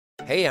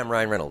Hey, I'm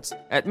Ryan Reynolds.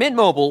 At Mint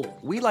Mobile,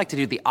 we like to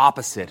do the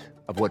opposite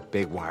of what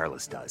Big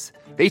Wireless does.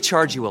 They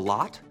charge you a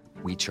lot,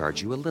 we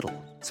charge you a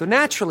little. So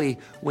naturally,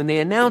 when they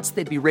announced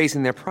they'd be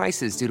raising their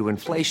prices due to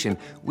inflation,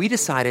 we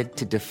decided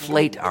to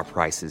deflate our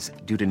prices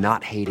due to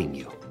not hating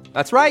you.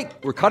 That's right.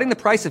 We're cutting the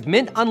price of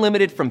Mint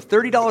Unlimited from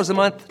 $30 a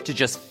month to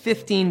just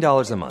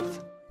 $15 a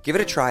month. Give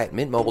it a try at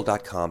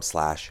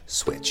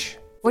mintmobile.com/switch.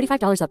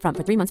 $45 up front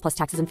for 3 months plus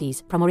taxes and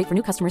fees. Promo rate for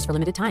new customers for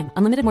limited time.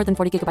 Unlimited more than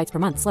 40 gigabytes per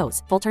month.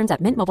 Slows full terms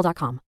at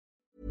mintmobile.com.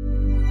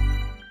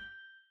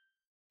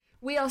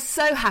 We are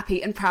so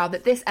happy and proud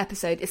that this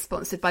episode is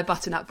sponsored by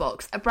Butternut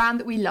Box, a brand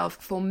that we love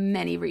for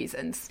many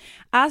reasons.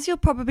 As you'll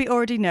probably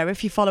already know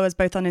if you follow us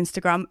both on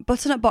Instagram,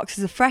 Butternut Box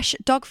is a fresh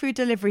dog food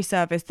delivery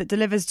service that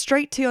delivers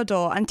straight to your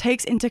door and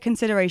takes into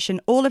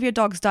consideration all of your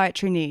dog's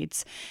dietary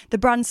needs. The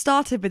brand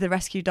started with a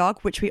rescue dog,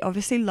 which we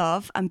obviously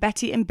love, and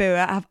Betty and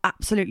Bua have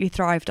absolutely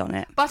thrived on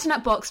it.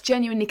 Butternut Box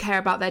genuinely care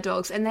about their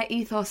dogs, and their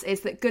ethos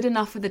is that good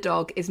enough for the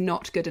dog is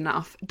not good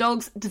enough.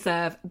 Dogs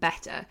deserve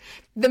better.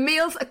 The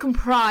meals are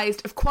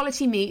comprised of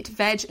quality meat,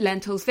 veg,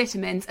 lentils,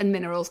 vitamins and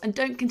minerals, and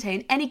don't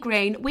contain any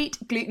grain,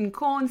 wheat, gluten,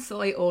 corn,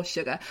 soy or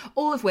sugar,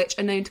 all of which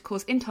are known to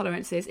cause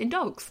intolerances in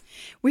dogs.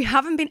 We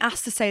haven't been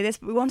asked to say this,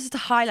 but we wanted to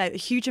highlight the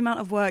huge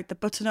amount of work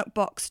that Butternut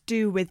Box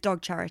do with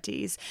dog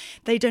charities.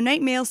 They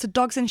donate meals to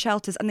dogs in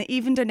shelters, and they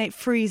even donate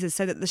freezers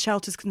so that the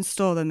shelters can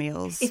store the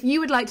meals. If you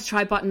would like to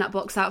try Butternut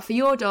Box out for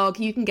your dog,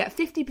 you can get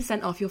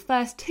 50% off your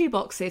first 2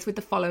 boxes with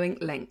the following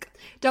link: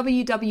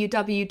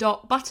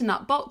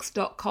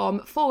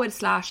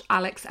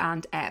 www.butternutbox.com/Alex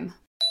and M.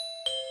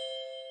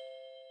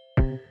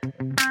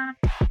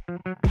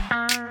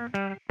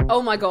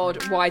 Oh my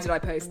god, why did I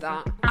post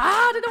that?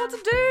 I don't know what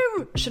to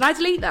do. Should I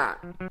delete that?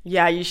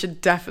 Yeah, you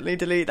should definitely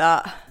delete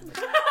that.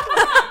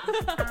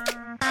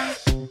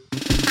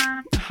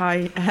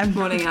 Hi,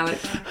 Morning,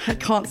 Alex. I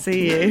can't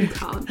see you. You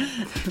can't.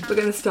 We're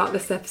going to start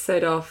this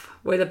episode off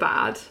with a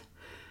bad.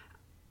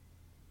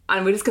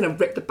 And we're just going to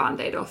rip the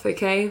band-aid off,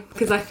 okay?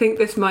 Because I think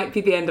this might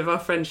be the end of our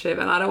friendship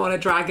and I don't want to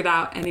drag it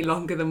out any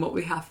longer than what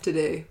we have to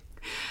do.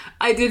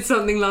 I did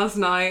something last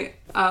night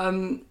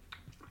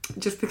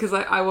just because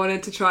I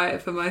wanted to try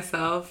it for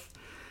myself.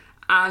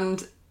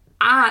 And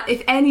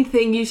if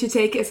anything, you should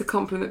take it as a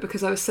compliment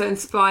because I was so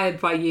inspired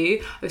by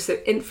you. I was so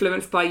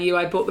influenced by you.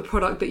 I bought the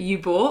product that you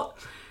bought.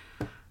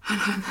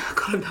 And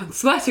I'm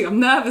sweating. I'm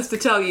nervous to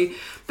tell you.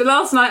 But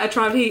last night I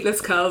tried heatless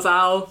curls,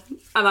 Al,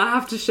 and I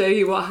have to show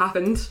you what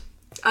happened.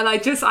 And I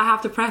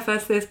have to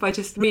preface this by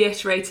just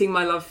reiterating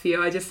my love for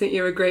you. I just think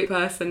you're a great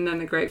person and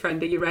a great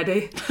friend. Are you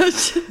ready?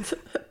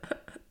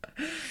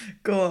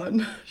 Go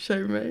on,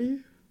 show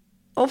me.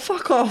 Oh,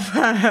 fuck off,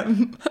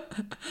 Em.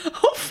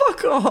 Oh,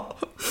 fuck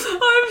off.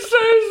 I'm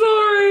so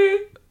sorry.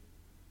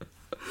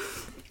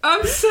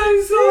 I'm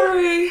so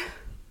sorry.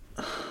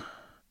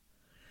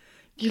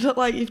 You look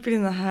like you've been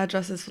in the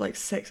hairdressers for like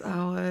 6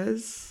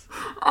 hours.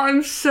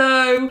 I'm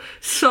so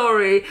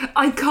sorry.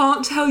 I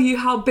can't tell you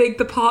how big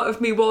the part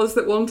of me was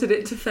that wanted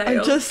it to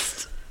fail.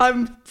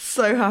 I'm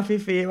so happy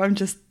for you. I'm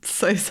just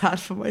so sad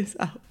for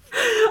myself.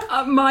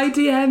 My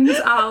DMs,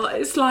 Al,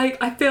 it's like,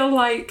 I feel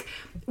like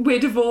we're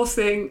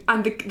divorcing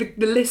and the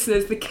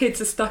listeners, the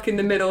kids are stuck in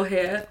the middle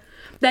here.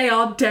 They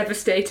are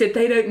devastated.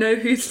 They don't know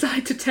whose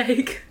side to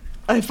take.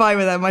 If I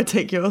were them, I'd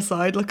take your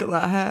side. Look at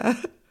that hair.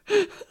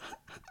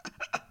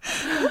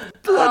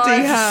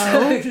 Bloody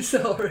hell. I'm so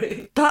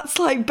sorry. That's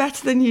like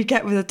better than you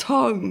get with a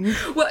tongue.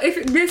 Well,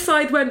 if this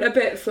side went a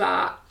bit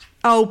flat.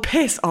 Oh,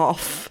 piss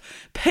off.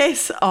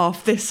 Piss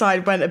off. This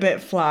side went a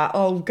bit flat.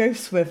 Oh, go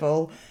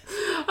swivel.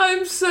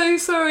 I'm so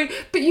sorry.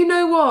 But you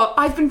know what?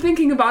 I've been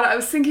thinking about it. I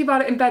was thinking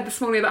about it in bed this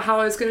morning about how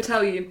I was going to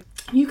tell you.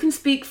 You can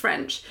speak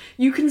French.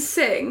 You can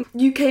sing.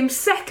 You came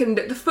second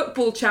at the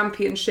football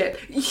championship.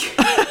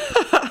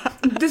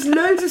 There's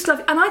loads of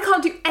stuff. And I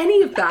can't do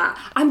any of that.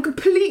 I'm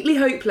completely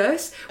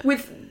hopeless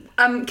with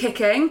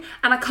kicking.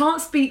 And I can't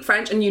speak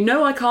French. And you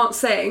know I can't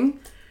sing.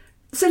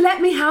 So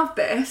let me have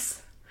this.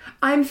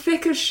 I'm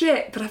thick as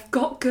shit, but I've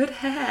got good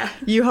hair.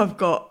 You have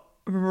got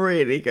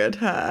really good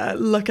hair.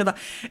 Look at that.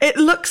 It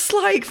looks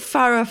like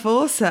Farrah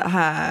Fawcett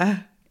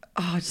hair.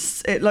 Oh,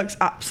 it looks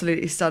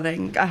absolutely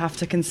stunning. I have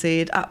to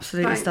concede.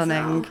 Absolutely Thanks, stunning.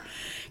 Al.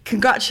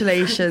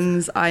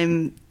 Congratulations.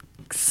 I'm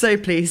so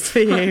pleased for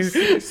you.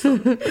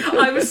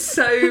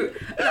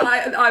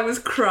 I was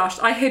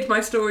crushed. I hid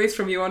my stories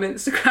from you on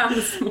Instagram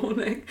this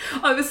morning.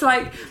 I was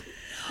like,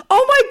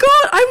 oh my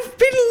God, I've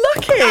been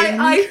looking.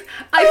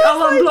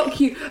 I'll unblock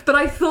you. But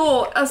I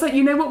was like,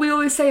 you know what we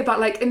always say about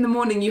like in the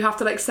morning you have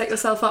to like set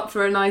yourself up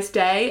for a nice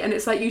day, and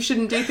it's like you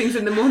shouldn't do things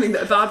in the morning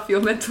that are bad for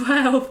your mental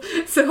health.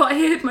 So I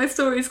hid my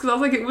stories because I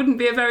was like, it wouldn't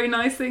be a very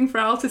nice thing for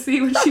Al to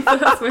see when she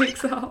first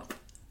wakes up.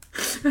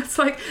 It's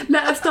like,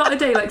 let her start a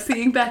day like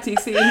seeing Betty,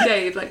 seeing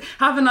Dave, like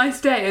have a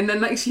nice day, and then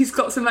like she's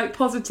got some like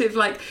positive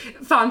like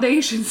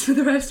foundations for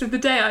the rest of the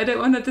day. I don't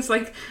want to just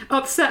like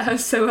upset her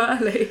so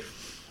early.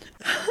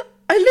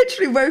 I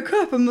literally woke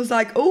up and was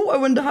like, oh, I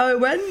wonder how it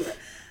went.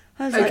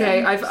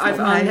 Okay, I've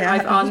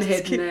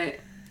unhidden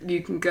it.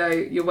 You can go.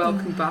 You're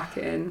welcome back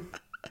in.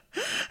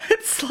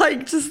 It's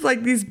like just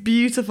like these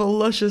beautiful,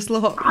 luscious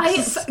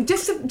locks.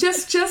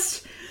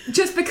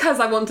 Just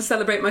because I want to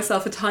celebrate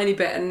myself a tiny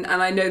bit, and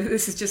I know that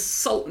this is just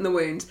salt in the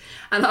wound,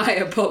 and I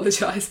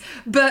apologise,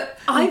 but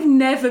I've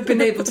never been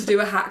able to do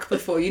a hack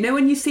before. You know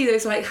when you see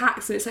those like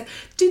hacks and it's like,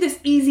 do this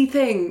easy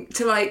thing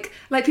to like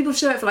people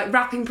show it for like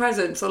wrapping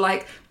presents, or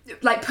like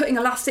putting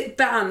elastic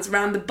bands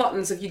around the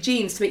buttons of your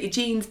jeans to make your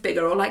jeans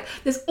bigger, or like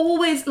there's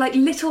always like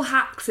little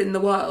hacks in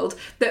the world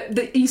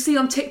that you see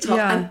on TikTok,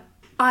 and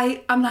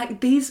I'm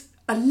like, these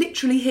are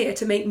literally here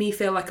to make me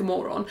feel like a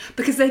moron,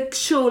 because they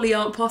surely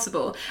aren't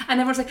possible. And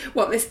everyone's like,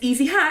 what, this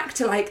easy hack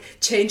to like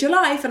change your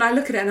life? And I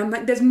look at it and I'm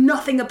like, there's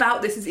nothing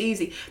about this is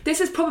easy.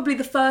 This is probably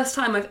the first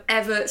time I've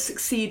ever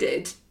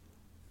succeeded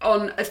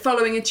on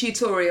following a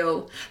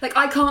tutorial. Like,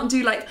 I can't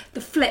do like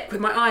the flick with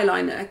my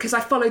eyeliner because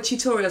I follow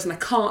tutorials and I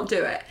can't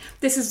do it.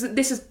 This is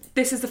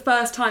the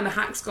first time a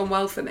hack's gone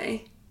well for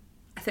me,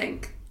 I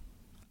think.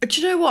 Do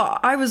you know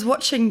what? I was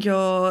watching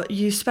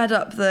you sped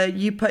up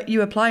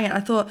you applying it. I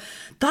thought,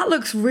 that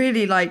looks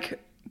really like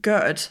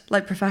good,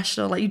 like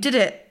professional. Like you did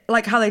it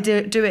like how they do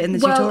it in the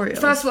tutorials.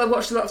 First of all, I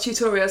watched a lot of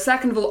tutorials.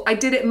 Second of all, I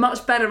did it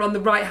much better on the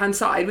right-hand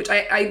side, which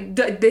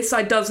this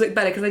side does look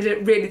better because I did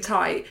it really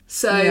tight.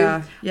 So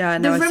yeah,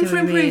 no, there's room for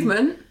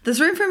improvement. There's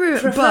room for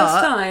improvement, for a first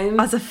time.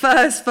 As a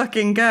first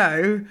fucking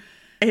go,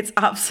 it's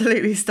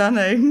absolutely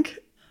stunning.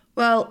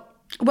 Well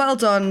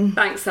done.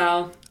 Thanks,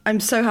 Al. I'm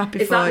so happy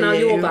for you. Is that now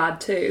your bad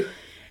too?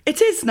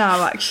 It is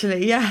now,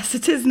 actually. Yes,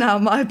 it is now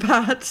my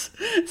bad.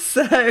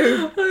 So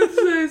I'm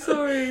so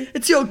sorry.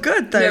 It's your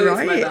good, though, no,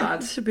 right? It's my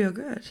bad. It should be your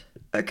good.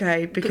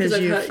 Okay, because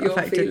you've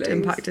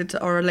impacted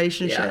our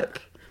relationship.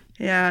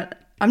 Yeah.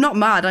 I'm not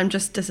mad. I'm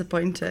just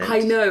disappointed. I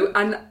know,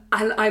 and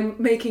I'm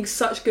making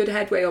such good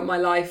headway on my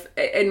life,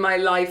 in my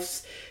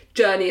life's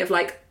journey of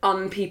like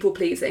unpeople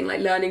pleasing, like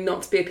learning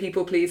not to be a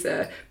people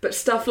pleaser. But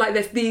stuff like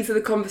this, these are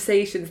the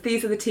conversations,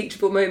 these are the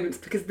teachable moments,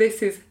 because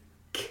this is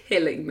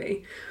killing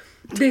me.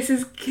 This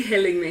is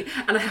killing me,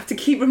 and I have to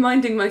keep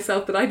reminding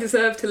myself that I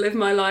deserve to live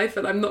my life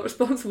and I'm not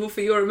responsible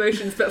for your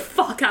emotions, but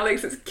fuck,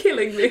 Alex, it's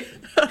killing me.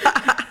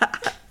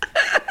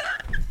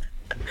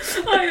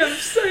 I am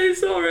so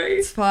sorry.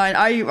 It's fine.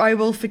 I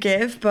will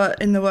forgive,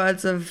 but in the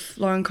words of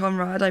Lauren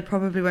Conrad, I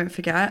probably won't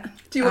forget.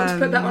 Do you want to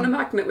put that on a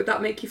magnet? Would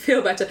that make you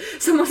feel better?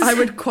 I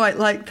would quite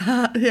like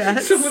that,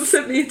 yes. Someone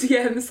sent me a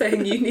DM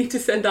saying you need to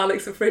send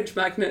Alex a fridge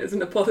magnet as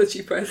an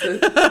apology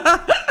present.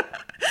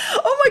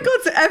 Oh my god,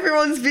 so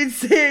everyone's been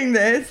seeing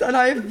this and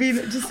I've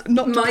been just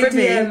not my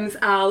privy. DMs,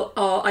 Al,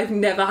 I've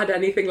never had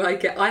anything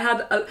like it. I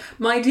had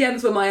my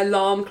DMs were my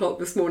alarm clock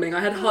this morning. I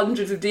had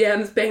hundreds of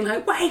DMs being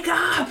like, wake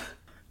up!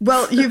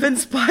 Well, you've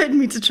inspired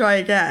me to try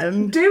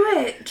again. Do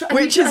it!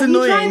 Which is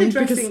annoying. Have you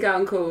tried a dressing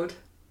gown called?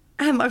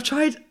 I've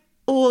tried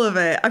all of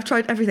it. I've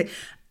tried everything.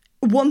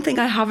 One thing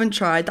I haven't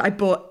tried that I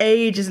bought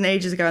ages and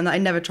ages ago and that I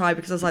never tried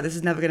because I was like, this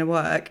is never going to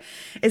work,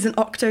 is an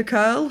octo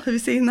curl. Have you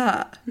seen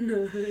that?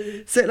 No.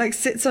 So it like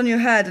sits on your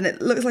head and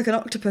it looks like an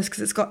octopus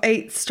because it's got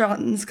 8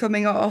 strands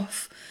coming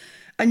off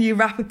and you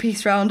wrap a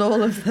piece around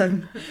all of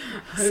them.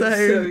 I'm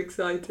so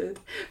excited.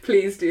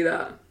 Please do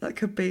that. That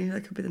could be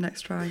the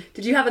next try.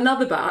 Did you have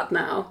another bat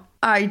now?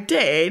 I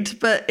did,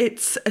 but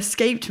it's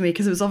escaped me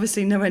because it was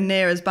obviously nowhere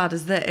near as bad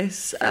as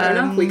this. Fair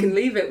enough. We can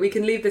leave it. We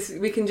can leave this.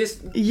 We can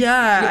just.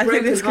 Yeah, I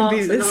think this can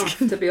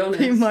to be honest,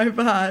 be my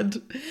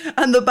bad.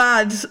 And the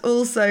bad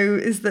also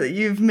is that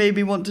you've made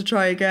me want to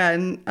try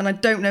again, and I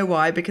don't know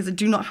why, because I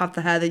do not have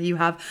the hair that you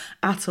have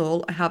at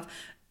all. I have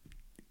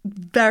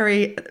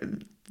very,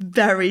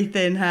 very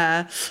thin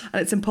hair,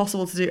 and it's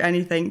impossible to do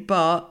anything.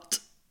 But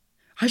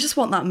I just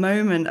want that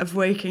moment of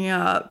waking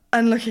up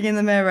and looking in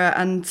the mirror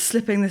and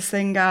slipping this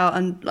thing out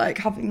and like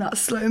having that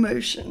slow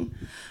motion,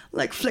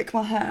 like flick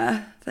my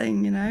hair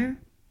thing, you know?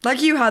 Like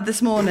you had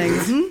this morning.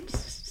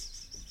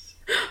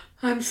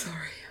 I'm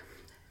sorry.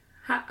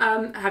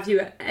 Have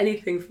you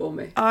anything for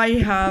me? I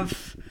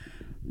have,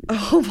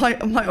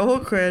 my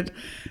awkward,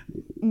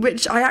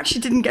 which I actually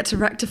didn't get to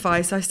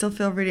rectify, so I still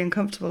feel really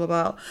uncomfortable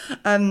about.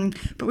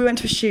 But we went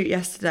to a shoot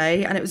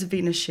yesterday and it was a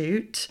Venus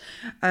shoot.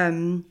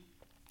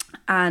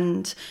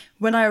 And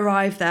when I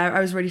arrived there, I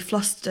was really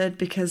flustered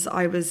because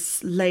I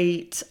was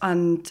late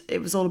and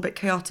it was all a bit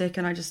chaotic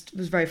and I just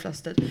was very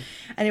flustered.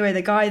 Anyway,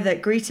 the guy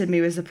that greeted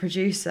me was the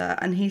producer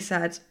and he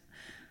said,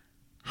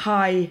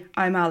 "Hi,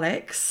 I'm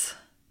Alex."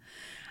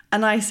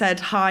 And I said,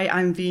 "Hi,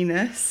 I'm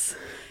Venus."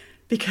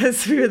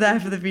 Because we were there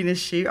for the Venus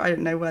shoot. I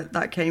don't know where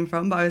that came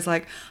from, but I was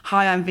like,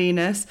 "Hi, I'm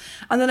Venus."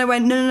 And then I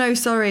went, no,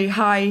 sorry,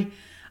 "Hi,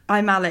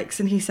 I'm Alex."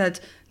 And he said,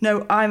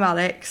 "No, I'm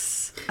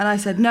Alex." And I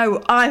said,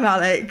 "No, I'm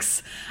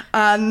Alex."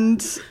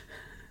 And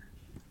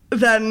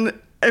then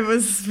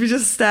we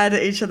just stared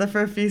at each other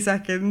for a few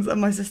seconds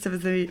and my sister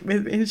was with me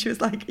and she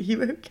was like, "Are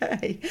you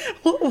okay?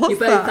 What was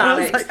that?" And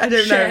I was like, "I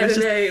don't know." It was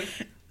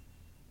just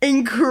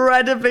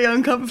incredibly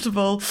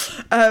uncomfortable.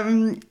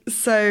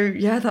 So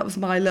yeah, that was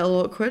my little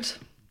awkward.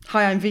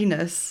 "Hi, I'm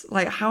Venus."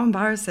 Like, how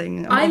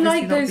embarrassing. I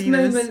like those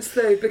moments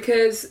though,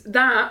 because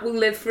that will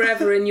live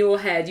forever in your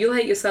head. You'll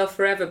hate yourself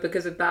forever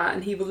because of that,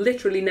 and he will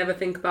literally never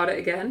think about it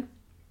again.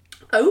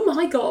 Oh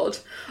my god.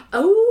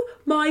 Oh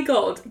my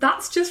God,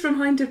 that's just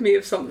reminded me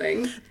of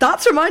something.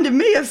 That's reminded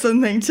me of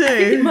something too. I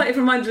think it might have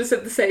reminded us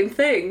of the same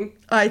thing.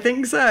 I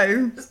think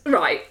so.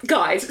 Right,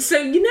 guys. So,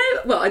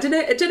 I don't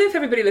know if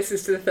everybody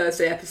listens to the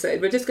Thursday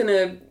episode. We're just going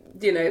to,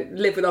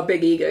 live with our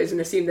big egos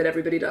and assume that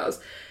everybody does.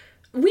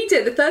 We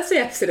did the Thursday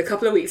episode a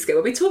couple of weeks ago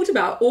where we talked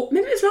about, or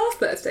maybe it was last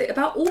Thursday,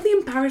 about all the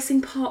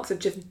embarrassing parts of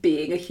just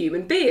being a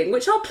human being,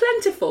 which are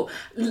plentiful,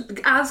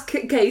 as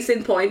case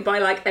in point by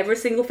like every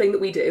single thing that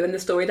we do and the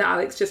story that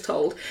Alex just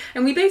told.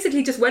 And we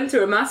basically just went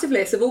through a massive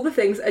list of all the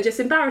things that are just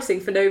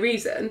embarrassing for no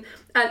reason.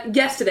 And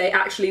yesterday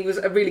actually was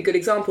a really good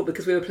example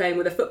because we were playing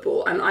with a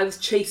football and I was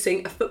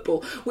chasing a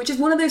football, which is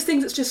one of those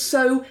things that's just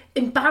so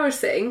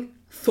embarrassing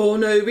for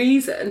no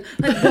reason.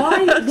 Like,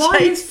 why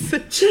is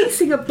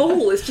chasing a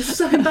ball is just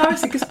so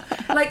embarrassing? Because,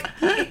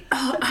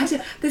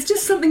 there's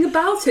just something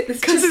about it.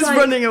 Because it's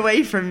running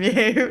away from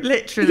you,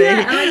 literally.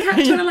 Yeah, and I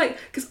kept trying to,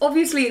 because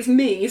obviously it's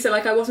me, so,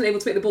 I wasn't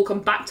able to make the ball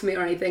come back to me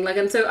or anything.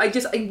 And so I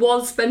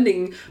was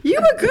spending... You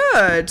were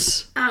good.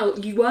 Ow,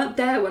 you weren't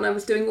there when I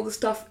was doing all the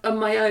stuff on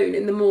my own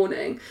in the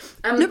morning.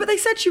 No, but they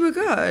said you were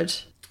good.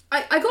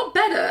 I got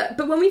better,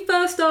 but when we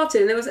first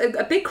started, and there was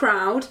a big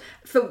crowd,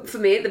 for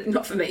me,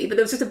 not for me, but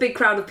there was just a big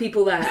crowd of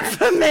people there.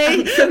 For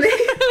me? For me.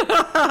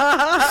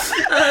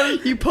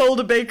 You pulled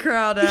a big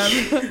crowd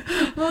in.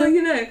 Well,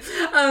 there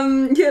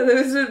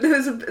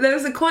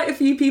was quite a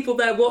few people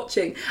there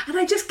watching, and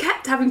I just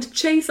kept having to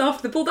chase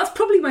after the ball. That's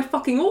probably my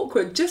fucking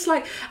awkward.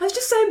 I was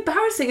just so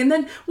embarrassing. And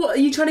then, what, are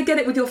you trying to get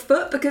it with your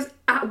foot? Because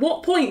at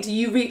what point do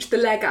you reach the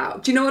leg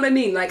out? Do you know what I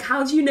mean?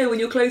 How do you know when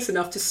you're close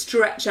enough to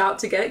stretch out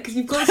to get it? Because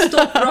you've got to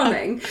stop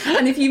running,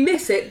 and if you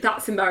miss it,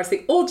 that's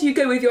embarrassing. Or do you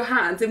go with your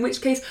hands, in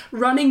which case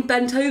running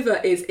bent over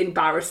is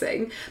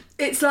embarrassing.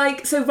 It's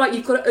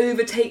you've got to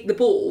overtake the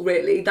ball,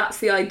 really. That's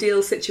the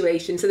ideal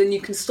situation, so then you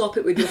can stop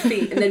it with your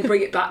feet and then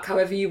bring it back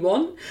however you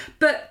want.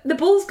 But the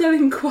ball's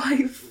going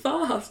quite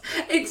fast.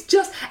 It's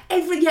just,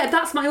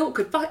 that's my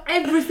awkward.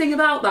 Everything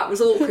about that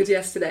was awkward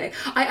yesterday.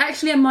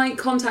 I might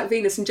contact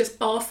Venus and just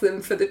ask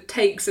them for the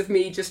takes of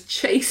me just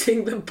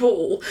chasing the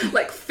ball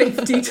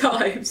 50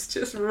 times,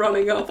 just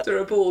running after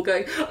a ball,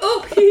 going,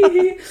 oh,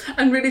 hee,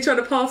 and really trying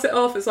to pass it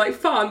off as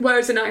fun.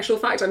 Whereas in actual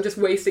fact, I'm just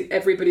wasting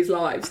everybody's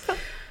lives.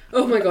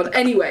 Oh my God.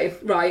 Anyway,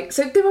 right.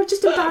 So there are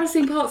just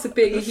embarrassing parts of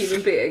being a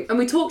human being. And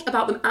we talked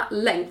about them at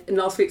length in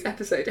last week's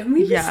episode. And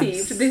we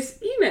received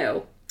this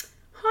email.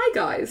 Hi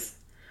guys.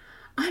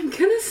 I'm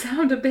going to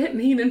sound a bit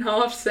mean and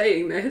harsh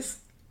saying this.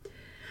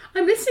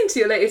 I'm listening to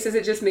your latest Is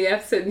It Just Me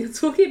episode and you're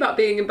talking about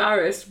being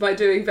embarrassed by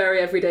doing very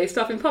everyday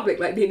stuff in public,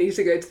 like needing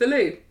to go to the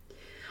loo.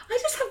 I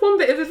just have one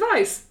bit of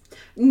advice.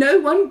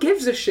 No one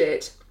gives a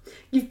shit.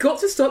 You've got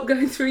to stop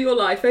going through your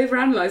life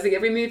overanalyzing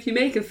every move you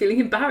make and feeling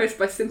embarrassed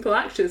by simple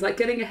actions like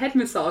getting a head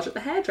massage at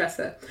the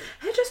hairdresser.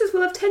 Hairdressers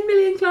will have 10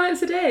 million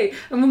clients a day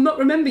and will not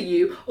remember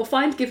you or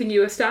find giving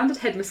you a standard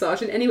head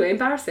massage in any way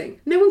embarrassing.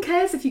 No one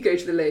cares if you go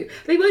to the loo.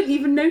 They won't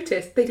even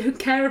notice. They don't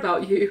care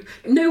about you.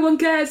 No one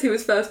cares who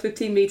was first with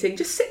team meeting.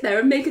 Just sit there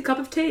and make a cup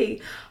of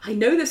tea. I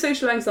know that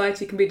social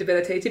anxiety can be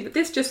debilitating, but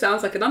this just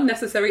sounds like an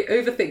unnecessary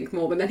overthink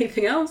more than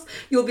anything else.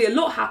 You'll be a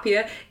lot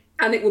happier.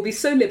 And it will be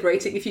so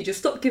liberating if you just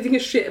stop giving a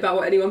shit about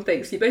what anyone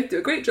thinks. You both do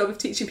a great job of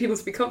teaching people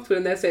to be comfortable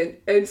in their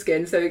own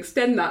skin, so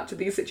extend that to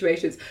these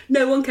situations.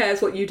 No one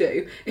cares what you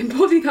do.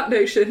 Embody that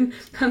notion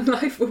and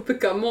life will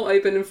become more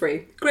open and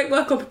free. Great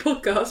work on the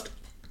podcast.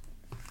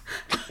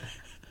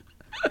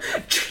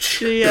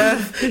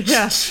 Yeah.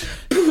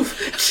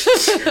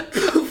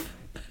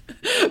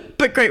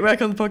 But great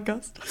work on the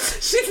podcast.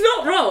 She's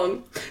not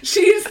wrong.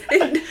 She's...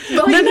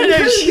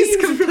 No, she's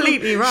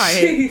completely right.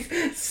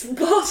 She's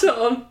spot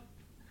on.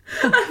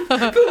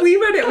 But we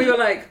read it, we were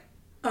like,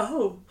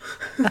 oh.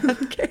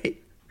 Okay.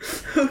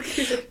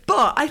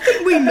 But I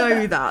think we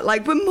know that.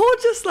 We're more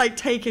just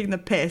taking the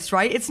piss,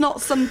 right? It's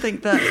not something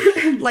that,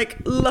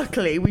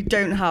 luckily we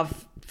don't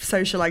have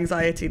social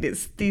anxiety.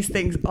 These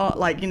things are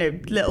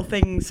little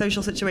things,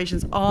 social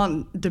situations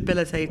aren't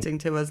debilitating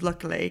to us,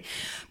 luckily.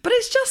 But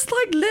it's just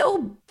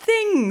little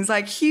things,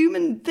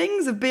 human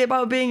things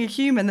about being a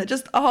human that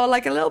just are a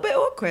little bit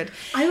awkward.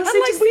 I also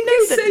just think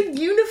it's so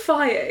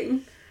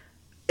unifying.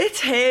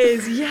 It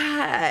is,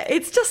 yeah.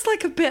 It's just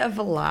a bit of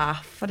a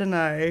laugh. I don't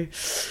know.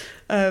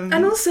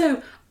 And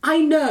also,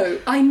 I know,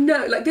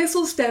 this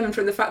all stemmed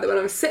from the fact that when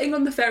I was sitting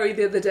on the ferry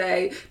the other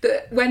day,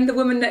 that when the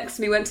woman next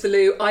to me went to the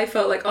loo, I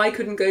felt like I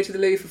couldn't go to the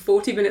loo for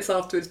 40 minutes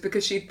afterwards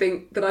because she'd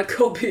think that I'd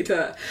copied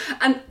her.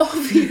 And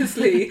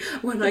obviously,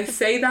 when I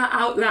say that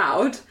out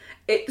loud,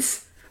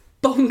 it's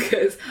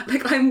bonkers.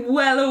 I'm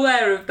well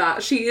aware of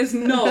that. She is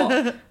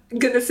not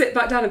going to sit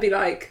back down and be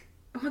like,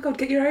 oh my God,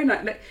 get your own,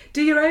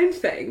 do your own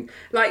thing.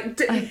 Who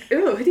do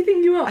you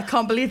think you are? I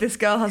can't believe this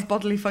girl has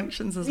bodily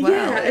functions as well.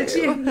 Yeah,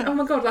 oh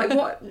my God,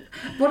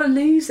 what a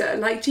loser.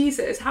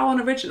 Jesus, how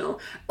unoriginal.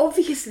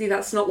 Obviously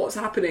that's not what's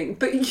happening,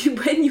 but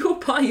when you're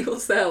by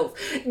yourself,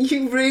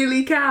 you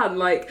really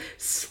can,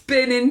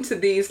 spin into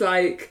these,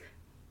 there's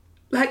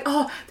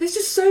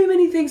just so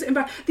many things.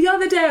 The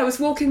other day I was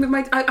walking with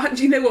my...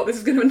 do you know what? This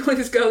is going to annoy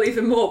this girl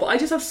even more, but I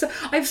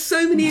have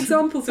so many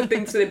examples of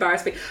things that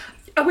embarrass me.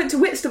 I went to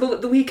Whitstable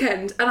at the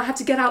weekend and I had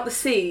to get out the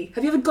sea.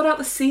 Have you ever got out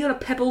the sea on a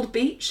pebbled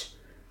beach?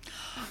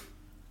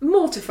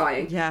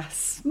 Mortifying.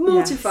 Yes.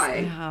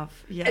 Mortifying. Yes, I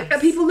have. Yes. Are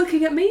people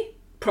looking at me?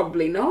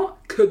 Probably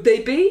not. Could they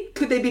be?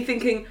 Could they be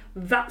thinking,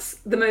 that's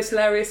the most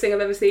hilarious thing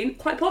I've ever seen?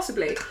 Quite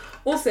possibly.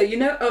 Also,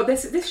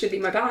 this should be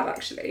my bag,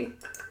 actually.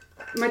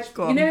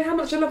 You know how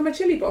much I love my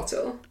chili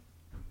bottle?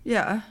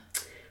 Yeah.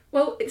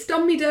 Well, it's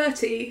done me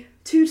dirty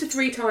 2 to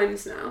 3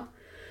 times now,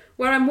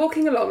 where I'm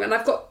walking along and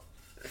I've got,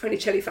 for any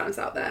chili fans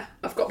out there,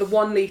 I've got the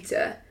 1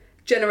 litre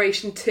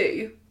Generation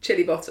 2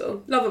 chili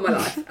bottle. Love of my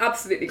life.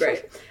 Absolutely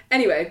great.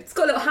 Anyway, it's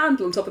got a little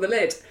handle on top of the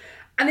lid.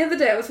 And the other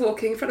day I was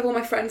walking in front of all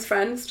my friends,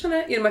 trying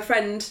to, my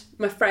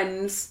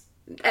friends,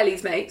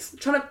 Ellie's mates,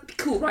 trying to be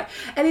cool, right?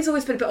 Ellie's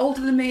always been a bit older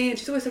than me and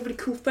she's always had really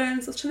cool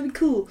friends, so I was trying to be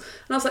cool.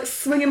 And I was like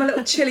swinging my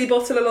little chili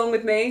bottle along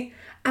with me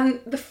and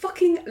the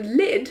fucking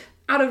lid,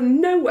 out of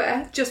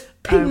nowhere, just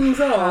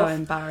pings off. How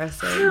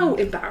embarrassing. How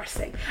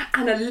embarrassing.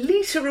 And a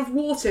litre of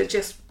water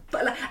just...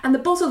 And the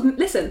bottle,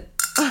 listen...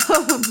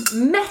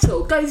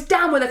 metal goes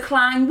down with a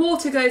clang,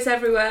 water goes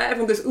everywhere,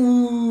 everyone goes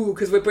ooh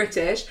because we're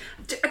British.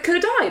 I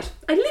could have died.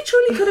 I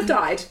literally could have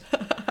died.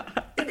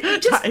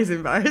 That is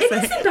embarrassing.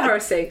 It is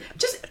embarrassing.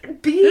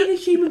 Just being a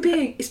human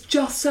being is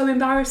just so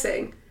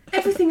embarrassing.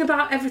 Everything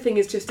about everything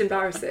is just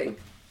embarrassing.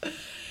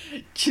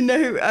 Do you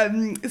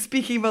know,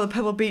 speaking about the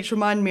Pebble Beach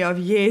reminded me of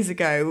years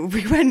ago,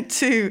 we went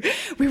to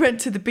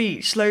the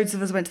beach, loads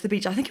of us went to the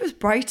beach, I think it was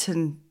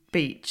Brighton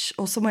Beach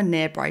or somewhere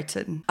near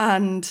Brighton,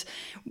 and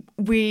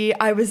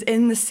I was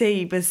in the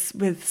sea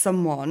with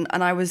someone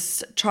and I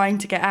was trying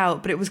to get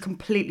out, but it was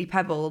completely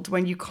pebbled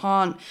when you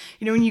can't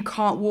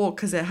walk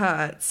because it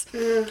hurts.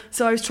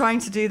 So I was trying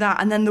to do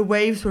that and then the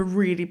waves were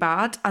really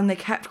bad and they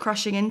kept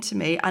crashing into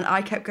me and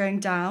I kept going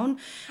down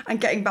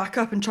and getting back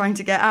up and trying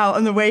to get out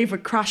and the wave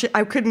would crash it.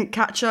 I couldn't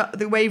catch up,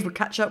 the wave would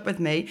catch up with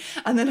me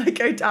and then I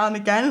go down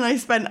again and I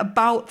spent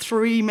about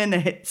 3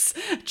 minutes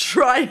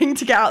trying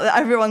to get out there.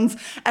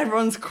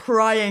 Everyone's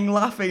crying,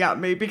 laughing at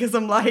me because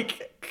I'm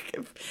like,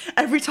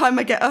 every time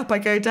I get up I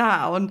go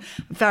down.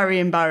 Very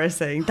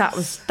embarrassing. That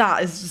has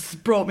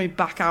just brought me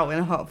back out in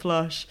a hot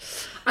flush.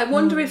 I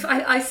wonder if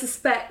I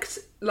suspect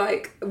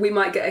like we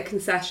might get a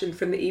concession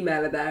from the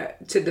emailer there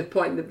to the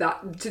point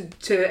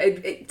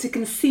to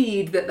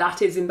concede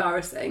that is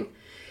embarrassing,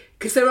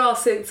 because there are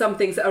some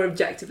things that are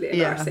objectively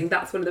embarrassing.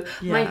 That's one of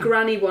them. My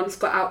granny once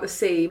got out the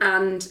sea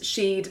and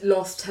she'd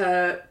lost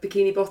her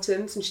bikini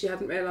bottoms and she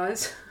hadn't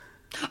realised.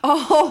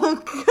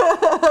 Oh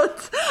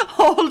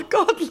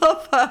God,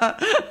 love her.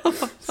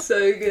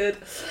 So good.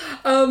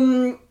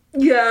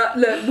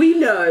 Look, we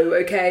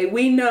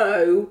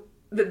know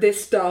that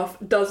this stuff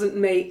doesn't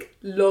make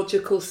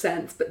logical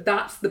sense, but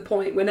that's the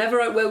point. Whenever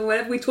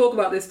we talk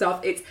about this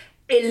stuff, it's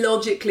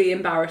illogically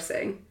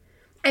embarrassing.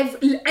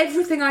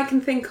 Everything I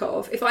can think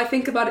of, if I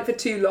think about it for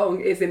too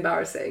long, is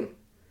embarrassing.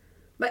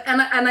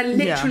 And I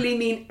literally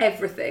mean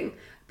everything.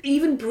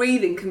 Even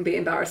breathing can be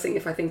embarrassing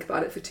if I think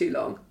about it for too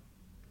long.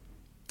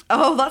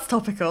 Oh, that's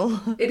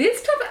topical. It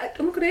is topical.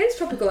 Oh my God, it is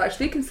topical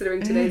actually,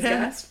 considering today's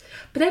guest.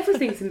 But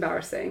everything's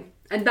embarrassing.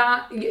 And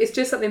that is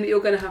just something that you're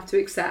going to have to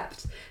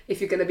accept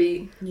if you're going to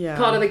be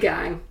part of the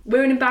gang.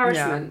 We're an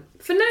embarrassment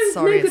for no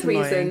good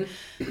reason.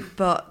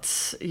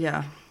 But,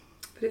 yeah.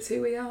 But it's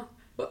who we are.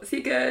 What's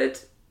your good?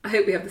 I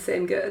hope we have the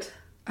same good.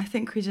 I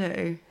think we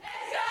do.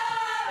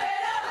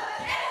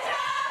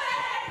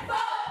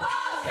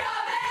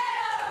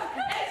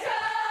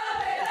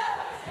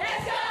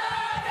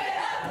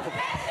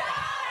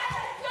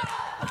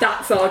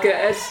 That's our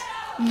good.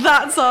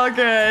 That's our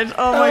good.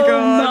 Oh my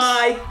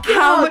God.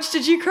 How much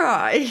did you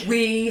cry?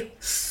 We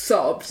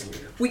sobbed.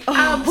 We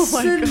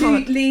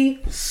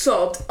absolutely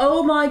sobbed.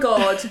 Oh my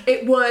God.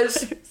 It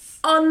was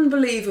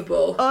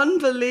unbelievable.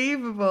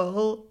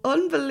 Unbelievable.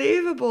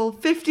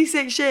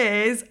 56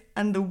 years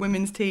and the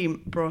women's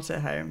team brought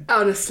it home.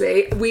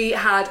 Honestly,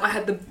 I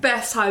had the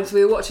best times.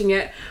 We were watching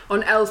it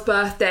on Elle's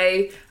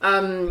birthday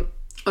on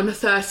the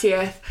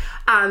 30th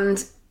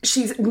and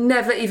she's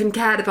never even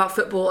cared about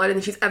football. I don't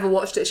think she's ever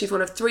watched it. She's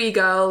one of 3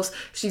 girls.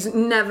 She's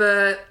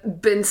never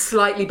been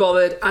slightly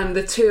bothered. And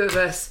the 2 of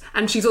us,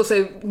 and she's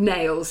also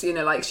nails,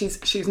 like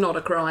she's not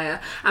a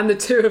crier. And the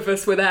 2 of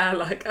us were there,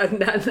 like,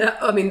 and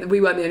I mean, we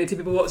weren't the only 2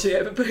 people watching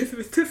it, but both of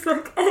us just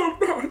like, oh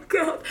my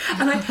God.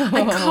 And I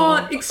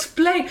can't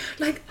explain,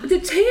 like, the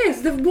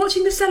tears,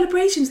 watching the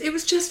celebrations. It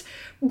was just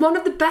one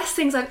of the best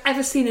things I've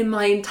ever seen in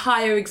my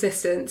entire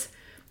existence.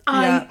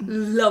 I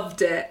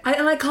loved it.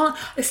 I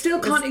still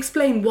can't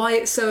explain why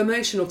it's so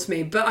emotional to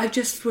me, but I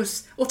just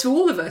was, or to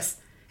all of us,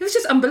 it was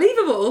just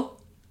unbelievable.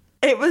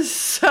 It was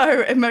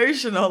so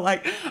emotional.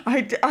 Like,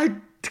 I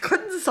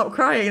couldn't stop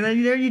crying. And then,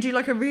 you do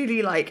like a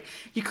really like,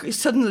 you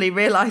suddenly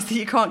realise that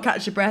you can't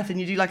catch your breath and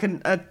you do like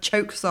a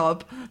choke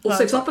sob.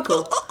 Also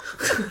topical.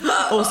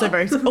 also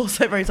very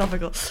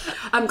topical.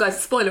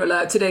 Guys, spoiler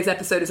alert, today's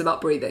episode is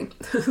about breathing.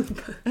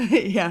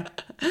 Yeah.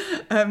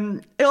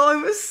 It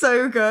was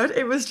so good.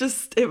 It was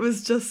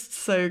just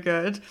so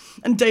good.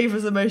 And Dave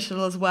was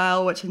emotional as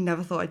well, which I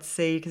never thought I'd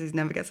see because he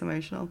never gets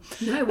emotional.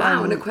 No,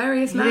 wow, an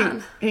Aquarius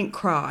man. He didn't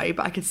cry,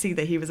 but I could see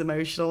that he was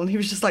emotional and he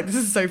was just like, this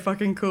is so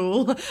fucking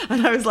cool.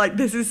 And I was like,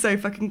 this is so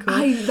fucking cool.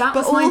 That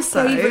was my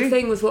favourite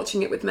thing, was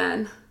watching it with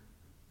men.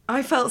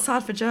 I felt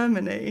sad for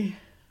Germany.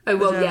 Oh,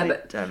 well, yeah,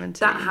 but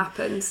that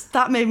happens.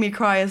 That made me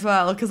cry as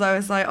well, because I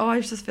was like, oh, I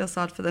just feel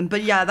sad for them.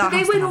 But yeah, that has to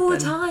happen. They win all the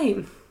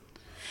time.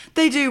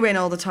 They do win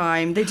all the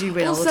time. They do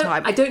win all the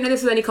time. I don't know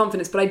this with any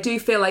confidence, but I do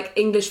feel like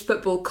English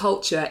football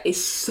culture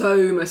is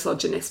so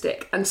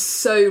misogynistic and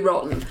so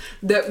rotten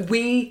that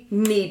we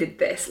needed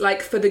this,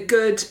 like, for the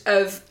good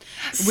of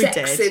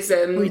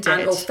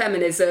sexism or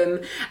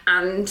feminism,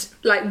 and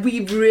like we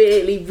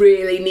really,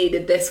 really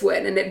needed this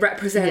win, and it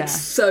represents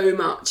so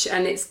much,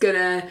 and it's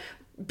gonna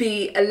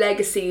be a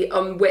legacy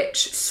on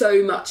which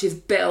so much is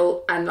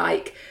built, and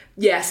like,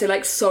 so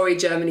like, sorry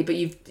Germany, but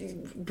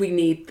we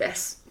need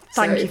this.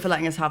 Thank you for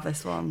letting us have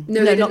this one.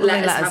 No, they didn't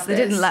let us. They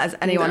didn't let us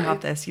anyone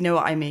have this. You know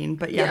what I mean?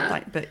 But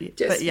yeah,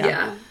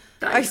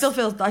 I still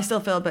feel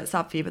a bit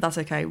sad for you, but that's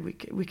okay. We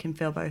can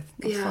feel both.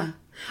 That's fine.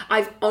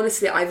 I've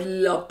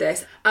loved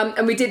this.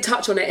 And we did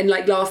touch on it in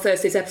like last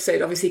Thursday's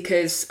episode, obviously,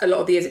 because a lot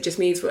of the Is It Just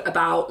Me's were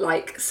about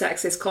like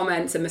sexist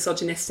comments and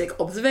misogynistic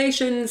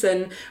observations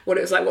and what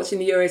it was like watching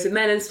the Euros with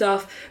men and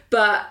stuff.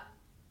 But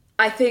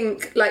I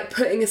think, like,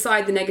 putting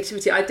aside the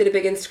negativity, I did a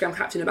big Instagram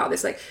caption about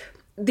this, like,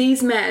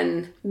 these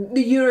men,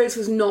 the Euros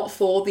was not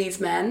for these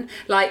men.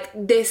 Like,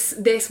 this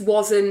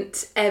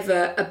wasn't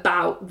ever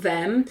about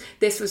them.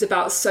 This was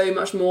about so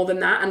much more than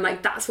that. And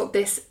like, that's what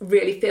this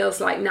really feels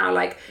like now.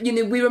 Like,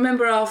 we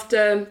remember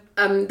after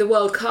the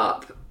World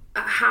Cup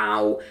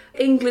how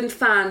England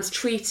fans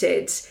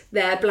treated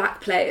their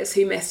black players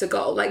who missed a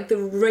goal. Like, the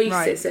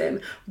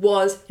racism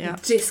was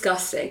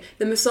disgusting.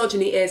 The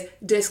misogyny is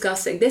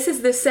disgusting. This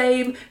is the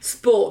same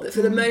sport that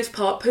for the most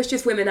part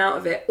pushes women out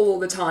of it all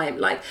the time.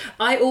 Like,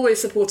 I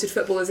always supported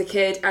football as a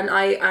kid, and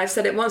I've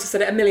said it once, I've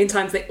said it a million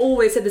times. They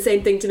always said the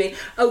same thing to me.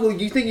 Oh, well,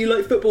 you think you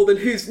like football, then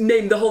who's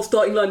named the whole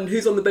starting line, and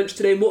who's on the bench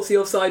today, and what's the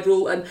offside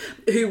rule, and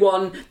who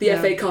won the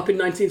FA Cup in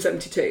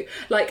 1972?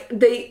 Like,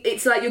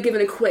 it's like you're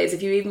given a quiz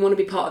if you even want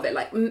to be part of it.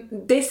 Like,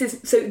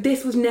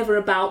 this was never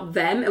about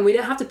them, and we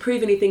don't have to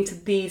prove anything to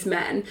these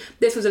men.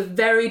 This was a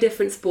very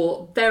different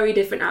sport, very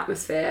different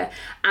atmosphere,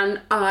 and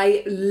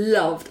I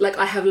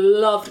have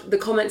loved the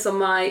comments on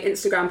my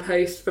Instagram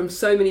post from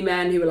so many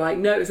men who were like,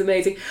 no, it was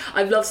amazing.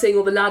 I've loved seeing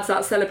all the lads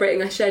out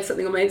celebrating. I shared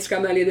something on my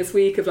Instagram earlier this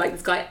week of like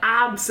this guy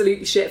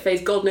absolutely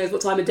shit-faced, God knows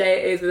what time of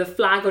day it is, with a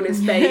flag on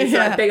his face,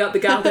 like, big up the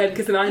gal then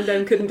because the man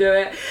then couldn't do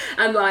it,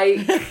 and like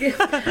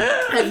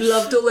I've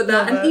loved all of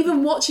that. And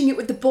even watching it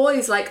with the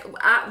boys, like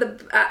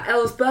at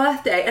Elle's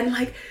birthday, and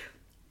like,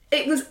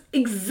 it was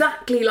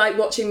exactly like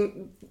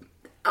watching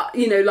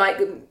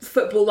like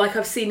football like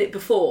I've seen it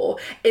before,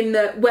 in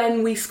that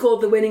when we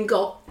scored the winning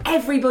goal,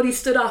 everybody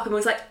stood up and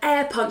was like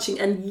air punching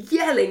and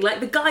yelling.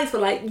 Like, the guys were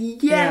like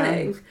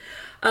yelling.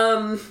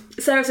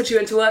 Sarah said she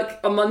went to work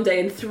on Monday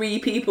and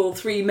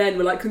three men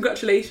were like,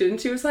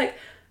 congratulations. She was like,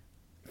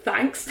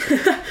 thanks.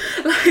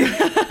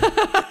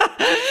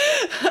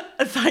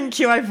 Thank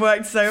you, I've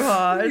worked so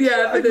hard.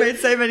 Yeah, I've made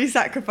so many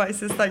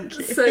sacrifices, thank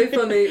you. So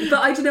funny. But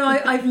I don't know,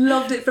 I've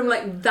loved it from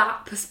like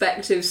that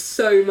perspective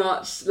so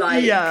much.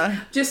 Like,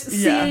 just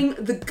seeing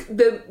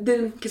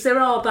the because there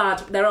are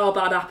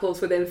bad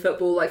apples within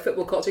football. Like,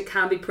 football culture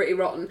can be pretty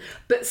rotten,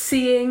 but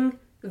seeing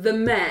the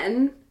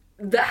men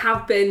that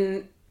have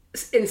been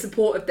in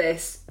support of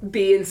this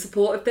be in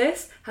support of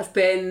this has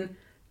been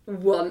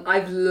one.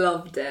 I've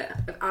loved it.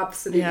 I've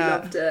absolutely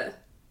loved it.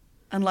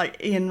 And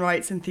like Ian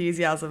Wright's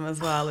enthusiasm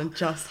as well, and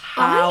just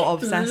how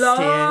obsessed he is. I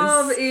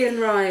love Ian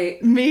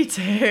Wright. Me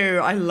too.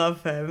 I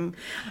love him.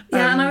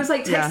 Yeah, and I was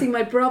like texting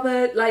my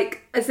brother,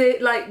 like, as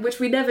it, like, which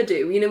we never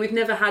do. We've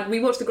never had. We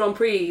watch the Grand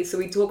Prix, so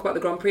we talk about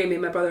the Grand Prix, me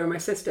and my brother and my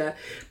sister.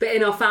 But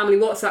in our family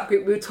WhatsApp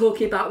group, we were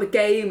talking about the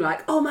game,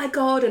 like, oh my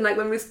god, and like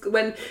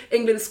when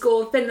England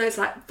scored, Finland's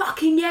like,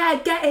 fucking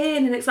yeah, get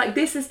in, and it's like,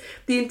 this is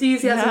the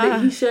enthusiasm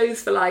that he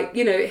shows for, like,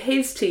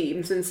 his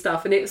teams and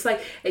stuff, and it was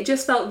like, it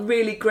just felt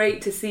really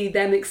great to see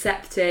them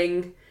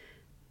accepting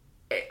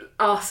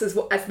us as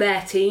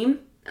their team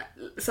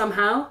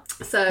somehow.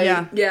 So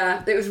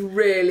yeah, it was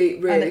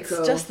really, really and cool.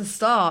 It's just the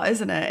start,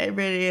 isn't it? It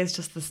really is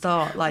just the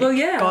start. Like,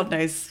 God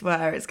knows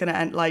where it's going to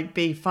end. Like,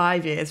 be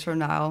 5 years from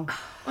now.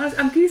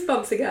 I'm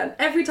goosebumps again.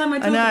 Every time I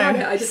talk about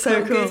it, I just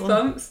get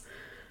goosebumps.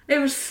 It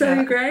was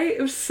so great.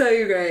 It was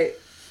so great.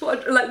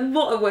 What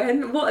a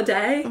win! What a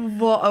day!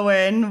 What a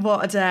win!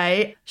 What a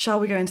day!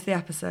 Shall we go into the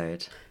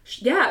episode?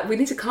 Yeah, we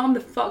need to calm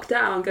the fuck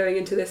down going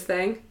into this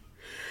thing.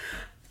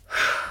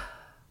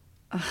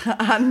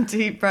 And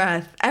deep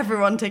breath.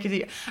 Everyone take a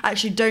deep...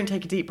 Actually, don't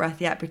take a deep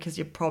breath yet because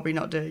you're probably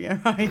not doing it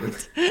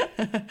right.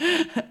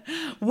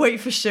 Wait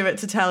for Stuart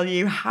to tell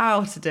you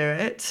how to do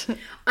it.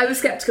 I was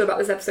sceptical about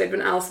this episode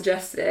when Al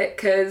suggested it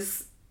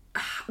because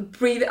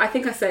breathing, I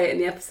think I say it in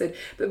the episode,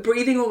 but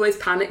breathing always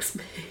panics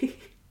me.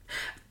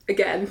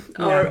 Again,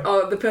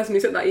 or the person who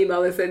sent that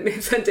email sent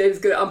Dave's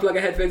going to unplug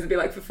her headphones and be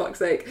like, for fuck's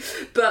sake.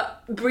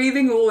 But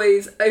breathing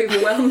always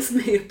overwhelms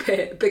me a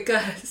bit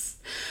because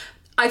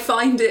I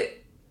find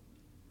it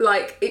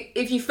like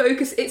if you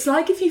focus, it's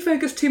like if you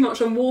focus too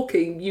much on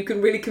walking, you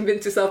can really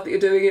convince yourself that you're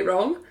doing it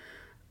wrong.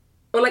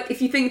 Or like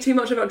if you think too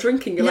much about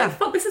drinking, you're like,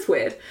 fuck, this is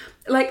weird.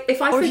 Like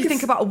if if you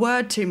think about a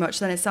word too much,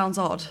 then it sounds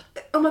odd.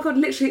 Oh my God,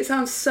 literally it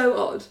sounds so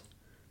odd.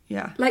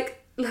 Yeah.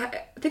 Like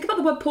think about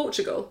the word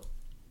Portugal.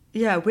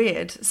 Yeah,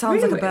 weird.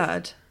 Sounds really like a weird.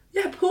 bird.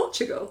 Yeah,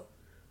 Portugal.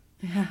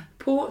 Yeah.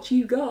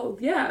 Portugal.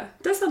 Yeah,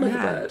 does sound like a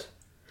bird.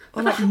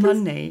 Or like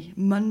money.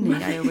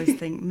 Money, I always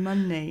think.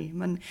 Money.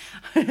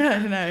 I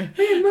don't know.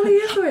 Yeah, money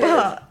is weird.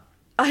 But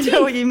I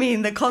know what you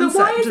mean. The concept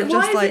but why is of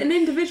just it an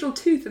individual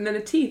tooth and then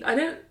a teeth?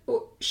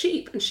 Or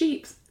sheep and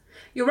sheeps.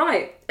 You're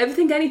right.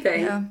 Overthink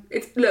anything. Yeah.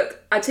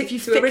 Look, I take you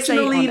to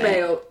original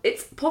email.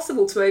 It's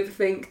possible to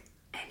overthink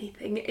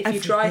anything if you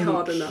try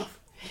hard enough.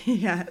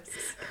 Yes.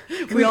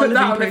 Can we put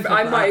that on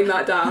I'm writing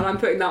that down. I'm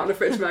putting that on a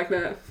fridge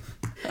magnet.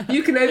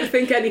 You can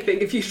overthink anything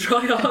if you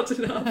try hard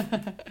enough.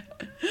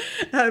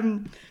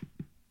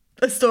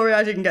 A story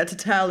I didn't get to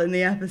tell in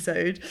the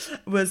episode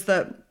was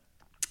that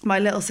my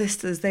little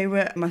sisters,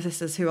 my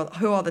sisters who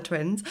are the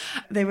twins,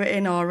 they were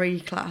in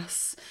RE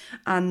class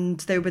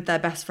and they were with their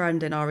best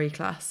friend in RE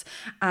class.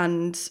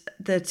 And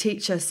the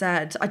teacher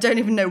said, I don't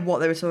even know what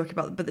they were talking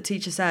about, but the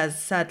teacher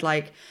said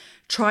like,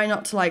 try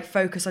not to like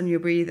focus on your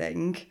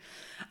breathing.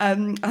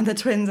 And the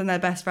twins and their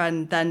best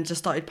friend then just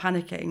started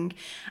panicking.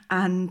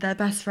 And their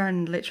best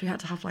friend literally had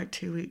to have like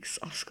 2 weeks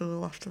off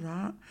school after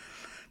that,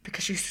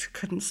 because she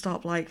couldn't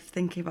stop like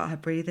thinking about her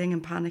breathing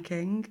and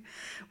panicking,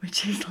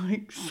 which is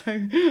like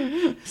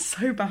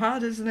so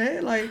bad, isn't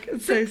it? Like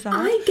it's so sad.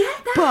 I get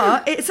that,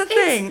 but it's a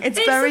thing.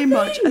 It's very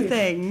much a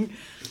thing.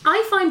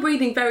 I find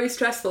breathing very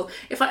stressful.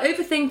 If I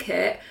overthink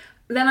it,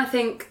 then I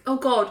think, oh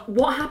God,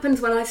 what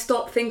happens when I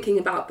stop thinking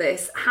about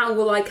this? How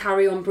will I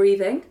carry on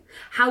breathing?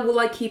 How will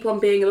I keep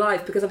on being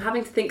alive? Because I'm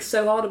having to think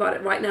so hard about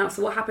it right now.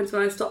 So what happens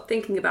when I stop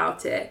thinking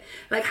about it?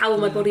 Like, how will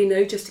my body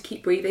know just to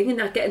keep breathing?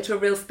 And I get into a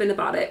real spin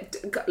about it.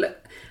 Look,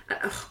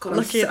 oh God,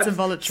 it's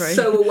involuntary. I'm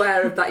so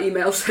aware of that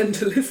email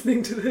sender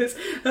listening to this.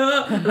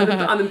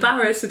 I'm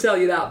embarrassed to tell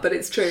you that, but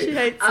it's true. She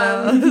hates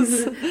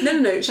us.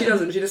 No, she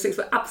doesn't. She just thinks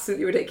we're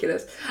absolutely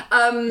ridiculous,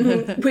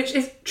 which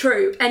is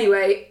true.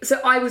 Anyway,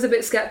 so I was a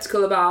bit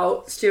sceptical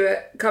about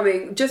Stuart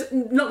coming, just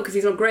not because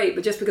he's not great,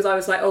 but just because I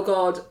was like, oh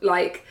God,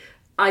 like,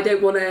 I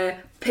don't want to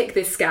pick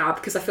this scab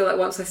because I feel like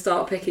once I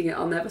start picking it,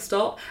 I'll never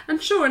stop.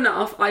 And sure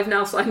enough, I've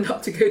now signed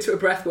up to go to a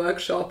breath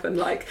workshop and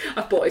like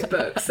I've bought his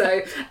book.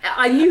 So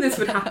I knew this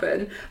would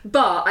happen,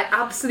 but I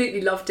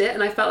absolutely loved it.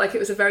 And I felt like it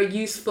was a very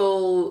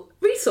useful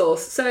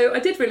resource. So I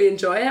did really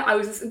enjoy it. I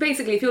was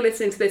basically, if you're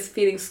listening to this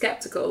feeling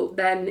sceptical,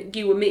 then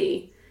you were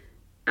me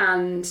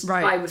and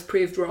I was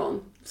proved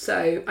wrong.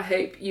 So I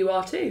hope you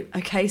are too.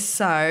 Okay,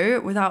 so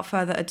without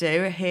further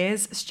ado,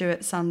 here's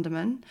Stuart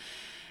Sandeman.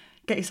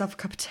 Get yourself a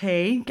cup of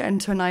tea, get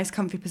into a nice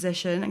comfy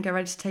position and get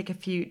ready to take a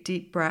few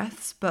deep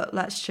breaths, but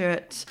let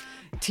Stuart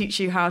teach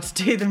you how to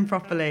do them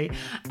properly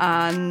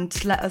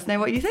and let us know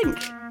what you think.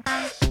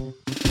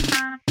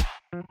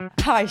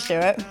 Hi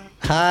Stuart.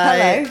 Hi.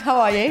 Hello, how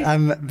are you?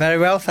 I'm very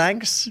well,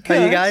 thanks. Good. How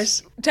are you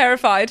guys?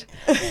 Terrified.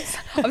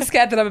 I'm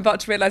scared that I'm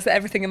about to realise that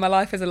everything in my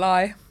life is a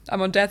lie.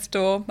 I'm on death's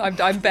door. I'm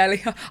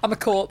a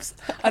corpse.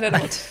 I don't know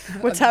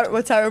what.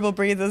 We're terrible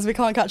breathers. We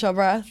can't catch our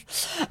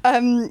breath.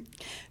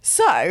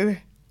 So,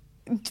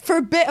 for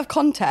a bit of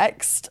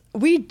context,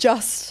 we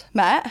just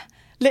met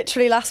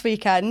literally last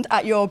weekend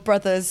at your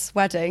brother's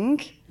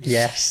wedding.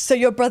 Yes. So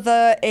your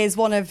brother is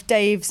one of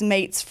Dave's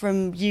mates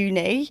from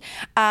uni,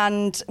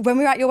 and when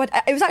we were at your wedding,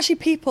 it was actually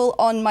people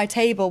on my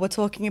table were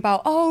talking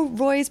about, oh,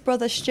 Roy's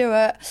brother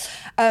Stuart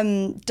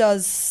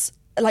does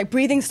like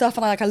breathing stuff,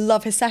 and I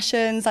love his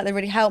sessions, like they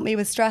really help me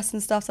with stress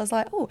and stuff. So I was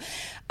like, oh,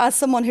 as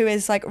someone who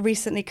is like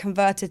recently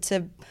converted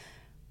to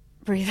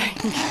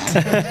breathing.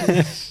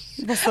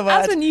 What's the word?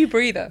 As a new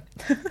breather.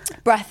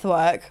 Breath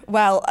work.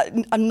 Well,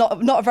 I'm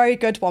not a very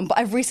good one, but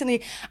I've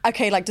recently,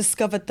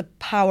 discovered the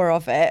power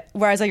of it.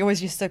 Whereas I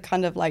always used to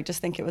kind of like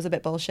just think it was a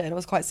bit bullshit. I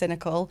was quite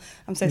cynical.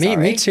 I'm so sorry.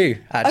 Me too,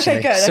 actually.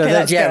 Okay, good. So okay,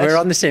 that's good. we're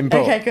on the same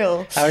boat. Okay,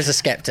 cool. I was a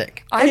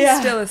skeptic. I'm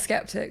still a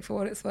skeptic for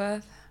what it's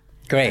worth.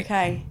 Great.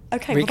 Okay.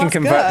 We can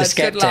convert the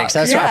skeptics.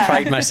 That's what I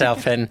pride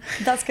myself in.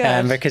 That's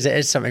good. Because it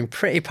is something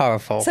pretty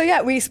powerful. So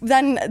yeah, we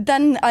then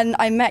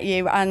I met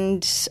you,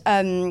 and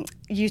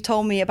you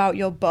told me about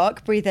your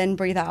book, Breathe In,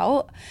 Breathe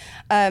Out.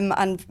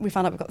 And we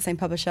found out we've got the same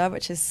publisher,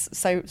 which is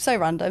so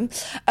random.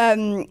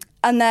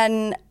 And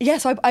then,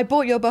 so I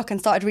bought your book and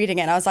started reading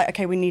it. And I was like,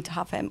 okay, we need to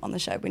have him on the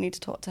show. We need to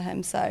talk to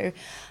him. So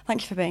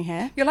thank you for being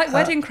here. You're like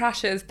Wedding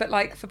Crashers, but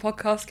like for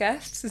podcast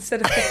guests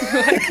instead of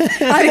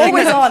like... I'm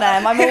always on,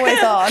 Em. I'm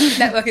always on.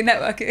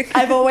 Networking.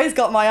 I've always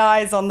got my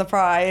eyes on the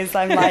prize.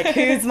 I'm like,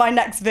 who's my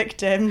next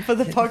victim for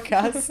the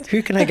podcast?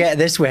 Who can I get at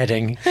this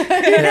wedding?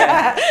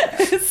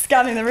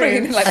 Scanning the room.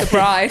 Bringing in like the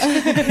bride.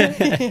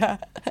 Yeah.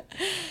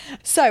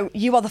 So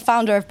you are the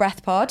founder of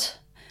BreathPod.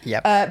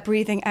 Yep.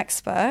 Breathing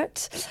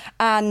expert,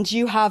 and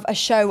you have a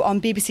show on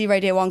BBC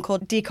Radio 1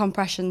 called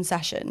Decompression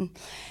Session.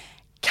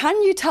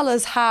 Can you tell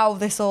us how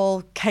this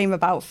all came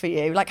about for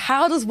you? Like,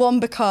 how does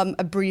one become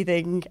a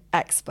breathing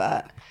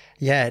expert?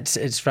 Yeah,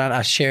 it's right.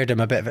 I shared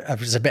him I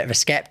was a bit of a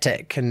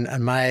skeptic, and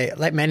my,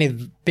 like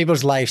many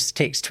people's lives,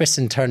 takes twists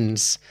and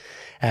turns.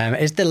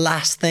 It's the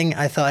last thing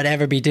I thought I'd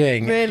ever be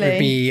doing. Really? Would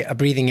be a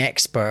breathing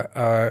expert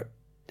or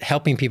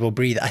helping people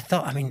breathe. I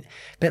thought, a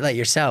bit like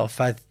yourself,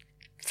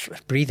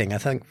 breathing, I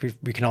think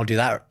we can all do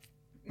that.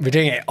 We're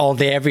doing it all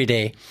day, every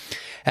day.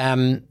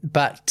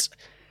 But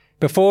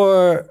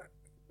before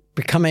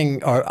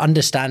becoming or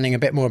understanding a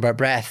bit more about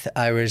breath,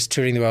 I was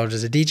touring the world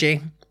as a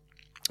DJ.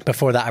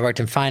 Before that, I worked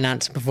in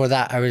finance. Before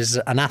that, I was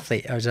an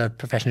athlete. I was a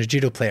professional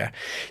judo player.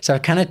 So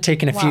I've kind of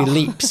taken a few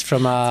leaps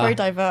from a... It's very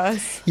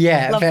diverse.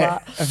 Yeah, Love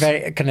a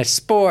very kind of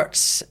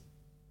sports,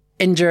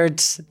 injured,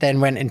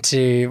 then went to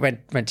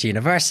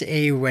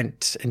university,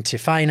 went into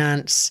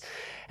finance,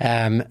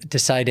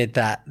 decided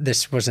that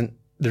this wasn't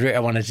the route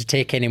I wanted to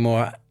take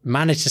anymore,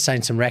 managed to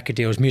sign some record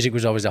deals. Music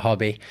was always a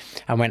hobby.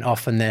 I went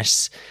off on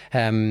this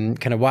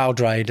kind of wild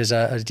ride as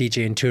a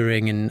DJ and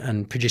touring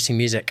and producing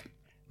music.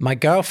 My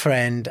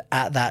girlfriend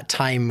at that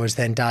time was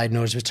then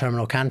diagnosed with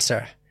terminal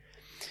cancer.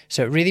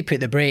 So it really put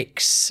the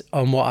brakes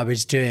on what I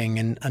was doing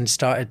and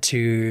started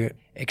to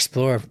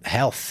explore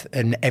health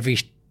in every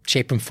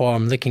shape and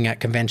form, looking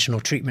at conventional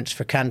treatments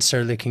for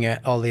cancer, looking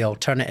at all the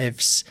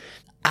alternatives.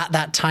 At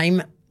that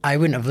time, I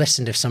wouldn't have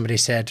listened if somebody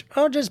said,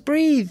 oh, just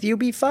breathe, you'll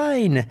be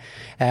fine.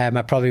 I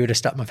probably would have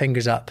stuck my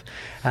fingers up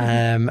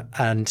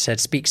and said,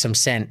 speak some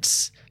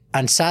sense.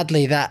 And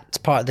sadly,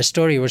 that part of the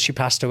story was she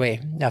passed away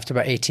after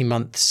about 18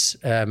 months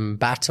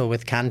battle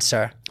with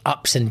cancer.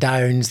 Ups and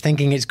downs,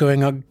 thinking it's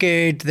going on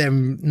good,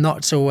 then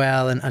not so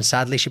well. And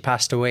sadly, she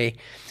passed away.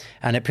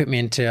 And it put me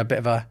into a bit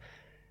of a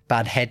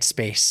bad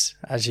headspace,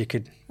 as you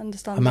could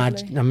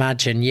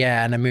imagine.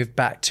 Yeah, and I moved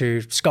back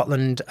to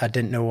Scotland. I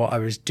didn't know what I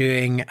was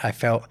doing. I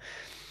felt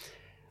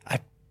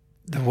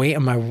the weight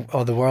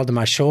of the world on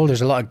my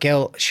shoulders, a lot of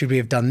guilt. Should we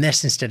have done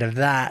this instead of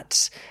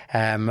that?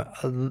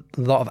 A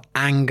lot of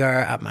anger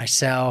at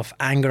myself,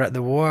 anger at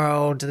the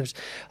world. There was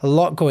a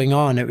lot going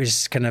on. It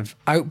was kind of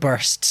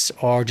outbursts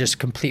or just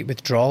complete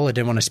withdrawal. I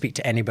didn't want to speak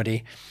to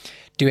anybody,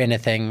 do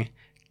anything,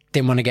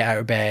 didn't want to get out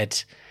of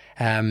bed.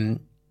 And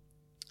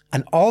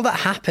all that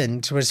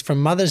happened was for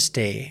Mother's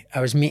Day,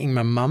 I was meeting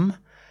my mum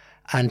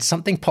and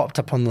something popped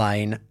up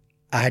online.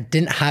 I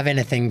didn't have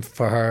anything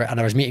for her and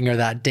I was meeting her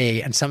that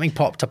day and something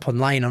popped up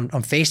online on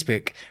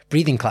Facebook,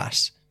 breathing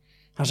class.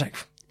 I was like,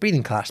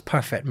 breathing class,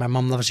 perfect. My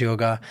mum loves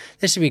yoga.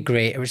 This would be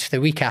great. It was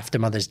the week after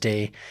Mother's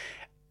Day.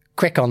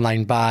 Quick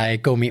online buy,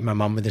 go meet my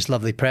mum with this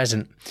lovely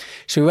present.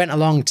 So we went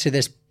along to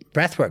this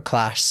breathwork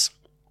class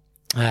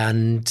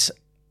and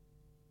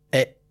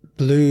it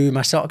blew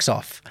my socks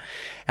off.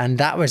 And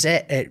that was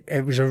it.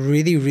 It was a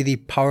really, really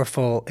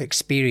powerful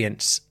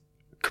experience.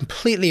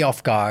 Completely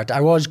off guard. I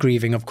was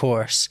grieving, of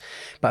course,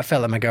 but I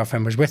felt like my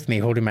girlfriend was with me,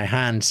 holding my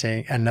hand,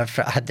 saying, and I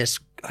had this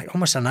like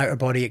almost an out of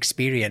body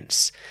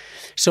experience.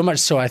 So much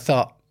so I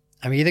thought,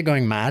 I'm either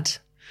going mad,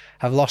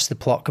 I've lost the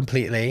plot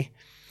completely,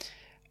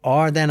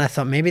 or then I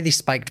thought maybe they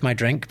spiked my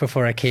drink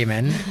before I came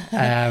in.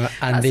 That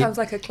sounds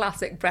like a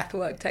classic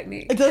breathwork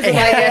technique. It does. It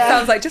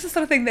sounds like just the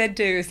sort of thing they'd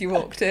do as you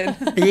walked in.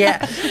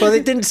 Yeah, well, they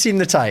didn't seem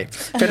the type.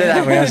 Put it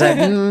that way. I was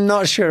like,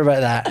 not sure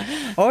about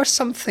that. Or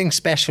something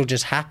special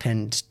just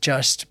happened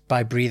just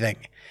by breathing.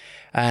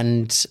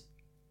 And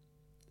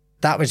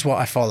that was what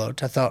I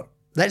followed. I thought,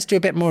 let's do a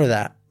bit more of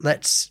that.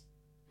 Let's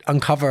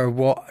uncover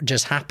what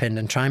just happened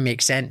and try and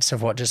make sense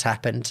of what just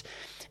happened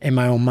in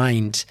my own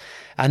mind.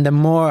 And the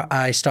more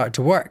I started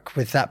to work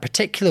with that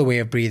particular way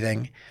of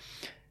breathing,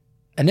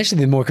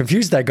 initially the more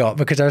confused I got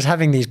because I was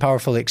having these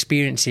powerful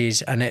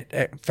experiences and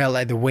it felt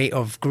like the weight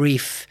of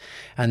grief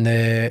and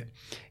the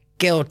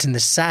guilt and the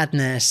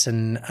sadness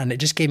and it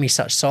just gave me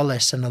such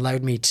solace and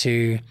allowed me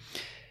to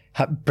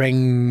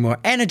bring more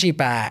energy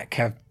back.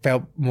 I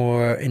felt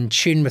more in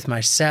tune with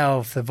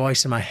myself. The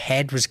voice in my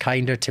head was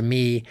kinder to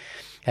me.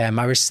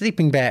 I was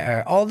sleeping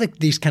better. All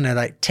these kind of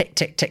like tick,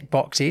 tick, tick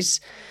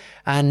boxes.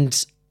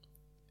 And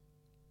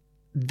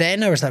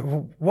then I was like,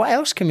 well, what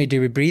else can we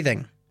do with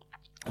breathing?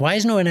 Why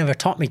has no one ever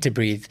taught me to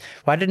breathe?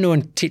 Why did no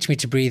one teach me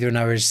to breathe when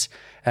I was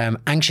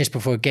anxious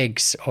before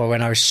gigs or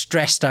when I was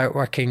stressed out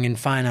working in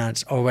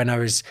finance or when I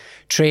was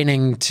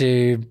training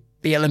to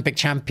be Olympic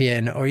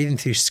champion or even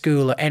through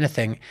school or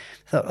anything?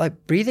 I thought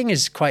like breathing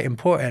is quite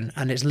important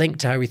and it's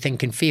linked to how we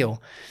think and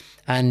feel.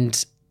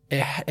 And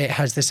it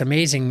has this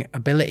amazing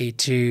ability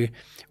to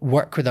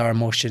work with our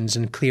emotions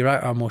and clear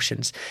out our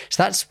emotions.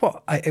 So that's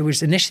it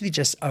was initially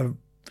just a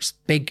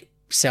big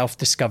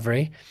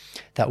self-discovery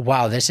that,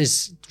 wow, this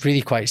is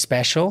really quite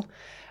special.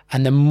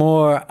 And the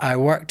more I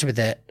worked with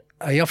it,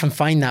 I often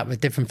find that with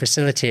different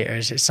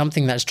facilitators, it's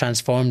something that's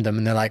transformed them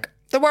and they're like,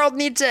 the world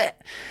needs it.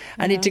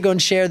 I need to go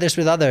and share this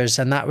with others.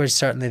 And that was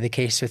certainly the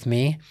case with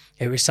me.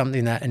 It was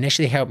something that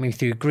initially helped me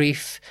through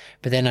grief,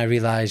 but then I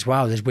realized,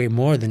 wow, there's way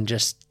more than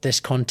just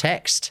this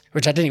context,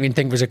 which I didn't even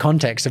think was a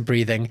context of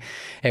breathing.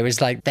 It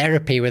was like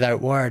therapy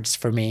without words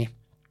for me.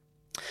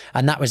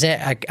 And that was it.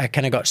 I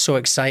kind of got so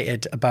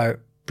excited about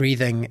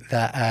breathing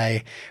that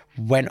I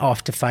went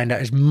off to find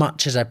out as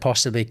much as I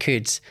possibly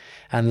could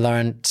and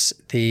learned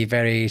the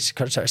very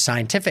sort of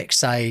scientific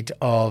side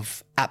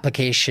of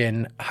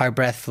application, how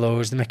breath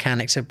flows, the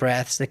mechanics of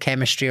breaths, the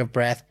chemistry of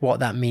breath, what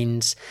that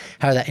means,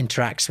 how that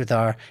interacts with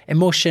our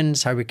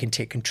emotions, how we can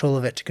take control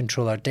of it to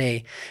control our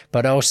day.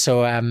 But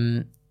also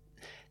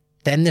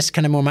then this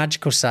kind of more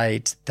magical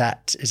side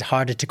that is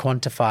harder to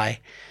quantify,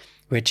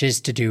 which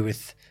is to do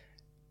with,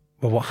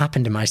 well, what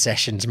happened in my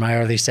sessions, my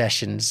early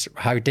sessions?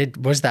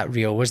 Was that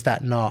real? Was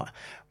that not?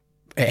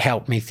 It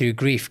helped me through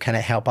grief. Can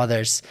it help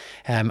others?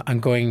 I'm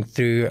going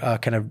through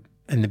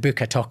in the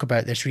book, I talk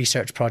about this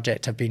research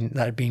project that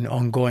have been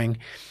ongoing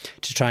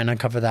to try and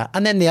uncover that.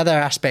 And then the other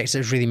aspects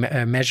that's really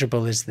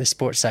measurable is the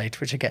sports side,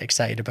 which I get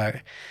excited about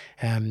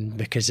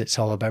because it's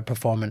all about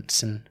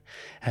performance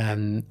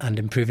and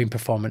improving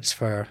performance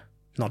for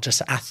not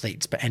just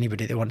athletes, but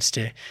anybody that wants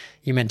to.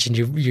 You mentioned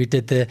you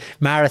did the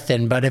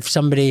marathon, but if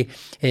somebody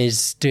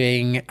is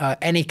doing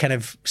any kind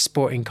of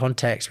sporting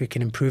context, we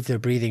can improve their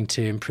breathing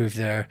to improve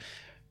their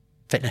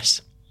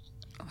fitness.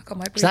 Oh my God,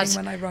 my breathing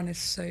when I run is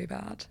so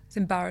bad. It's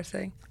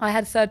embarrassing. I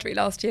had surgery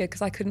last year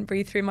because I couldn't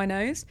breathe through my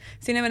nose.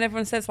 So, when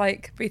everyone says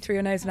like breathe through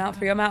your nose and out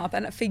through your mouth,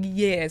 and for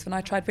years when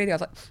I tried breathing, I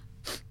was like,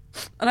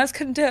 and I just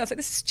couldn't do it. I was like,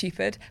 this is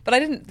stupid. But I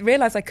didn't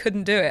realise I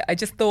couldn't do it. I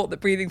just thought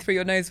that breathing through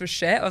your nose was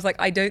shit. I was like,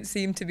 I don't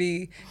seem to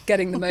be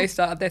getting the most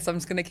out of this. I'm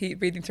just going to keep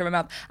breathing through my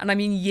mouth. And I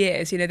mean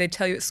years, they'd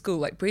tell you at school,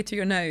 like, breathe through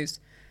your nose.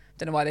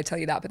 Don't know why they tell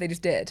you that, but they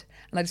just did.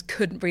 And I just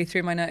couldn't breathe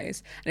through my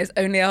nose. And it was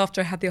only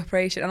after I had the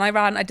operation. And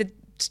I did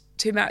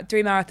 3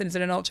 marathons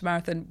and an ultra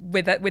marathon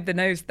with the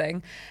nose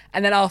thing.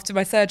 And then after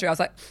my surgery, I was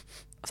like,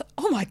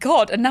 oh my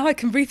God, and now I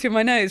can breathe through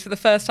my nose for the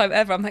first time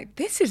ever. I'm like,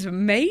 this is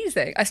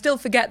amazing. I still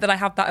forget that I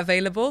have that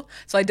available,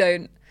 so I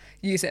don't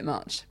use it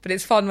much. But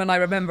it's fun when I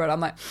remember it. I'm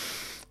like,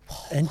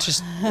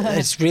 interesting.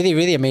 It's really,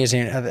 really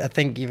amazing. I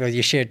think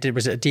you shared,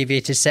 was it a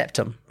deviated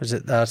septum? Was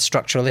it a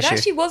structural issue? It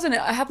actually wasn't.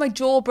 I had my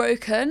jaw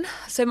broken,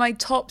 so my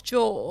top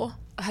jaw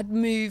had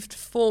moved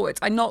forwards.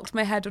 I knocked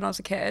my head when I was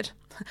a kid.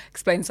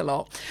 Explains a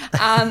lot.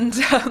 And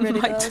Really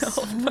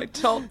my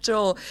top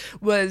jaw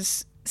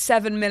was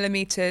 7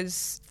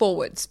 millimeters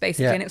forwards,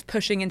 basically, and it was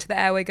pushing into the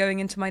airway going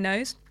into my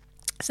nose.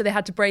 So they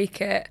had to break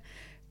it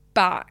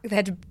back. They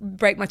had to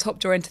break my top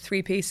jaw into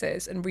 3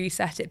 pieces and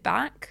reset it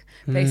back,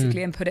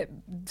 basically, and put it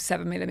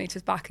 7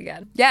 millimeters back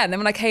again. Yeah, and then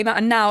when I came out,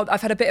 and now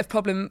I've had a bit of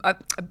problem.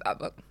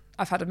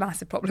 I've had a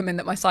massive problem in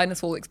that my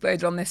sinus wall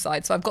exploded on this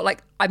side. So I've got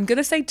I'm going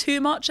to say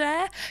too much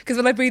air, because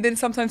when I breathe in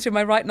sometimes through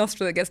my right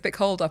nostril, it gets a bit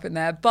cold up in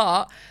there.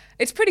 But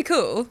it's pretty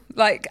cool,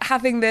 like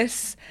having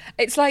this,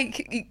 it's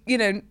like,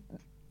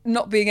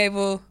 not being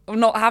able, or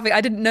not having, I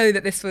didn't know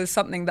that this was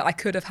something that I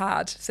could have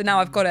had. So now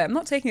I've got it. I'm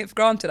not taking it for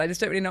granted. I just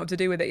don't really know what to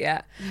do with it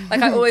yet.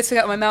 Like, I always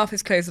forget my mouth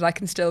is closed and I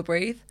can still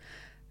breathe.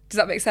 Does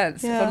that make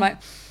sense? Yeah. I'm like,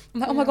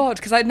 oh my God,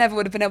 because I never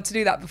would have been able to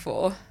do that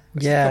before.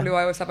 Which is probably why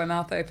I always have my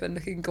mouth open,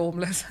 looking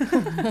gormless.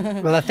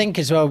 Well, I think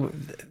as well,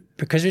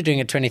 because we're doing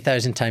it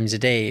 20,000 times a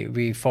day,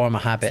 we form a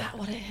habit. Is that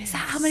what it is? Is that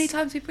how many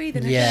times we breathe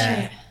in a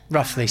Yeah, day?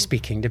 roughly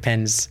speaking,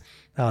 depends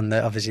on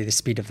obviously the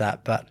speed of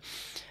that, but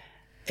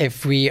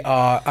if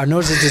our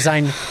nose is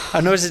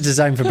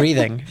designed for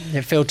breathing.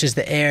 It filters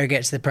the air,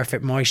 gets the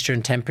perfect moisture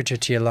and temperature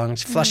to your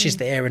lungs, flushes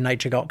the air with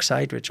nitric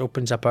oxide, which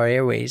opens up our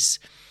airways,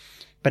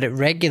 but it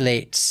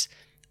regulates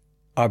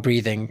our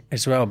breathing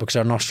as well, because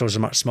our nostrils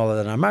are much smaller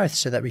than our mouth,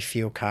 so that we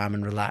feel calm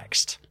and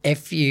relaxed.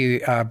 If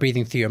you are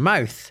breathing through your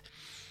mouth,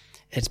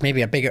 it's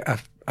maybe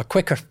a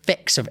quicker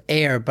fix of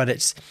air, but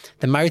it's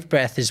the mouth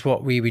breath is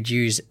what we would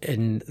use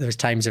in those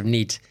times of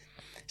need.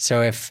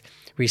 So if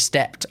we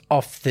stepped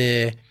off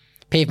the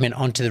pavement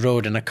onto the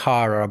road and a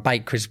car or a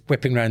bike was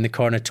whipping around the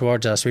corner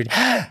towards us, we'd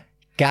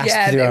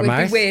gasp through our mouth.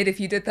 It would be weird if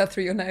you did that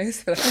through your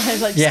nose. Like,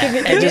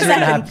 it just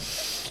wouldn't happen.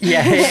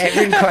 It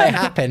wouldn't quite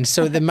happen.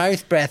 So the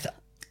mouth breath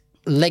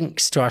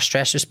links to our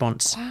stress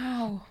response.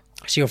 Wow.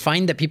 So you'll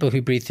find that people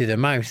who breathe through their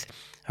mouth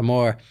are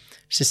more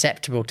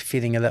susceptible to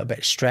feeling a little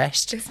bit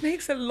stressed. This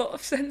makes a lot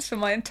of sense for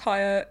my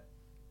entire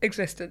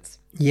existence.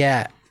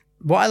 Yeah.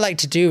 What I like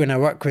to do when I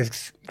work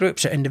with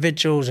groups or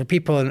individuals or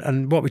people,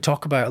 and what we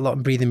talk about a lot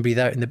in Breathe In, Breathe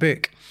Out in the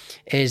book,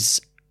 is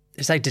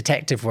it's like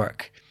detective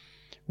work.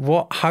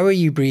 How are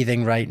you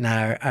breathing right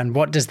now? And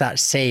what does that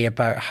say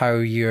about how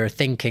you're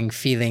thinking,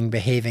 feeling,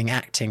 behaving,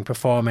 acting,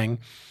 performing?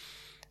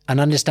 And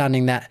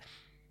understanding that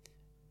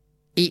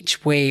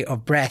each way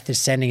of breath is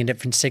sending a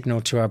different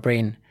signal to our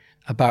brain.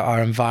 about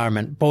our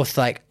environment, both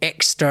like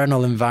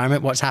external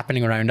environment, what's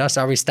happening around us.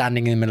 Are we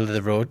standing in the middle of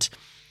the road?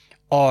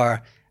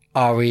 Or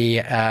are we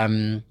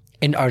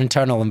in our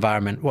internal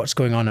environment? What's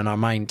going on in our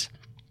mind?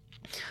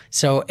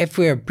 So if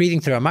we're breathing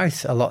through our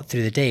mouth a lot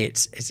through the day,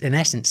 it's in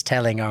essence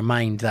telling our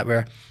mind that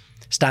we're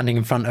standing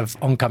in front of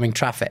oncoming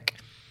traffic.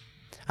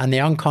 And the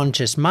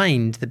unconscious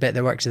mind, the bit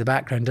that works in the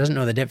background, doesn't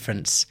know the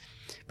difference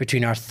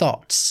between our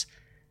thoughts,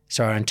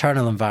 so our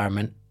internal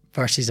environment,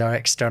 versus our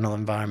external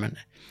environment.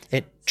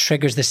 It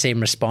triggers the same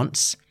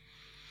response.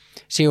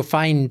 So you'll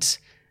find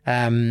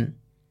that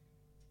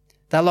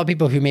a lot of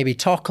people who maybe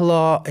talk a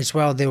lot as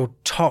well, they'll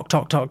talk,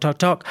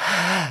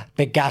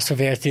 big gasp of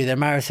air through their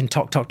mouth, and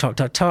talk,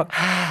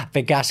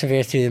 big gasp of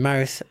air through their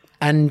mouth.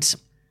 And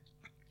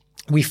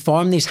we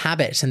form these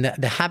habits, and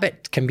the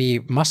habit can be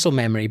muscle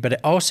memory, but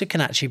it also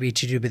can actually be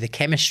to do with the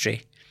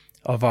chemistry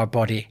of our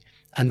body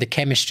and the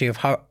chemistry of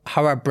how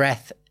our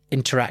breath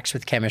interacts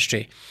with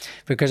chemistry.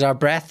 Because our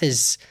breath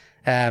is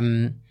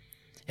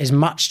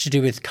much to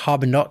do with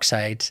carbon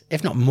dioxide,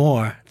 if not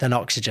more than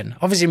oxygen.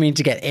 Obviously, we need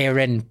to get air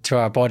into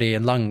our body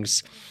and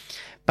lungs,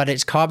 but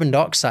it's carbon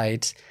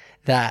dioxide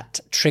that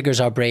triggers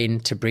our brain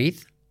to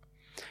breathe.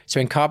 So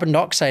when carbon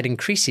dioxide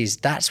increases,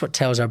 that's what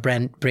tells our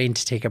brain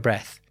to take a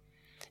breath.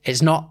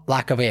 It's not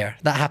lack of air.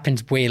 That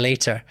happens way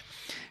later.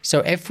 So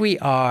if we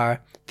are,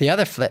 the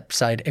other flip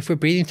side, if we're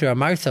breathing through our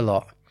mouth a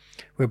lot,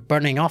 we're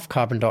burning off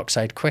carbon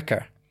dioxide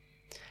quicker.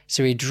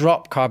 So we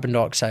drop carbon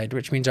dioxide,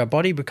 which means our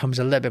body becomes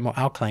a little bit more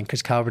alkaline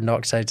because carbon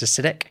dioxide is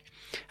acidic.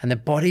 And the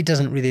body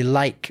doesn't really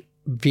like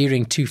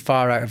veering too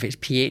far out of its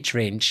pH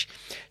range.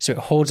 So it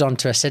holds on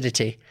to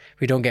acidity.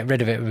 We don't get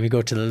rid of it when we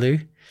go to the loo.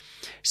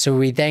 So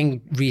we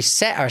then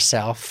reset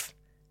ourselves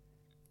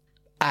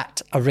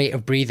at a rate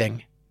of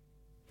breathing.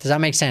 Does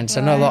that make sense?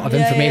 I know a lot of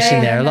information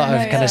there, a lot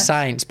of kind of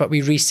science, but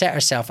we reset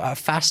ourselves at a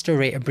faster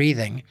rate of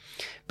breathing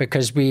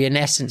because we, in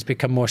essence,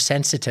 become more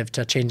sensitive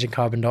to a change in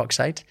carbon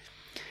dioxide.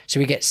 So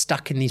we get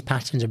stuck in these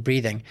patterns of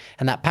breathing.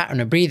 And that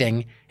pattern of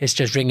breathing is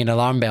just ringing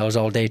alarm bells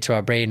all day to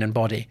our brain and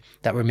body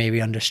that we're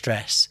maybe under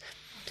stress.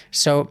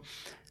 So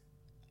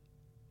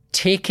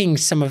taking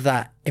some of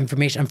that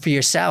information, and for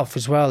yourself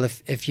as well,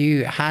 if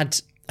you had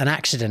an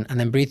accident and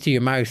then breathe through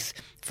your mouth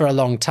for a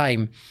long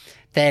time,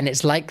 then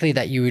it's likely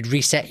that you would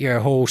reset your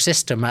whole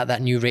system at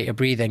that new rate of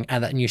breathing, at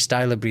that new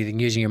style of breathing,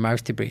 using your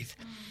mouth to breathe.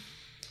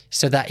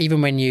 So that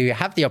even when you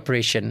have the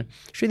operation,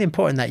 it's really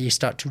important that you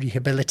start to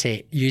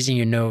rehabilitate using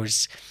your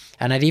nose.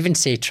 And I'd even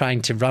say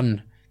trying to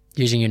run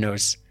using your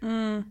nose.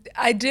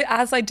 I do.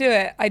 As I do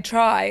it, I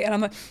try, and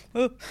I'm like,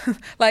 oh.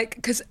 Like,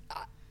 because,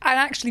 and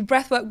actually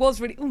breathwork was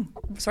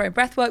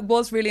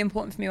really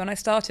important for me when I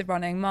started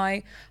running.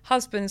 My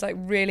husband's like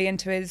really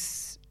into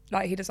his,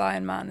 like he does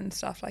Ironman and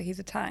stuff, like he's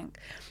a tank.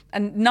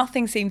 And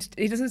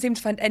he doesn't seem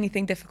to find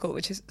anything difficult,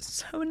 which is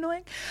so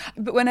annoying.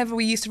 But whenever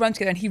we used to run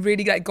together, and he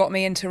really like got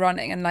me into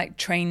running and like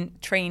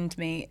trained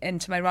me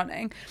into my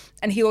running.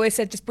 And he always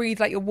said, just breathe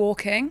like you're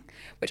walking,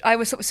 which I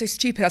was sort of so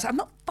stupid. I was like, I'm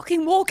not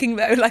fucking walking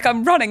though, like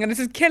I'm running and this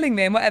is killing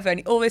me and whatever. And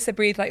he always said,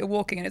 breathe like you're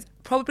walking. And it's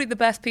probably the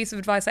best piece of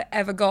advice I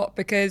ever got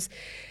because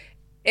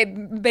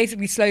it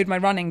basically slowed my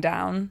running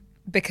down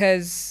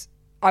because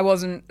I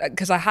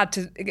had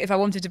to, if I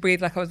wanted to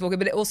breathe like I was walking,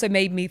 but it also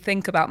made me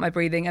think about my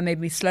breathing and made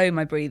me slow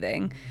my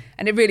breathing.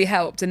 And it really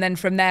helped. And then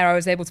from there, I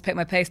was able to pick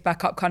my pace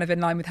back up kind of in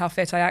line with how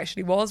fit I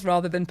actually was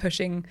rather than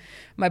pushing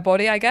my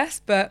body, I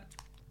guess. But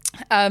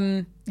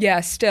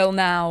still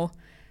now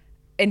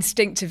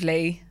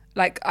instinctively,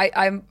 like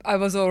I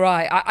was all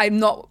right. I'm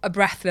not a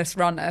breathless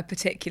runner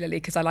particularly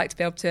because I like to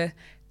be able to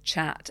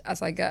chat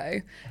as I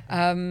go.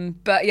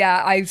 But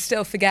yeah, I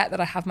still forget that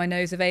I have my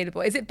nose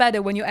available. Is it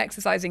better when you're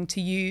exercising to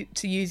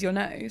use your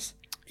nose?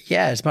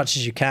 Yeah, as much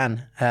as you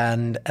can.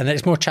 And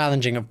it's more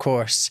challenging, of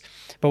course.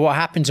 But what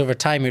happens over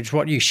time, which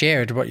what you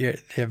shared, the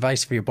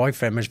advice for your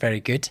boyfriend was very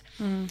good.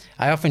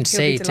 I often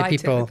say to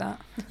people,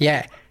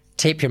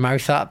 tape your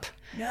mouth up.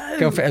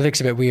 No. It looks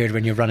a bit weird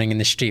when you're running in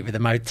the street with the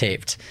mouth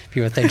taped.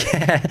 People think,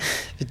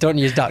 don't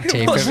use duct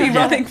tape. What's she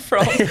running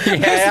from? You're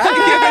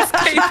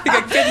escaping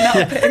a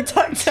kidnapping.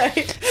 Duct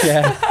tape.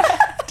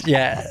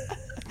 Yeah.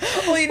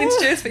 All you need to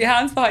do is put your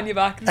hands behind your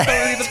back and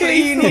follow the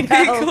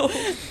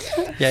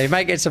police. Yeah, you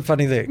might get some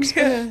funny looks.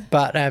 Yeah.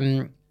 But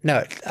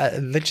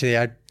literally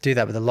I do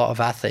that with a lot of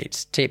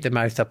athletes. Tape the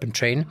mouth up and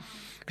train.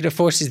 Because it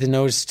forces the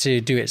nose to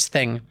do its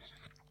thing.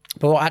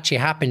 But what actually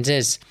happens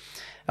is,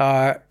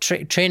 our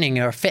training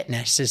or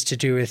fitness is to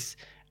do with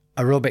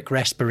aerobic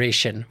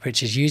respiration,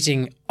 which is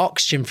using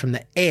oxygen from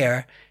the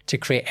air to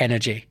create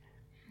energy.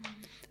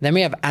 Then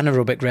we have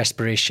anaerobic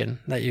respiration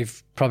that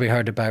you've probably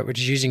heard about, which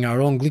is using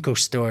our own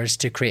glucose stores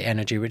to create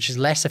energy, which is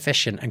less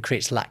efficient and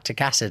creates lactic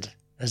acid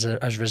as a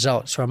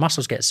result. So our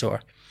muscles get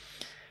sore.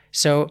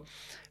 So,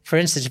 for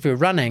instance, if we're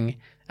running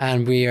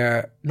and we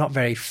are not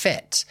very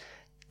fit,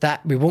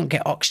 that we won't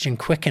get oxygen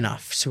quick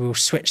enough. So we'll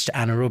switch to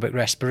anaerobic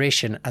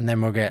respiration and then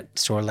we'll get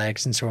sore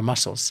legs and sore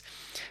muscles.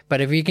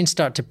 But if we can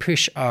start to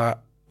push our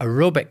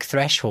aerobic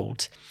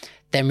threshold,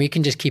 then we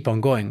can just keep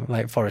on going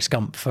like Forrest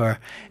Gump for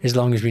as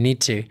long as we need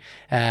to.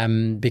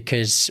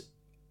 Because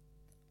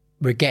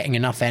we're getting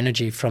enough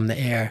energy from the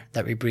air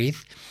that we breathe.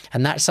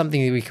 And that's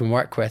something that we can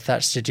work with.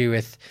 That's to do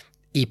with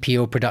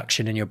EPO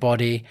production in your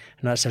body.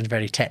 And that sounds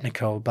very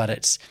technical, but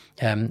it's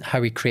how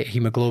we create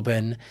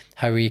hemoglobin,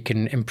 how we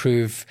can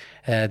improve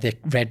the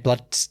red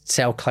blood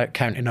cell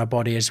count in our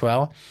body as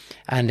well.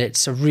 And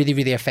it's a really,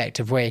 really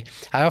effective way.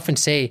 I often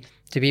say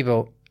to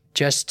people,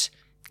 just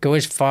go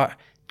as far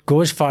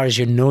as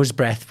your nose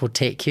breath will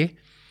take you.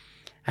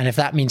 And if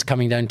that means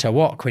coming down to a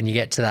walk when you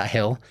get to that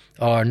hill,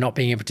 or not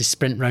being able to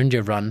sprint round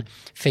your run,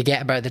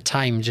 forget about the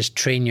time, just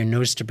train your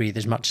nose to breathe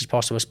as much as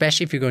possible,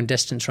 especially if you're going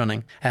distance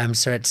running.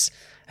 So it's,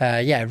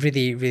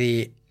 really,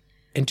 really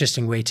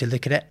interesting way to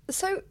look at it.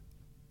 So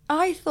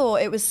I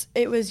thought it was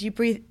you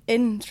breathe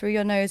in through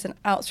your nose and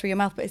out through your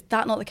mouth, but is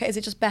that not the case? Is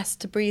it just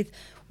best to breathe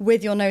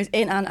with your nose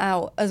in and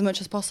out as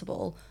much as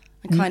possible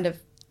and kind of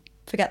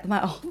forget them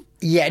out?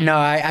 Yeah, no,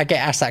 I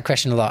get asked that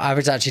question a lot. I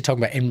was actually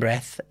talking about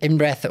in-breath.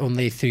 In-breath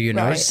only through your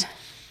nose.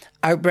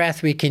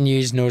 Out-breath, we can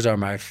use nose or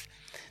mouth.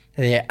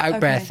 The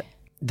out-breath,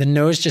 the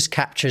nose just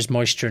captures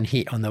moisture and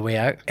heat on the way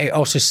out. It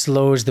also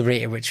slows the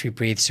rate at which we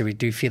breathe, so we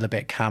do feel a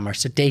bit calmer.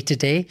 So day to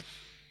day,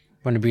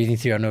 when we're breathing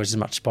through our nose as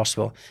much as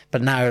possible.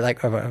 But now,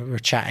 like we're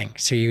chatting,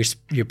 so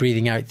you're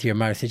breathing out through your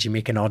mouth as you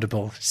make an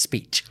audible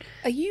speech.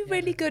 Are you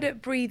really good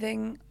at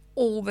breathing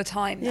all the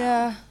time now?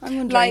 Yeah, I'm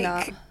wondering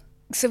that.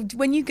 So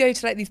when you go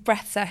to like these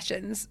breath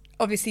sessions,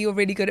 obviously you're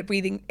really good at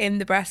breathing in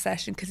the breath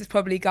session because it's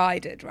probably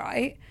guided,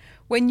 right?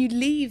 When you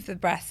leave the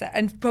breath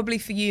and probably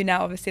for you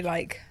now, obviously,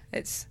 like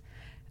it's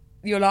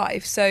your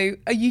life. So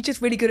are you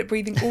just really good at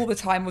breathing all the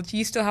time, or do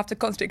you still have to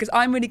concentrate? Because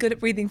I'm really good at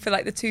breathing for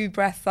like the 2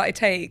 breaths that I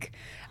take,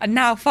 and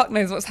now fuck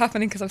knows what's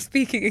happening because I'm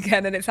speaking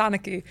again and it's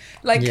anarchy.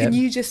 Like, are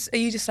you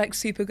just like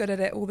super good at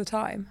it all the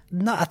time?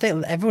 No, I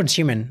think everyone's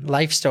human.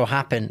 Life still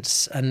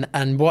happens.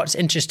 And what's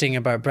interesting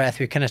about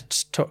breath, we kind of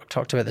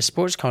talked about the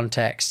sports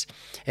context,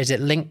 is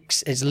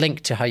it's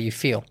linked to how you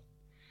feel.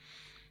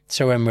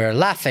 So when we're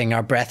laughing,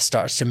 our breath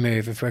starts to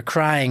move. If we're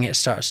crying, it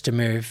starts to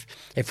move.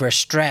 If we're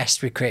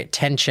stressed, we create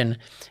tension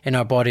in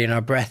our body and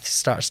our breath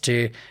starts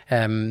to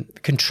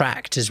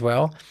contract as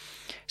well.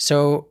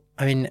 So,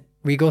 I mean,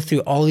 we go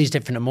through all these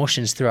different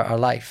emotions throughout our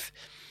life,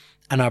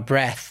 and our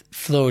breath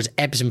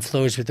ebbs and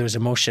flows with those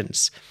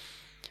emotions.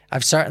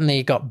 I've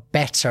certainly got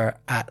better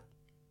at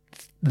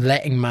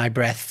letting my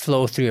breath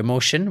flow through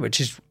emotion, which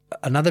is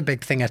another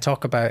big thing I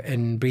talk about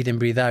in Breathe In,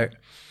 Breathe Out,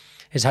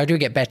 is how do we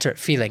get better at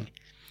feeling?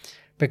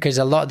 Because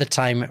a lot of the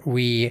time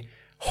we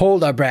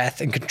hold our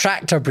breath and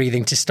contract our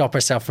breathing to stop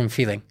ourselves from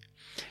feeling.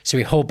 So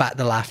we hold back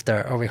the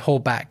laughter, or we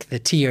hold back the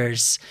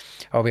tears,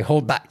 or we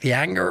hold back the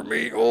anger,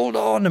 we hold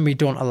on and we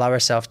don't allow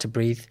ourselves to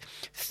breathe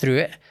through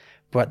it.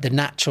 But the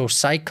natural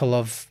cycle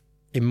of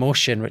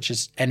emotion, which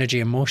is energy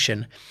and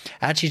motion,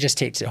 actually just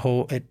takes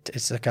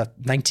it's like a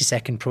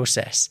 90-second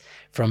process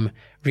from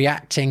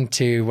reacting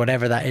to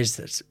whatever that is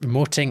that's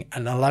emoting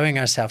and allowing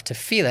ourselves to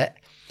feel it,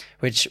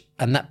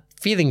 and that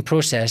feeling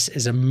process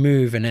is a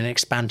move and an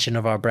expansion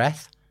of our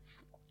breath.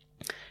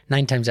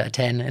 9 times out of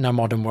 10 in our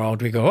modern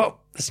world, we go, oh,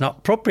 it's not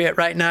appropriate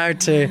right now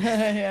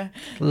to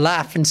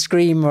laugh and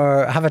scream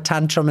or have a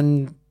tantrum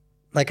and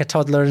like a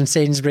toddler in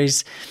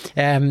Sainsbury's.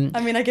 I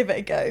mean, I give it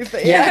a go,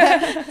 but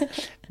yeah.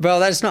 Well,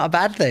 that's not a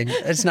bad thing.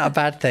 It's not a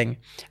bad thing.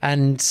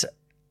 And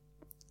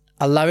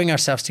allowing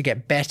ourselves to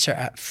get better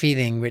at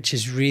feeling, which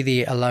is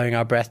really allowing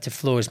our breath to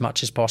flow as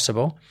much as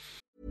possible.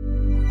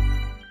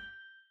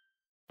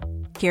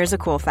 Here's a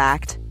cool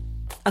fact.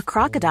 A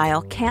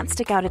crocodile can't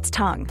stick out its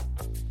tongue.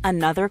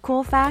 Another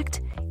cool fact,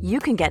 you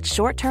can get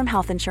short-term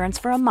health insurance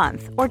for a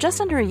month or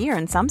just under a year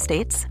in some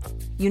states.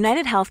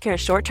 United Healthcare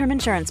short-term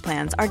insurance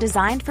plans are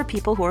designed for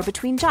people who are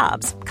between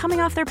jobs,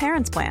 coming off their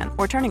parents' plan,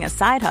 or turning a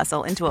side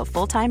hustle into a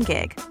full-time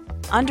gig.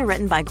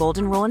 Underwritten by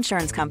Golden Rule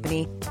Insurance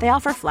Company, they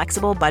offer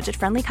flexible,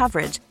 budget-friendly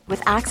coverage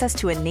with access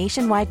to a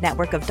nationwide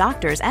network of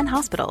doctors and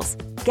hospitals.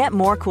 Get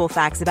more cool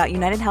facts about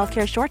United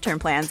Healthcare short-term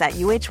plans at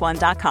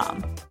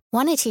uh1.com.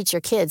 Want to teach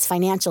your kids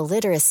financial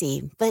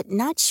literacy, but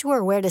not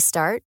sure where to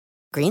start?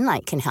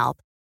 Greenlight can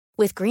help.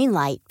 With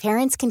Greenlight,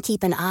 parents can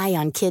keep an eye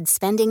on kids'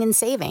 spending and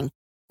saving,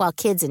 while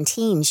kids and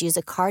teens use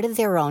a card of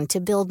their own to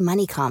build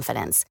money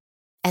confidence.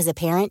 As a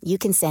parent, you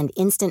can send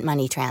instant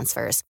money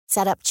transfers,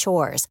 set up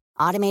chores,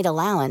 automate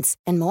allowance,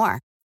 and more.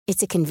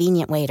 It's a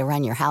convenient way to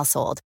run your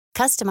household,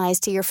 customized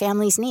to your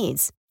family's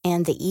needs,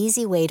 and the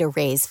easy way to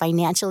raise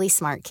financially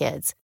smart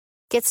kids.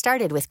 Get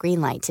started with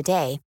Greenlight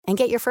today and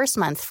get your first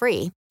month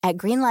free at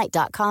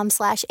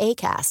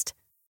greenlight.com/ACAST.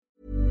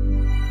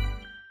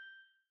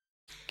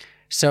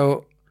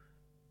 So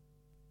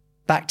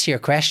back to your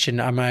question,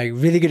 am I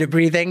really good at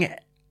breathing?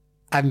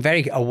 I'm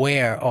very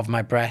aware of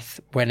my breath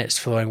when it's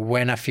flowing,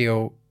 when I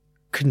feel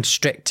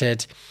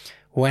constricted,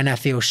 when I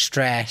feel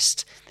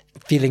stressed,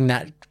 feeling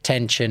that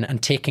tension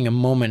and taking a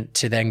moment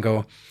to then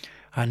go,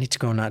 I need to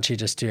go and actually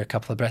just do a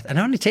couple of breaths. And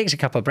it only takes a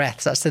couple of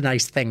breaths. That's the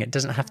nice thing. It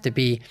doesn't have to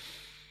be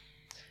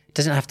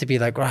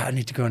like, right, I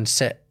need to go and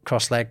sit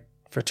cross-legged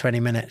for 20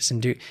 minutes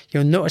and do.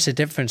 You'll notice a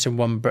difference in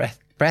one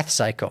breath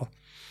cycle.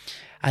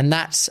 And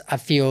I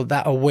feel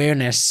that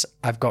awareness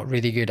I've got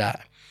really good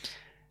at.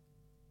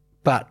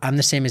 But I'm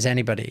the same as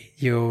anybody.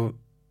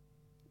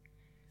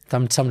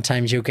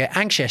 Sometimes you'll get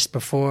anxious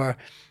before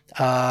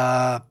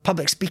a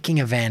public speaking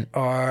event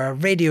or a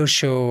radio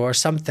show or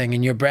something,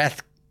 and your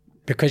breath,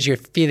 because you're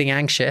feeling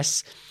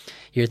anxious,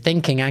 you're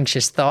thinking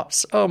anxious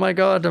thoughts. Oh my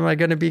God, am I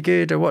going to be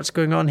good? Or what's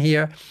going on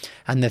here?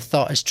 And the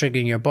thought is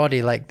triggering your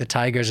body like the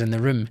tigers in the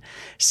room.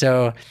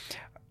 So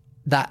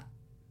that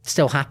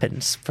still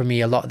happens for me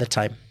a lot of the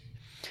time.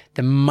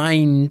 The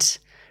mind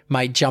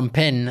might jump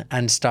in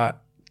and start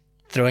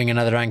throwing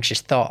another anxious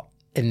thought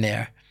in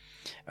there,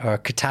 or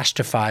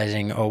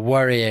catastrophizing or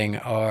worrying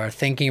or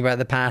thinking about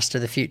the past or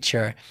the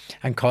future,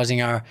 and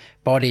causing our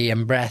body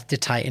and breath to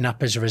tighten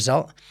up as a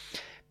result,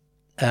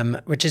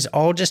 which is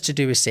all just to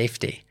do with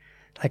safety.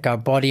 Like our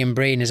body and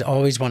brain is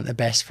always want the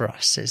best for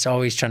us. It's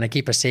always trying to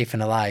keep us safe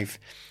and alive.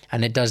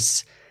 And it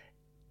does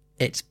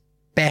its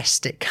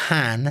best it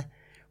can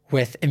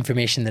with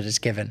information that is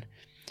given.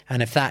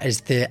 And if that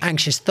is the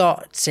anxious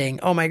thought saying,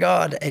 oh my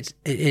God, it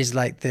is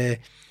like the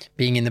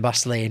being in the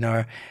bus lane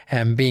or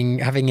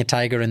having a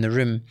tiger in the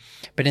room.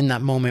 But in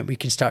that moment, we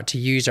can start to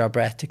use our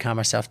breath to calm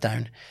ourselves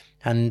down.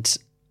 And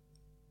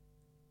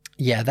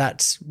yeah,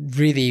 that's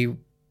really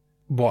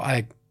what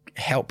I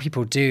help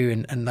people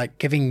do, and like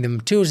giving them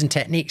tools and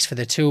techniques for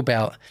the tool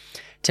belt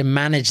to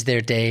manage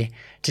their day,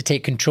 to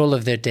take control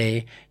of their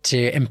day,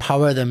 to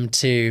empower them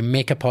to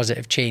make a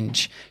positive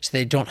change so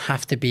they don't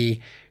have to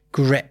be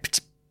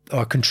gripped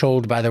or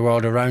controlled by the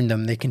world around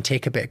them. They can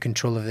take a bit of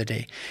control of the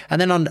day. And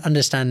then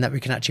understand that we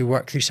can actually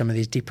work through some of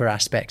these deeper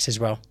aspects as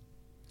well.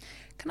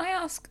 Can I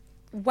ask,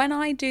 when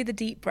I do the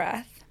deep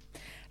breath,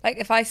 like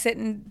if I sit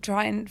and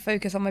try and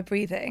focus on my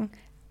breathing,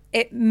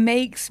 it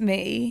makes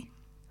me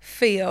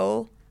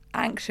feel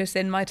anxious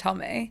in my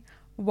tummy.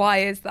 Why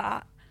is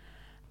that?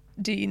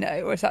 Do you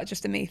know? Or is that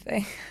just a me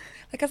thing?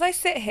 Like as I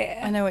sit here,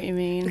 I know what you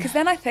mean. Because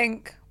then I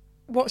think,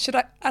 what should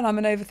I, and I'm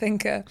an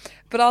overthinker,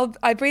 but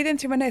I breathe in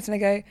through my nose and I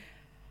go,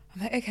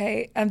 I'm like,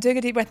 okay, I'm doing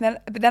a deep breath,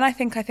 but then I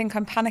think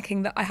I'm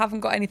panicking that I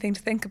haven't got anything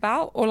to think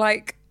about, or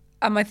like,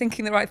 am I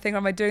thinking the right thing, or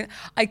am I doing,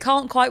 I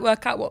can't quite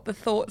work out what the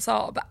thoughts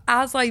are, but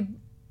as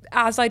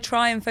I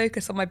try and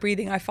focus on my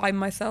breathing, I find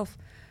myself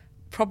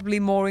probably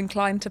more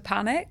inclined to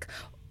panic.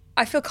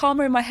 I feel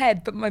calmer in my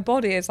head, but my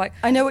body is like...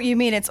 I know what you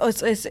mean. It's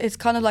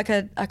kind of like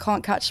a I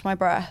can't catch my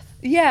breath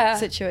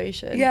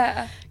situation.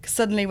 Yeah. 'Cause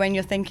suddenly when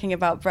you're thinking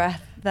about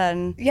breath,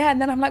 then... Yeah,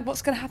 and then I'm like,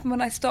 what's going to happen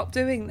when I stop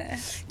doing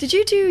this? Did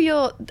you do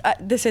your...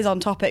 this is on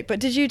topic, but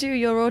did you do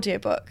your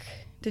audiobook?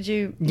 Did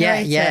you...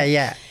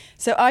 Yeah.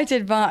 So I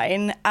did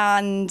mine,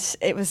 and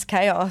it was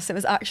chaos. It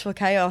was actual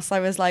chaos. I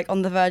was like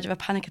on the verge of a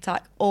panic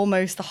attack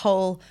almost the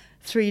whole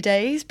 3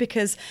 days,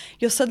 because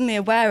you're suddenly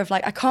aware of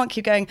like, I can't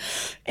keep going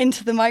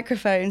into the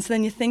microphone. So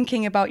then you're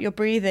thinking about your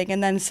breathing,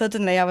 and then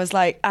suddenly I was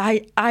like,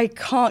 I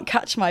can't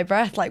catch my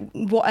breath. Like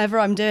whatever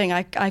I'm doing,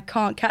 I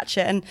can't catch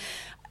it. And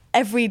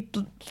every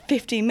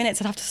 15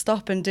 minutes I'd have to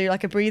stop and do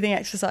like a breathing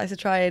exercise to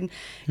try and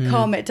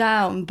calm it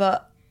down.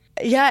 But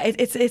yeah,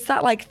 it's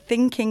that like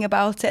thinking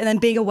about it and then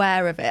being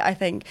aware of it. I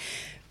think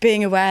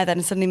being aware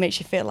then suddenly makes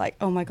you feel like,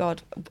 oh my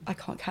God, I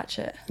can't catch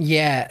it.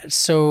 Yeah,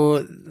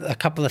 so a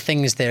couple of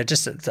things there.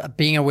 Just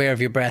being aware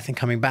of your breath and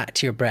coming back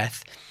to your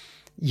breath.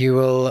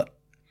 It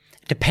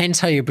depends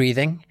how you're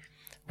breathing.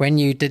 When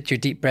you did your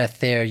deep breath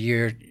there,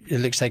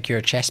 it looks like you're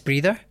a chest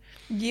breather.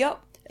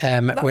 Yep.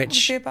 That would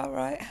be about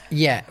right.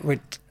 Yeah,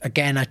 which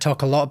again I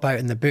talk a lot about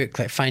in the book,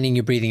 like finding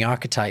your breathing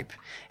archetype.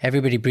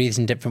 Everybody breathes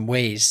in different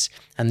ways,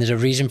 and there's a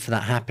reason for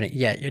that happening.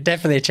 Yeah, you're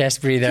definitely a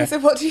chest breather. So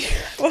what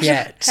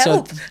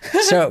help?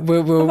 So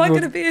we'll am I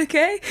going to be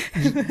okay?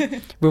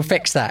 We'll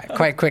fix that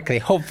quite quickly,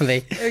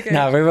 hopefully. Okay.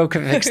 No, we will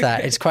fix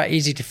that. It's quite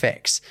easy to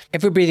fix.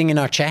 If we're breathing in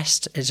our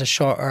chest, it's a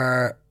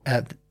shorter,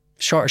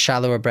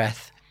 shallower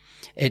breath.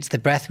 It's the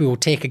breath we will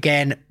take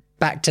again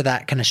back to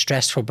that kind of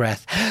stressful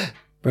breath.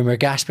 When we're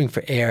gasping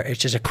for air, it's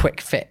just a quick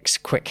fix,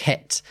 quick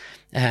hit.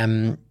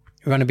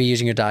 We want to be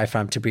using your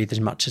diaphragm to breathe as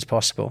much as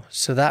possible.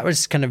 So that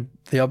was kind of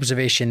the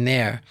observation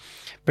there.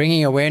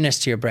 Bringing awareness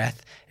to your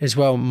breath as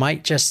well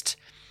might just...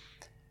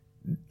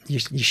 You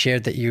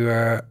shared that you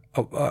are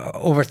an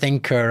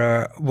overthinker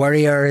or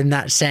worrier in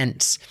that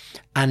sense.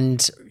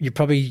 And you're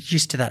probably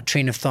used to that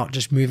train of thought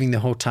just moving the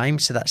whole time.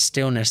 So that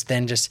stillness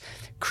then just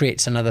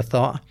creates another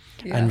thought.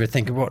 Yeah. And we're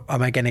thinking, what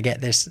am I going to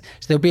get this? So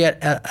there'll be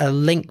a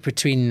link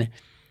between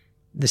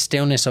the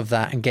stillness of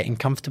that and getting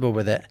comfortable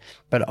with it,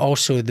 but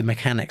also the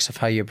mechanics of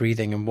how you're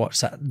breathing and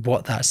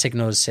what that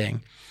signal is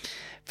saying.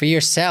 For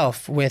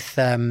yourself with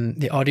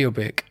the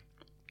audiobook,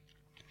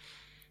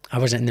 I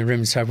wasn't in the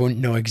room, so I won't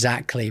know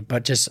exactly,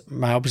 but just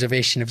my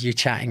observation of you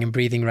chatting and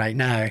breathing right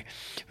now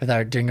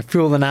without doing a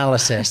full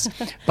analysis.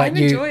 But I'm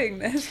enjoying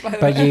this, by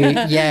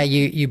the way.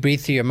 You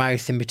breathe through your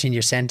mouth in between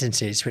your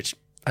sentences, which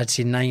I'd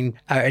say 9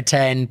 out of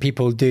 10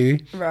 people do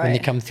when they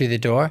come through the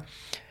door,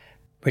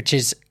 which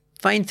is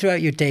fine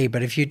throughout your day.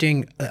 But if you're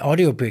doing the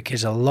audiobook,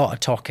 is a lot of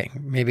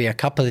talking, maybe a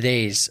couple of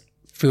days,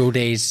 full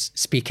days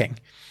speaking.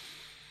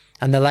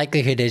 And the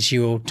likelihood is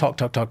you'll talk.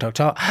 So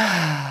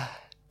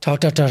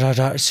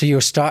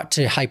you'll start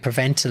to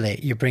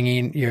hyperventilate.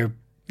 You're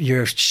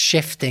you're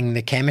shifting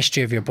the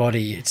chemistry of your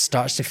body. It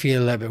starts to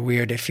feel a little bit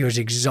weird. It feels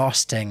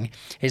exhausting.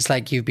 It's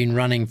like you've been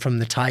running from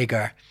the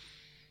tiger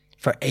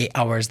for 8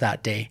 hours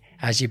that day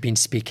as you've been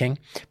speaking.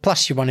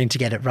 Plus, you're wanting to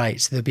get it right.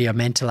 So there'll be a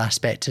mental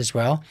aspect as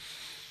well.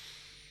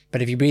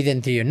 But if you breathe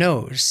in through your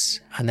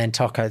nose and then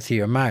talk out through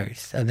your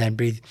mouth, and then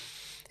breathe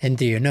in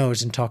through your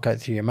nose and talk out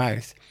through your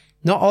mouth,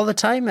 not all the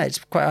time, it's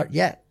quite,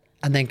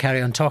 and then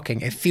carry on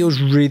talking. It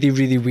feels really,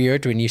 really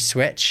weird when you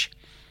switch.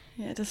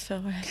 Yeah, it does feel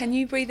weird. Can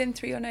you breathe in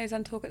through your nose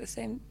and talk at the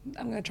same?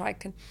 I'm going to try.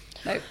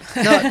 Nope.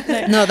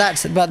 No,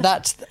 that's,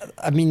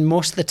 I mean,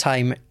 most of the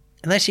time,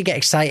 unless you get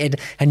excited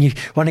and you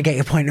want to get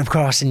your point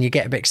across and you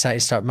get a bit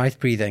excited, start mouth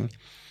breathing.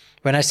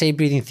 When I say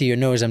breathing through your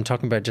nose, I'm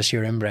talking about just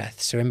your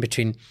in-breath. So in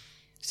between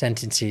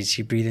sentences,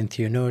 you breathe in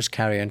through your nose,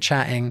 carry on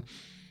chatting,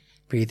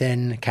 breathe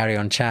in, carry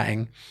on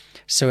chatting.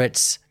 So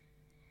it's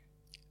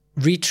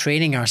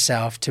retraining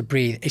ourselves to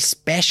breathe,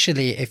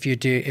 especially if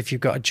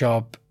you've got a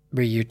job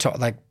where you talk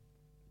like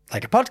a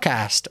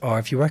podcast, or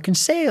if you work in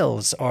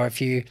sales, or if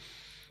you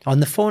on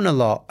the phone a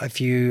lot, if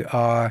you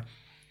are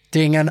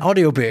doing an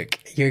audiobook,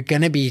 you're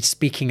going to be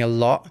speaking a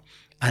lot,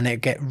 and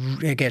it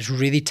gets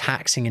really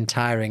taxing and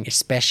tiring,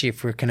 especially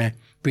if we're kind of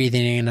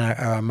breathing in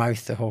our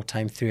mouth the whole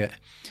time through it.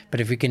 But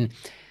if we can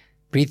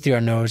breathe through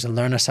our nose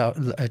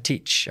and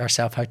teach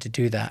ourselves how to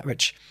do that,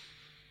 which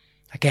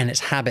again, it's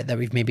habit that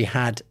we've maybe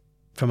had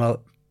from a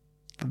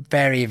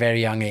very,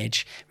 very young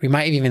age. We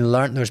might have even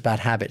learnt those bad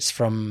habits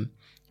from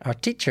our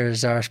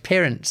teachers, our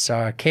parents,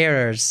 our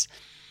carers.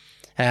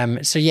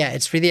 So yeah,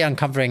 it's really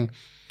uncovering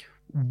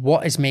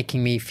what is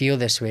making me feel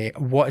this way,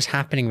 what is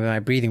happening with my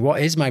breathing,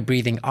 what is my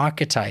breathing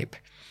archetype,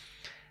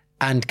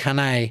 and can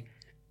I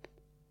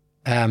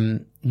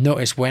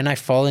notice when I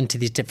fall into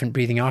these different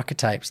breathing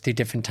archetypes through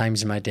different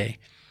times in my day.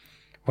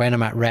 When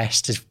I'm at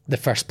rest is the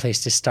first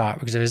place to start,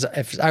 because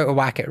if it's out of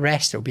whack at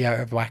rest, it'll be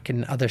out of whack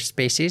in other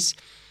spaces.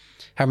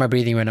 How am I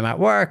breathing when I'm at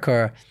work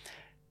or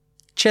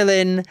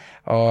chilling,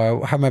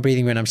 or how am I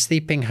breathing when I'm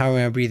sleeping? How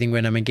am I breathing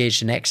when I'm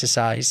engaged in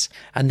exercise?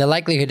 And the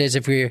likelihood is,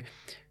 if we've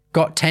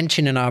got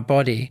tension in our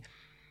body,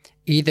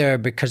 either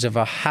because of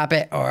a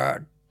habit,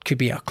 or it could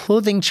be a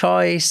clothing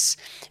choice,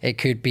 it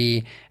could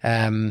be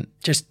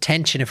just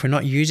tension. If we're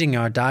not using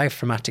our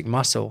diaphragmatic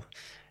muscle,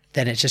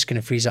 then it's just going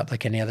to freeze up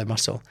like any other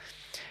muscle.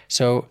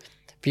 So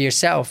for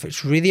yourself,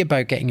 it's really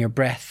about getting your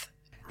breath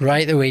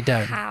right the way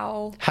down.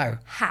 How?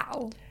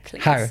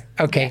 Please. How?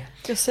 Okay. Yeah.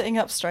 Just sitting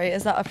up straight,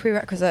 is that a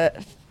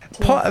prerequisite?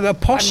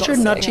 Posture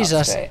nudges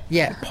us. straight.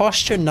 Yeah,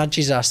 posture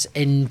nudges us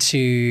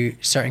into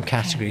certain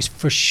categories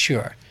for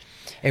sure.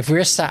 If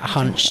we're sat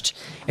hunched,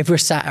 if we're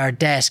sat at our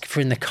desk, if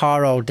we're in the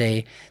car all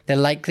day, the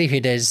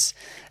likelihood is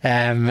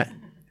that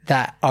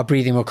our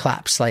breathing will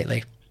collapse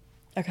slightly.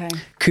 Okay.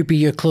 Could be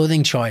your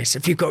clothing choice.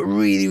 If you've got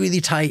really, really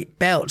tight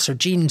belts or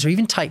jeans or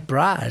even tight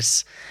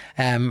bras,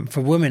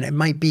 for women, it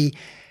might be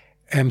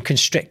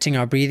constricting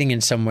our breathing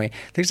in some way.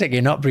 Looks like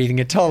you're not breathing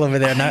at all over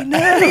there now. No,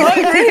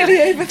 I'm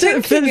really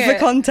overthinking it. For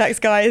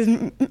context, guys,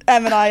 Em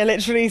and I are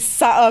literally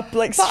sat up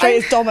like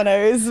straight as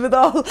dominoes with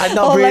all I'm not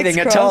all breathing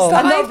legs at all.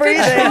 crossed. I'm not I've been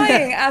breathing.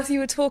 trying as you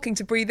were talking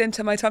to breathe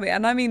into my tummy,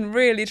 and I mean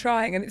really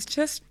trying, and it's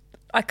just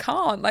I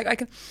can't. Like I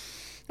can.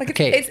 Like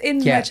Okay, it's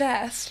in yeah. my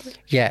chest.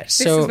 Yeah, This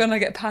so is when I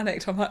get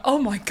panicked. I'm like, oh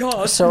my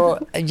God.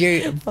 so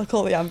I'll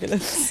call the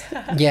ambulance.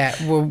 yeah,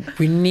 well,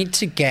 we need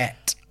to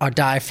get our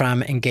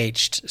diaphragm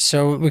engaged.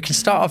 So we can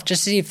start off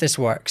just to see if this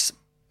works.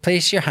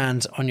 Place your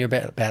hands on your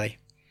belly.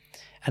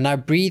 And now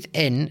breathe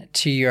in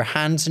to your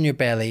hands on your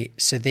belly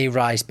so they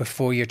rise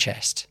before your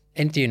chest.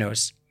 Into your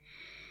nose.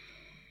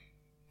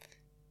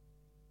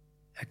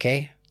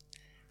 Okay.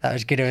 That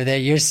was good over there.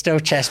 You're still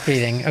chest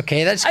breathing.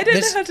 Okay, that's I don't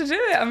know how to do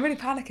it. I'm really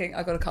panicking.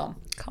 I've got to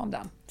calm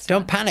down.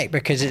 Don't panic,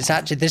 because it's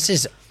actually,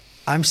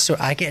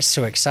 I get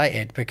so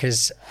excited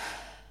because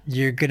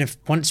you're going to,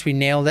 once we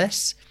nail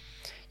this,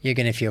 you're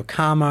going to feel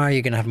calmer,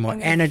 you're going to have more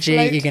energy,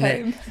 float you're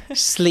going to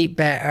sleep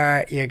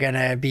better, you're going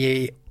to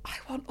be... I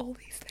want all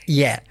these things.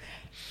 Yeah.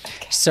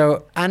 Okay.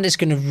 So, and it's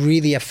going to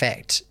really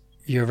affect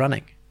your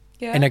running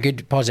in a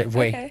good, positive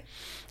way. Okay.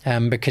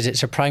 Because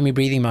it's a primary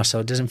breathing muscle.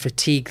 It doesn't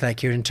fatigue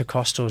like your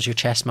intercostals, your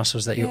chest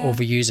muscles that you're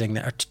overusing,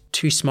 that are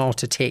too small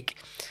to take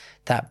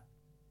that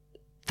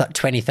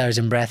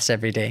 20,000 breaths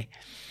every day.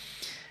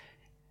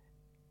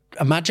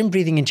 Imagine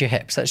breathing into your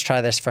hips. Let's try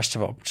this first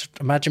of all.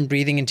 Imagine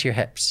breathing into your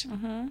hips.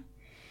 Mm-hmm.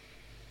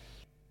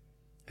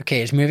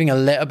 Okay, it's moving a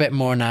little bit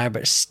more now,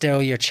 but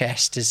still your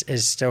chest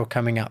is still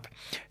coming up.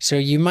 So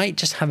you might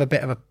just have a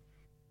bit of a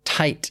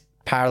tight,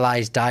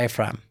 paralyzed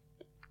diaphragm.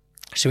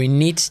 So we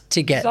need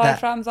to get that.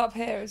 Diaphragm's up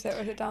here, is it?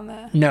 Or is it down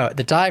there? No,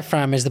 the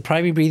diaphragm is the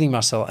primary breathing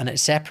muscle, and it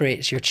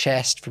separates your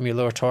chest from your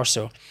lower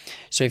torso.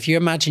 So if you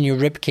imagine your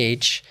rib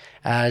cage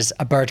as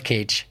a bird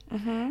cage,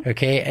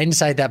 okay,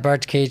 inside that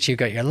bird cage, you've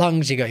got your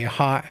lungs, you've got your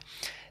heart.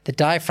 The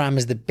diaphragm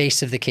is the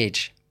base of the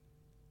cage.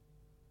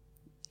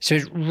 So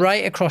it's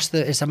right across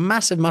it's a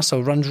massive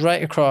muscle, runs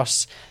right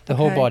across the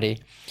whole body,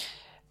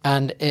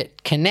 and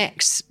it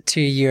connects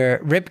to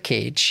your rib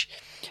cage.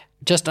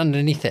 just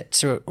underneath it.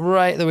 So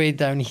right the way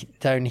down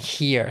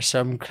here. So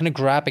I'm kind of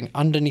grabbing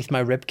underneath my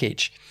rib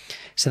cage.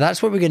 So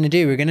that's what we're going to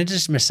do. We're going to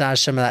just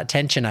massage some of that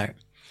tension out.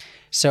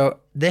 So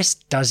this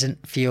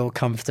doesn't feel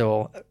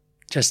comfortable,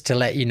 just to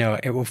let you know.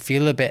 It will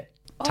feel a bit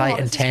tight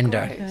and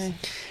tender. Okay.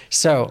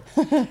 So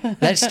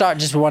let's start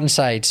just one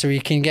side. So we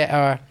can get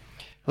our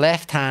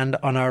left hand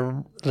on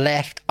our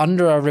left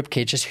under our rib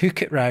cage, just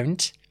hook it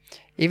round,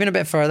 even a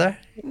bit further.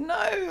 No,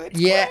 it's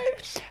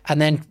gross.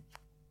 And then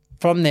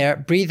from there,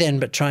 breathe in,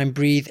 but try and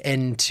breathe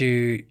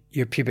into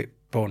your pubic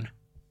bone.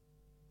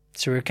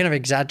 So we're kind of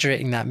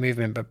exaggerating that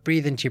movement, but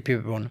breathe into your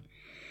pubic bone.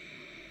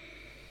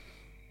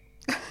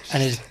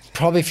 And it's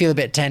probably feel a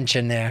bit of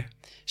tension there.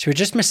 So we're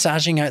just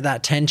massaging out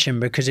that tension,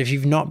 because if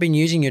you've not been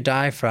using your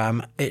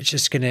diaphragm, it's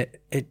just going to,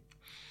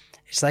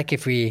 it's like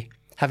if we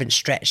haven't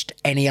stretched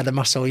any other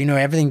muscle, you know,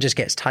 everything just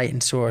gets tight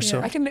and sore. Yeah,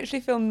 so I can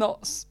literally feel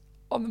knots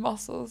on the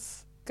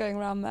muscles going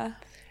around there.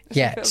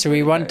 Yeah, so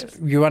you want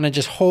to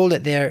just hold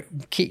it there,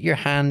 keep your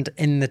hand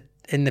in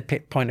the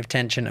point of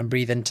tension and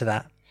breathe into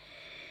that.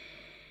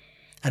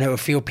 And it will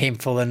feel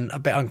painful and a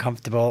bit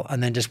uncomfortable,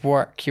 and then just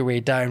work your way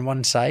down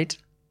one side.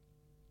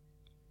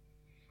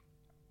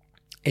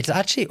 It's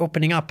actually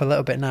opening up a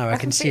little bit now. I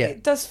can see it.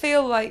 It does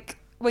feel like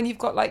when you've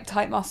got like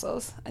tight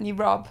muscles and you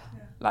rub,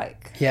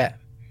 like... Yeah.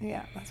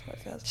 Yeah, that's what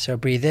it feels. So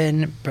breathe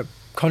in, but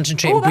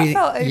concentrate on breathing.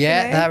 Felt opening.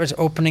 Yeah, that was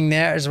opening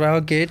there as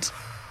well. Good.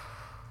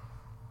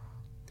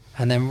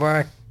 And then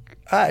work.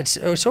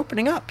 It's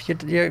opening up.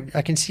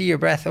 I can see your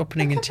breath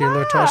opening into your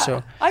lower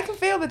torso. I can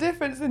feel the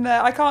difference in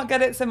there. I can't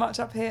get it so much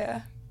up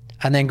here.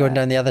 And then going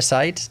down the other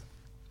side.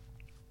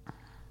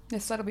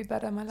 This side will be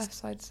better. My left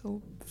side's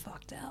all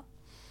fucked up.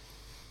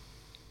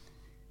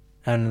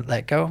 And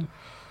let go.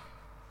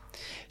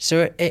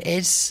 So it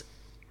is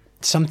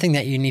something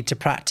that you need to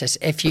practice.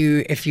 If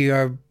you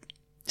are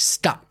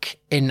stuck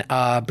in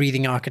a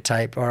breathing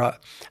archetype, or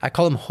I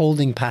call them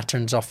holding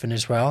patterns often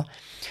as well,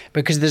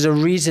 because there's a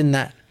reason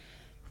that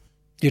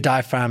your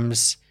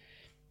diaphragm's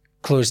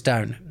closed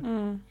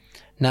down.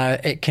 Now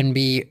it can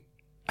be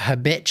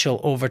habitual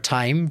over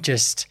time,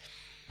 just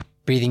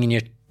breathing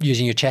in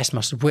using your chest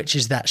muscle, which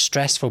is that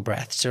stressful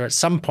breath. So at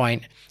some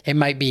point it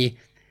might be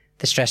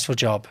the stressful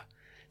job.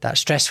 That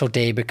stressful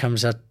day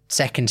becomes a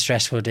second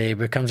stressful day,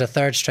 becomes a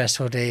third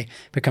stressful day,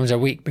 becomes a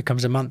week,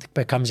 becomes a month,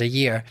 becomes a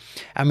year.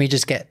 And we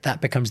just that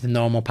becomes the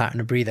normal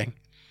pattern of breathing,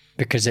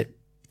 because it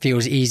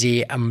feels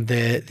easy and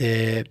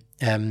the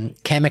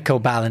chemical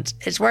balance,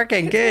 it's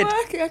working good.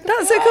 That's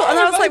so cool. And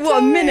that was like,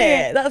 what, a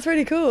minute? That's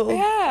really cool.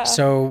 Yeah.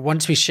 So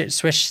once we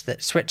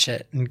switch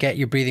it and get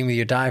you breathing with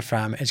your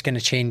diaphragm, it's going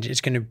to change.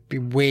 It's going to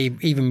be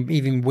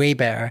even way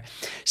better.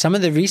 Some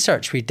of the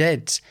research we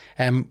did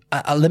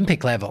at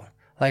Olympic level,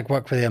 like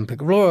worked with the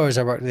Olympic rowers,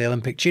 I worked with the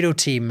Olympic judo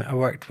team, I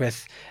worked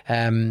with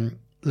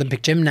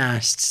Olympic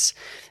gymnasts,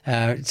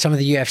 some of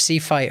the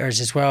UFC fighters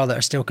as well that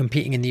are still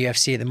competing in the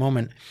UFC at the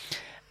moment.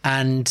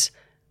 And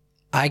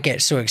I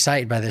get so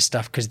excited by this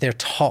stuff because they're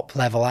top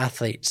level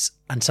athletes.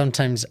 And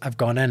sometimes I've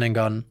gone in and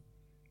gone,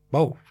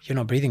 whoa, you're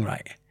not breathing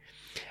right.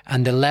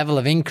 And the level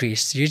of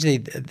increase, usually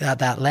at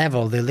that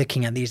level, they're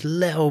looking at these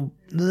little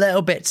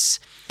bits.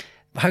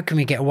 How can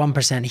we get a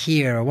 1%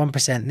 here or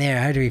 1%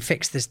 there? How do we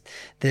fix this,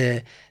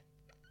 the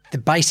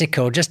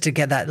bicycle, just to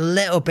get that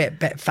little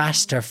bit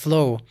faster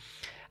flow?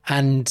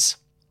 And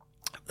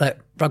like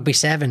rugby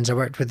sevens, I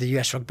worked with the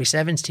US rugby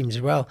sevens teams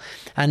as well.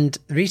 And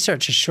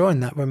research has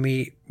shown that when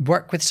we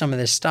work with some of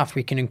this stuff,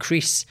 we can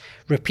increase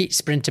repeat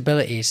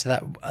sprintability, so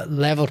that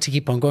level to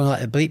keep on going,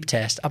 like the bleep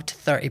test, up to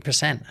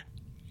 30%.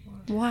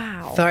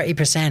 Wow.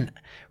 30%,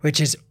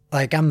 which is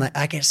like,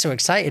 I get so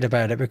excited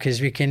about it, because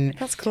we can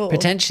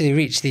potentially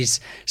reach these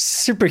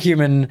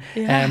superhuman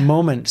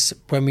moments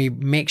when we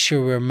make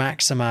sure we're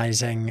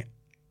maximizing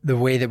the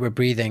way that we're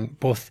breathing,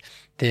 both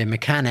the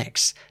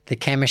mechanics, the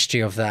chemistry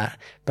of that,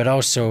 but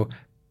also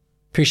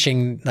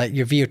pushing, like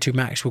your VO2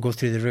 max will go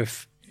through the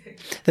roof.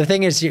 The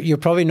thing is, you'll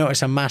probably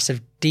notice a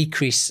massive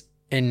decrease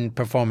in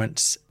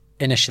performance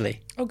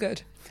initially. Oh,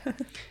 good.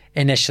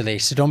 Initially.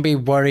 So don't be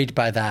worried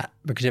by that,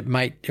 because it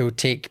will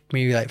take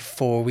maybe like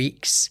 4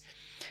 weeks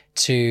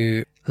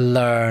to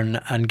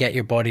learn and get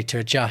your body to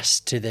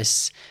adjust to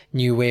this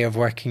new way of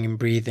working and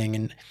breathing.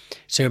 And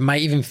so it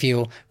might even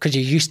feel, because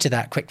you're used to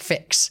that quick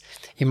fix,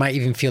 you might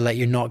even feel like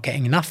you're not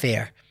getting enough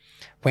air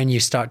when you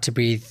start to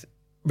breathe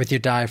with your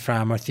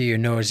diaphragm or through your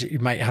nose. You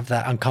might have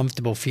that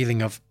uncomfortable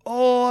feeling of,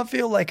 I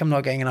feel like I'm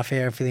not getting enough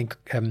air, feeling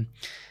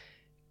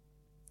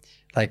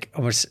like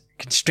almost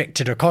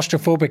constricted or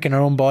claustrophobic in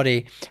our own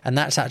body. And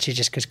that's actually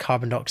just because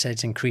carbon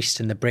dioxide's increased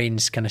and the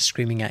brain's kind of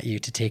screaming at you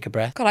to take a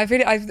breath. God,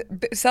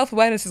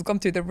 self-awareness has gone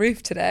through the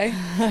roof today.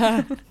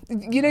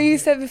 You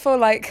said before,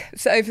 like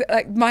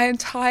my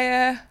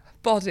entire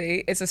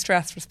body is a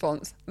stress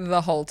response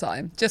the whole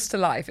time, just to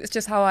life. It's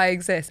just how I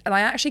exist. And I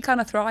actually kind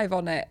of thrive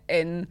on it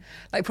in,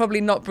 like,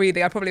 probably not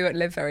breathing. I probably won't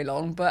live very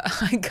long, but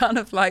I kind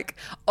of like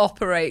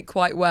operate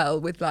quite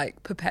well with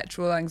like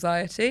perpetual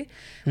anxiety,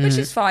 which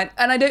is fine.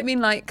 And I don't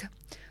mean like,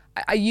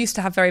 I used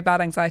to have very bad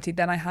anxiety.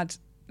 Then I had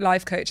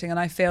life coaching and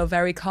I feel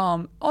very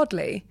calm,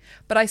 oddly,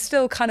 but I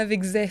still kind of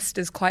exist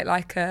as quite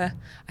like I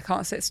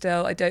can't sit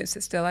still, I don't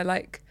sit still, I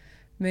like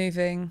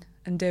moving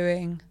and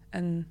doing,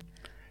 and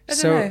I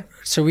don't know.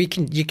 So you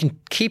can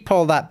keep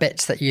all that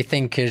bits that you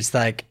think is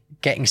like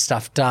getting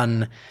stuff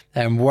done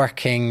and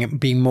working,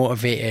 being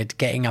motivated,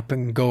 getting up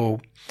and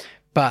go,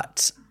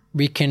 but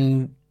we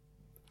can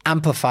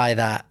amplify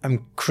that and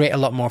create a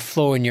lot more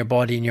flow in your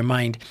body and your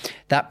mind.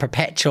 That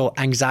perpetual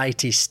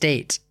anxiety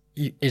state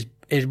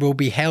it will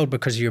be held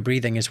because of your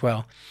breathing as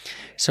well.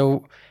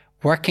 So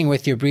working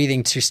with your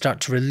breathing to start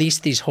to release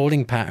these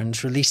holding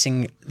patterns,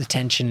 releasing the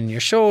tension in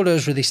your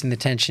shoulders, releasing the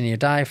tension in your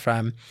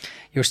diaphragm,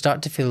 you'll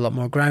start to feel a lot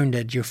more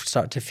grounded. You'll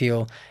start to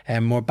feel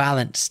more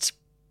balanced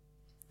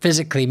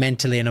physically,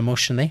 mentally and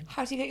emotionally.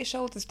 How do you get your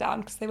shoulders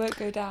down? Because they won't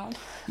go down.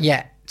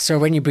 Yeah. So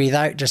when you breathe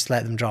out, just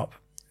let them drop.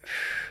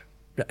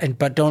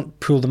 But don't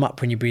pull them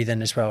up when you breathe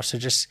in as well. So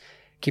just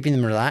keeping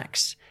them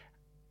relaxed.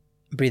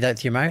 Breathe out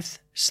through your mouth,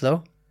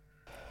 slow.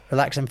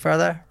 Relax them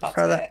further. That's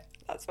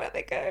where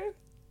they go.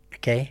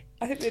 Okay.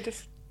 I think they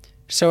just...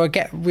 So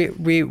again,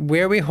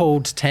 where we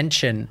hold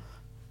tension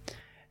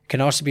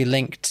can also be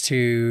linked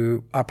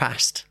to our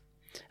past.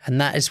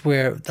 And that is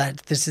where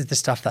this is the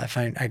stuff that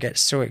I get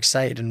so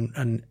excited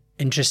and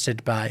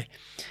interested by,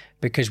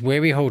 because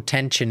where we hold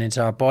tension is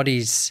our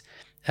body's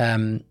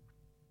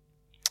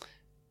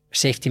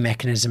safety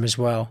mechanism as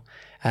well.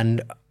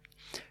 And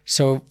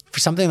so for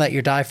something like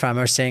your diaphragm,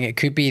 I was saying it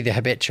could be the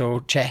habitual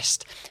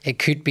chest. It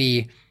could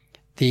be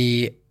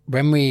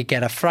when we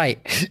get a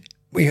fright,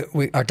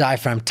 our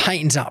diaphragm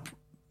tightens up.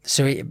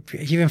 So you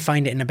even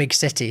find it in a big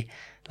city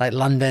like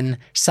London,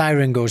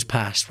 siren goes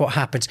past. What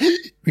happens?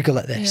 We go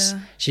like this. Yeah.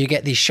 So you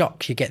get these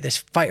shocks, you get this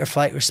fight or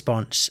flight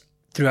response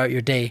throughout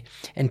your day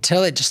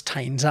until it just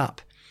tightens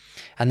up.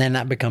 And then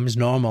that becomes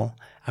normal.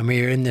 And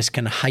we're in this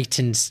kind of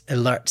heightened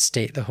alert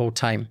state the whole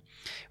time,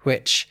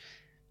 which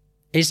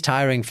is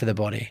tiring for the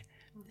body.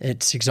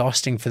 It's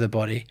exhausting for the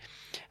body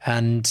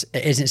and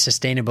it isn't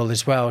sustainable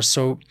as well.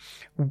 So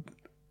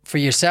for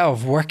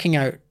yourself, working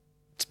out,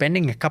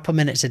 spending a couple of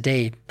minutes a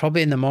day,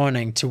 probably in the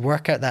morning, to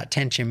work out that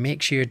tension,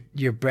 make sure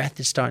your breath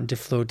is starting to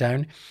flow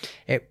down.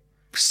 It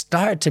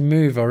started to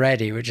move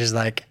already, which is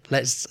like,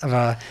 let's have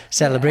a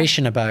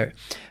celebration about.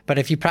 But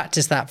if you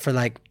practice that for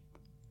like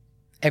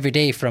every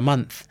day for a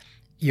month,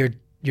 your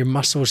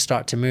muscles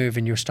start to move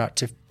and you'll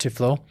start to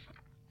flow.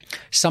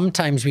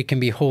 Sometimes we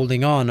can be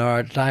holding on, or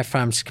our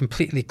diaphragm's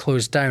completely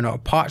closed down, or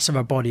parts of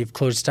our body have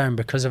closed down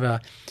because of an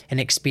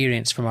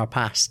experience from our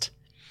past.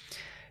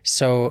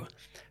 So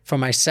for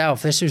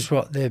myself, this was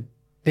what the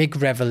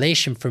big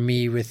revelation for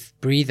me with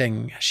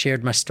breathing. I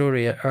shared my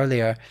story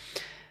earlier.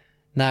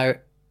 Now,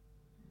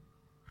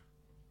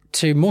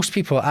 to most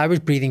people, I was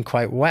breathing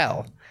quite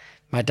well.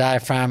 My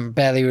diaphragm,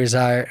 belly was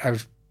out. I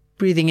was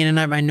breathing in and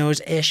out my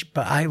nose-ish,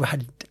 but I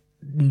had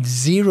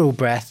zero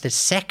breath. The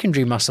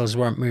secondary muscles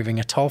weren't moving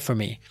at all for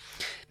me.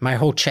 My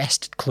whole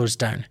chest had closed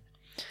down.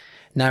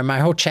 Now, my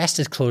whole chest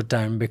had closed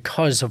down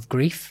because of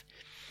grief.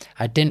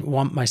 I didn't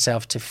want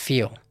myself to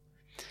feel.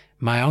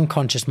 My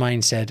unconscious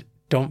mind said,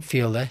 don't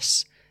feel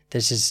this.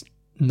 This is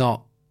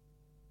not,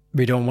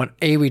 we want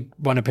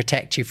to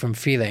protect you from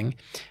feeling.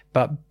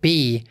 But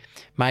B,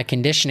 my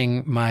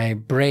conditioning, my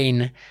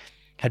brain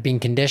had been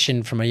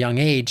conditioned from a young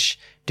age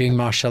doing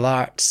martial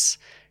arts.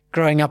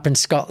 Growing up in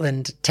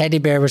Scotland, teddy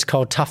bear was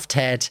called Tough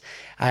Ted.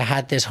 I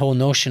had this whole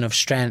notion of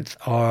strength,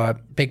 or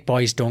big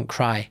boys don't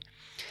cry.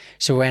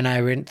 So when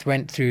I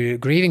went through the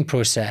grieving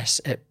process,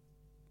 it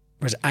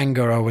was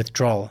anger or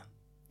withdrawal.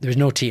 There was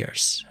no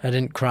tears. I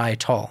didn't cry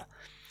at all.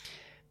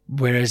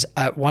 Whereas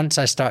once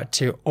I started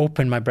to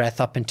open my breath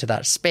up into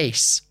that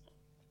space,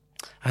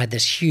 I had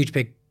this huge,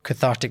 big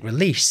cathartic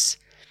release,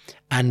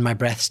 and my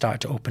breath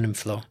started to open and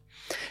flow.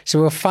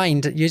 So we'll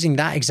find, using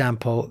that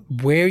example,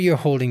 where you're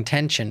holding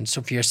tension.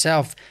 So for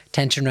yourself,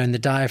 tension around the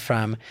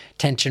diaphragm,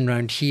 tension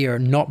around here,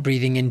 not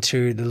breathing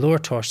into the lower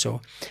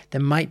torso,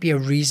 there might be a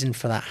reason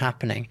for that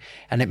happening.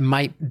 And it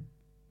might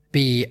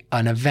be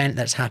an event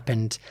that's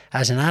happened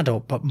as an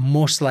adult, but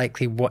most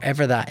likely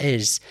whatever that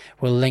is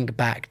will link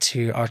back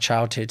to our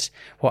childhood,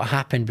 what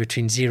happened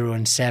between 0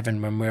 and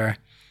 7 when we're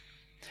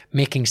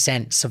making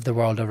sense of the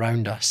world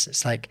around us.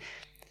 It's like,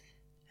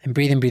 in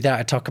Breathe In, Breathe Out,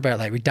 I talk about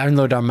like we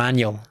download our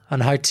manual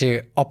on how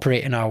to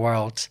operate in our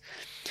world.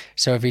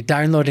 So if we're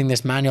downloading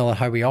this manual on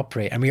how we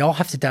operate, and we all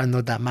have to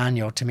download that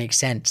manual to make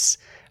sense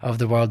of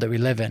the world that we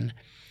live in,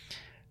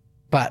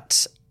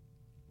 but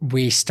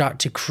we start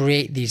to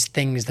create these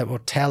things that will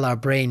tell our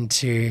brain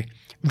to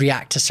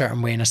react a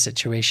certain way in a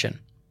situation.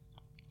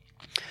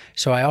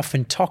 So I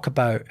often talk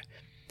about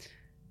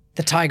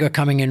the tiger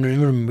coming in the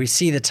room. We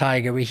see the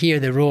tiger, we hear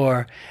the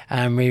roar,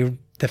 and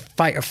the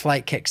fight or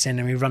flight kicks in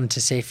and we run to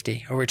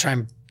safety, or we try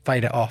and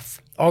fight it off,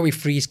 or we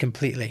freeze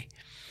completely.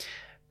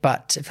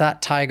 But if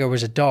that tiger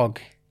was a dog,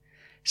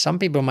 some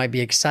people might be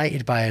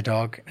excited by a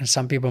dog and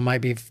some people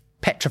might be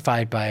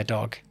petrified by a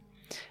dog.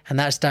 And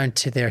that's down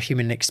to their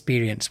human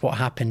experience, what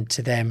happened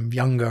to them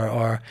younger,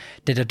 or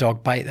did a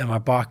dog bite them or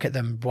bark at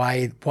them?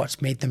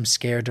 What's made them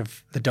scared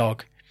of the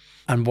dog?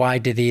 and why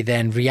do they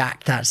then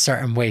react that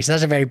certain way? So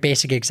that's a very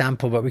basic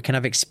example, but we can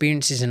have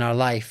experiences in our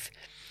life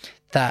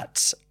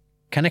that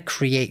kind of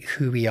create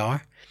who we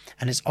are,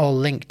 and it's all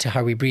linked to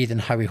how we breathe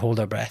and how we hold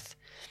our breath.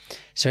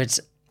 So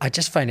I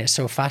just find it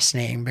so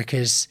fascinating,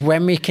 because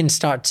when we can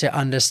start to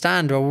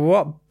understand,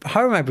 well,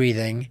 how am I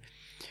breathing?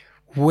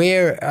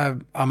 Where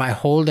am I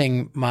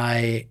holding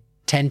my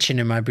tension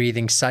in my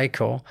breathing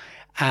cycle?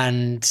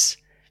 And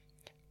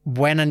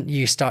when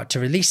you start to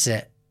release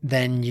it,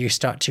 then you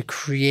start to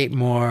create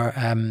more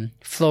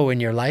flow in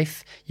your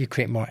life. You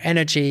create more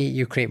energy,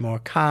 you create more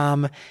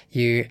calm,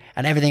 and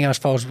everything else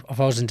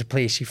falls into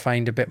place. You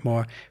find a bit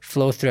more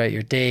flow throughout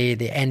your day.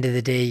 The end of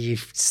the day, you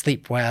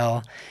sleep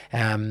well.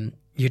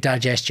 You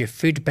digest your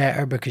food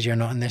better because you're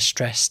not in this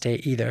stress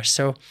state either.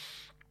 So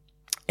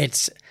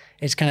it's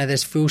kind of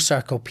this full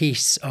circle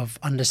piece of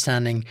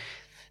understanding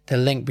the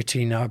link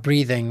between our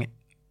breathing,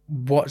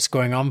 what's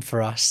going on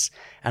for us,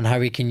 and how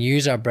we can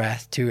use our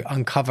breath to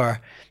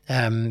uncover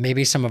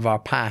maybe some of our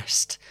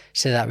past,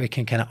 so that we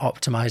can kind of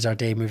optimize our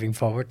day moving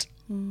forward.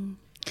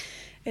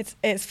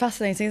 It's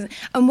fascinating.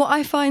 And what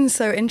I find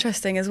so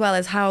interesting as well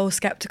is how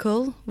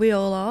skeptical we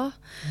all are,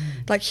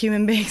 like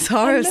human beings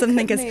are, of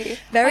something as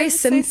very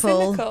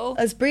simple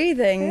as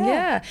breathing.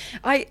 Yeah.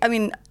 I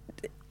mean,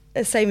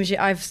 same as you,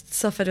 I've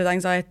suffered with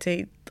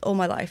anxiety all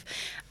my life.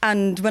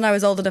 And when I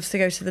was old enough to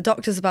go to the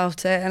doctors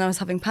about it, and I was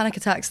having panic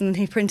attacks, and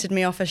he printed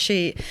me off a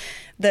sheet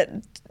that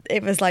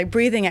it was like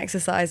breathing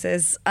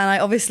exercises, and I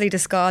obviously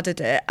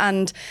discarded it.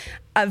 And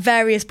at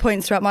various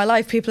points throughout my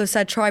life, people have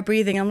said, try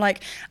breathing. I'm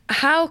like,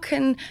 how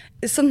can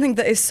something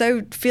that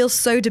feels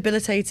so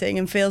debilitating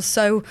and feels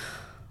so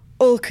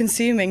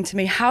all-consuming to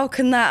me, how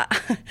can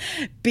that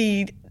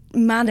be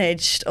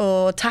managed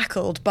or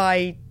tackled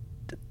by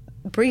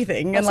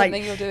breathing? And like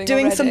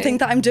doing something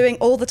that I'm doing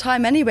all the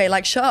time anyway,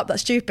 like, shut up,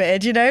 that's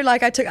stupid,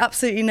 like I took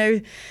absolutely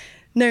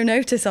no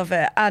notice of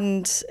it.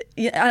 And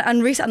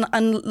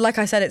like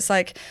I said, it's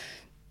like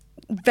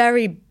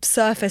very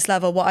surface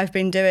level what I've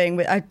been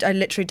doing. I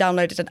literally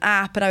downloaded an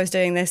app, and I was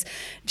doing this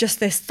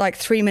like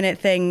 3-minute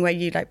thing where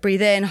you like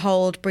breathe in,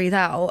 hold, breathe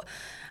out.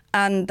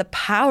 And the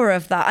power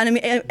of that. And I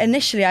mean,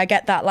 initially I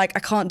get that, like, I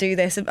can't do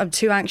this, I'm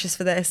too anxious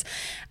for this.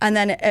 And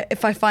then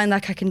if I find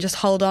like I can just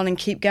hold on and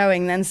keep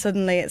going, then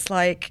suddenly it's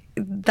like,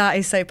 that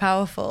is so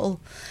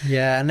powerful.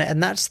 Yeah,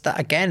 and that's that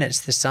again,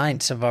 it's the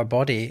science of our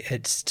body.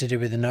 It's to do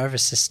with the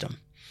nervous system.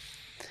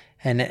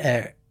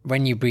 And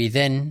when you breathe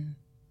in,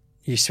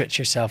 you switch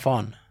yourself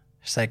on.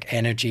 It's like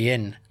energy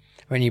in.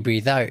 When you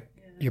breathe out,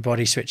 your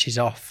body switches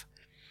off.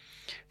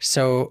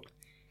 So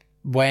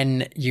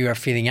when you are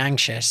feeling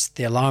anxious,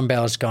 the alarm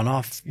bell's gone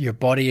off. Your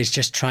body is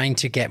just trying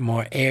to get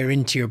more air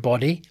into your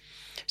body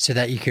so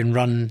that you can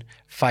run,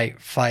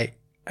 fight, flight,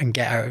 and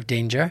get out of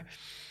danger.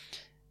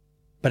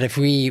 But if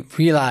we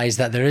realize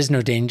that there is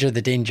no danger,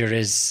 the danger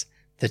is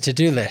the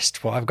to-do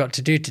list, what I've got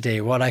to do today,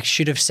 what I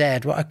should have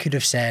said, what I could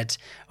have said.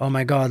 Oh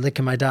my God, look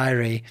at my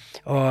diary.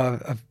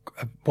 Or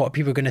what are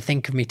people going to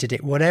think of me today?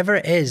 Whatever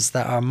it is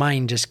that our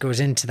mind just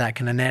goes into that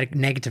kind of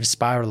negative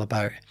spiral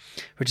about,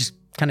 which is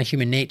kind of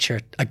human nature,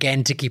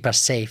 again, to keep us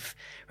safe.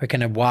 We're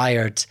kind of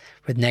wired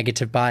with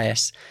negative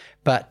bias.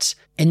 But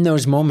in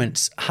those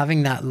moments,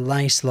 having that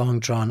nice long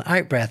drawn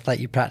out breath like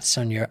you practice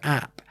on your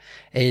app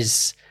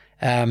is,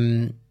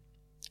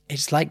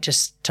 it's like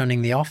just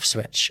turning the off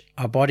switch.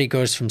 Our body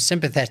goes from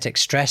sympathetic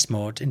stress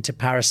mode into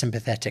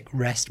parasympathetic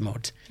rest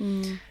mode,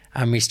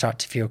 and we start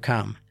to feel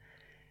calm.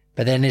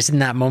 But then it's in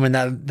that moment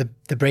that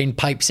the brain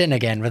pipes in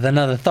again with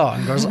another thought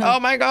and goes, oh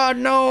my God,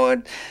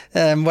 no,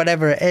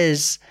 whatever it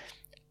is.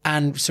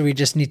 And so we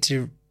just need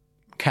to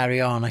carry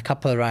on a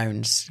couple of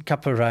rounds,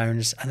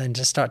 and then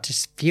just start to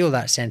feel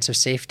that sense of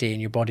safety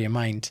in your body and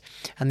mind.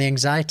 And the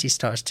anxiety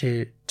starts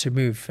to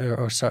move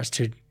or starts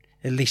to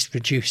at least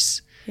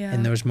reduce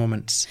in those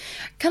moments.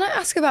 Can I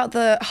ask about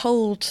the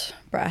hold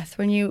breath?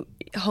 When you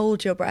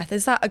hold your breath,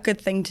 is that a good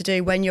thing to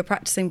do when you're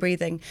practicing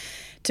breathing?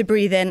 To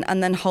breathe in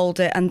and then hold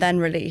it and then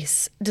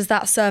release? Does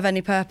that serve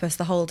any purpose,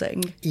 the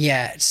holding?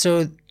 Yeah,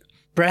 so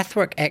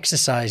breathwork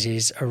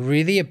exercises are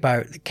really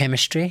about the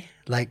chemistry,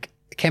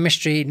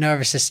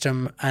 nervous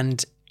system.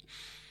 And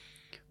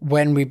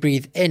when we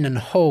breathe in and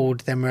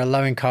hold, then we're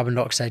allowing carbon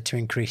dioxide to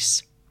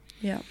increase.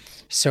 Yeah.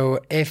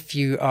 So if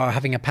you are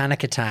having a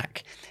panic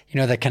attack,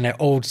 the kind of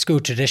old school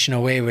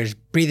traditional way was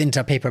breathe into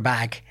a paper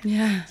bag.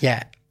 Yeah.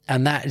 Yeah.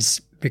 And that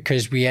is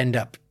because we end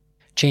up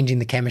changing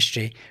the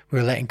chemistry.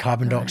 We're letting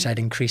carbon dioxide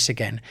increase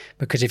again.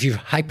 Because if you've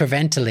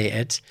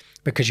hyperventilated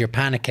because you're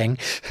panicking,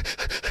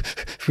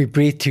 if we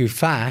breathe too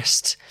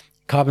fast,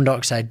 carbon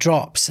dioxide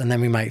drops, and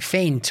then we might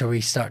faint, or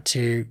we start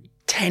to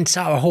tense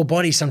out. Our whole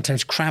body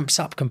sometimes cramps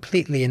up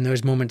completely in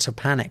those moments of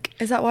panic.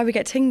 Is that why we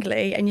get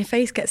tigly and your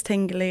face gets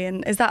tingly?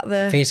 And is that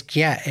the face?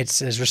 Yeah,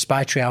 it's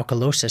respiratory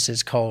alkalosis.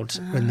 It's called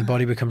when the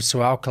body becomes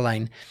so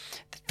alkaline.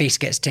 The face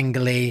gets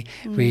tingly.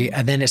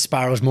 And then it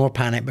spirals more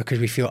panic because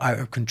we feel out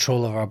of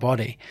control of our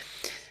body.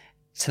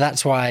 So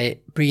that's why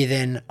breathe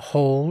in,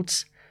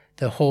 hold.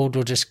 the hold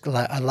will just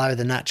allow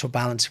the natural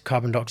balance of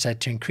carbon dioxide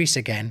to increase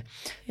again.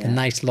 The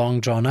nice long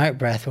drawn out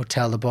breath will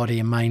tell the body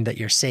and mind that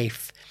you're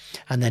safe,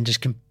 and then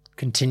just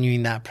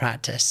continuing that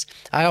practice.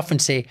 I often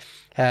say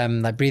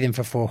like breathe in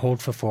for 4, hold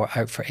for 4,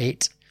 out for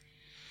 8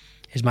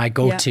 is my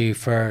go-to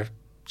for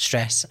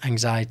stress,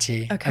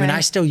 anxiety. I mean, I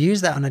still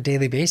use that on a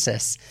daily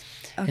basis.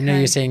 You know,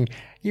 you're saying,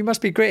 you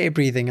must be great at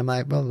breathing. I'm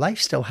like, well,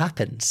 life still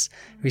happens.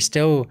 We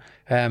still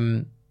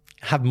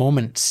have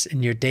moments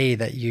in your day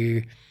that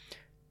you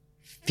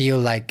feel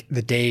like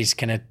the day's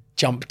kind of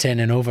jumped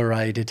in and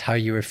overrided how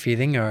you were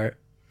feeling or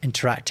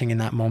interacting in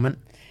that moment.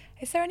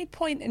 Is there any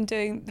point in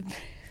doing...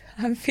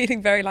 I'm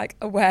feeling very like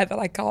aware that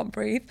I can't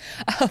breathe.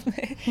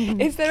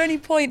 Is there any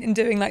point in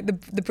doing like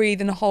the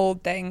breathe and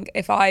hold thing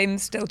if I'm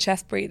still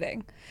chest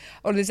breathing?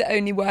 Or does it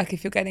only work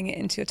if you're getting it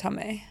into your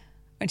tummy,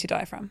 into your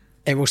diaphragm?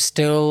 It will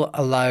still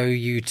allow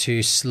you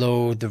to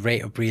slow the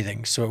rate of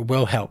breathing. So it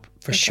will help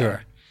for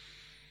sure.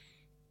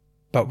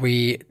 But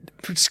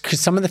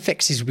because some of the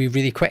fixes will be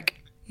really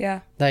quick.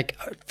 Yeah. Like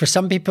for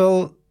some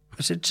people,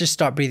 just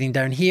start breathing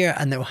down here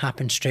and it will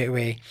happen straight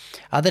away.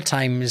 Other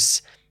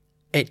times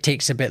it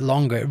takes a bit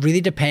longer. It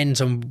really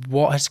depends on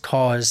what has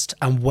caused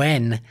and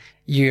when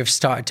you have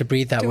started to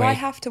breathe that way. Do I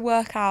have to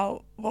work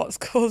out what's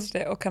caused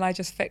it, or can I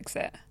just fix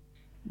it?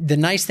 The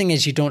nice thing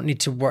is you don't need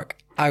to work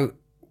out,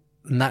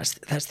 and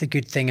that's the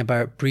good thing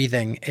about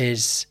breathing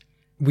is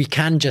we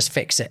can just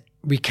fix it.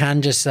 We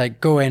can just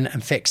like go in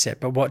and fix it.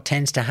 But what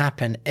tends to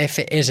happen, if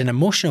it is an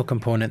emotional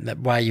component that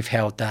why you've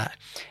held that,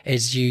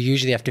 is you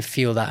usually have to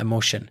feel that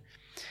emotion.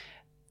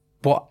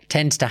 What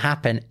tends to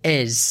happen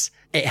is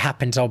it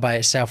happens all by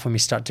itself when we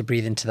start to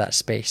breathe into that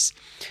space.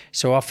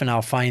 So often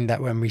I'll find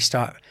that when we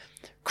start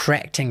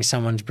correcting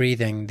someone's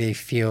breathing, they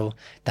feel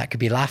that could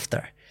be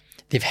laughter.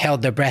 They've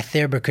held their breath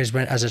there because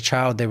when, as a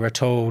child, they were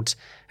told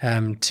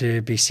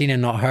to be seen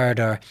and not heard,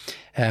 or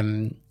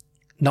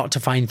not to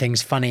find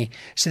things funny.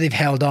 So they've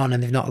held on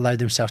and they've not allowed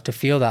themselves to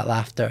feel that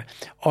laughter.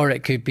 Or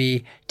it could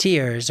be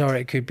tears, or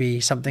it could be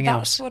something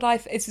else. That's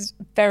what it's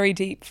very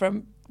deep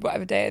from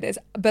whatever day it is.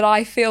 But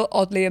I feel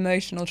oddly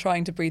emotional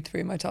trying to breathe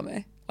through my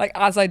tummy. Like,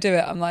 as I do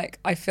it, I'm like,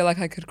 I feel like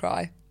I could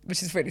cry,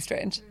 which is really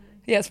strange.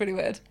 Yeah, it's really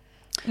weird.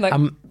 Like,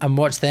 and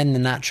what's then the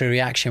natural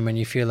reaction when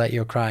you feel like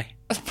you'll cry?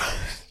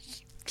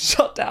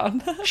 Shut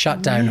down.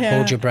 Shut down,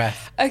 hold your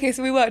breath. Okay,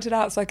 so we worked it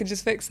out so I could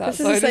just fix that. This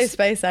so is a safe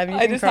space, Em.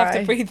 I just have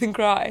to breathe and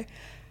cry.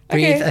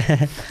 Breathe.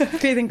 Okay.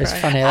 Breathe and cry. It's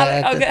funny.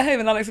 I'll get home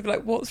and Alex will be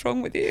like, what's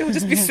wrong with you? I'll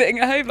just be sitting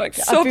at home like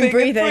sobbing. I've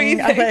been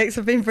breathing. Alex,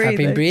 I've been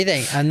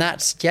breathing. And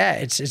that's,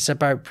 it's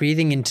about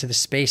breathing into the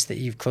space that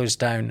you've closed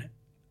down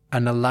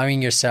and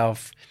allowing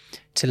yourself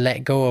to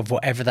let go of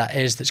whatever that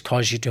is that's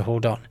caused you to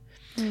hold on.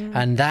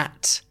 And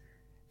that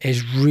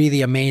is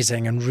really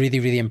amazing and really,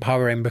 really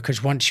empowering,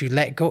 because once you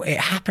let go, it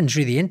happens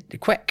really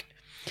quick.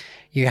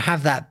 You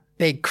have that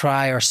big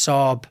cry or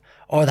sob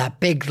or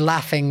that big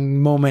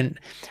laughing moment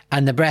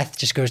and the breath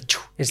just goes,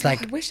 it's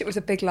like... I wish it was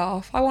a big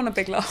laugh. I want a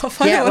big laugh.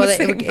 Yeah, well,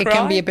 it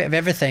can be a bit of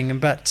everything.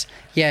 But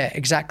yeah,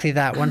 exactly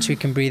that. Once we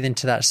can breathe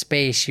into that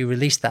space, you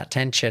release that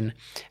tension,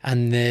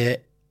 and the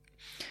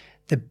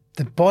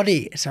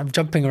body, so I'm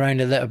jumping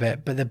around a little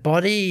bit, but the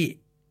body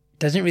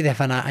doesn't really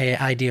have an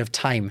idea of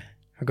time.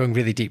 We're going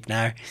really deep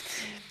now.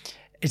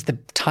 Is the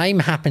time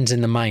happens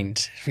in the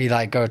mind. If you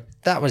like go,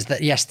 that was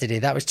yesterday,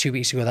 that was 2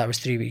 weeks ago, that was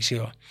 3 weeks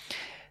ago.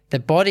 The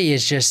body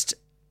is just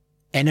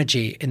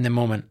energy in the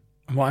moment.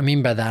 And what I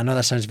mean by that, I know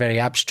that sounds very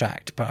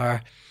abstract, but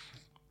our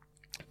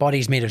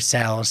body's made of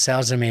cells.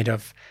 Cells are made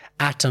of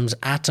atoms.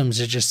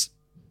 Atoms are just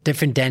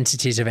different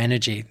densities of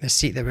energy. The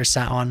seat that we're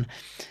sat on,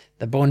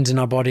 the bones in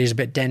our body is a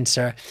bit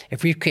denser.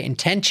 If we create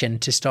tension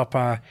to stop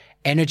our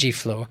energy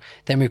flow,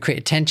 then we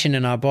create tension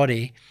in our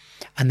body,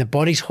 and the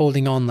body's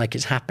holding on like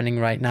it's happening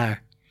right now.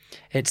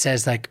 It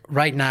says like,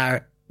 right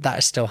now, that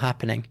is still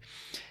happening.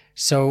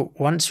 So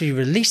once we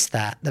release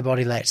that, the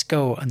body lets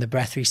go and the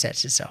breath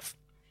resets itself.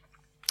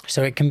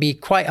 So it can be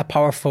quite a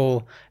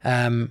powerful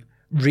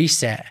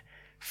reset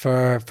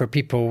for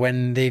people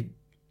when they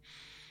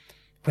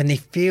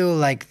feel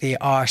like they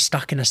are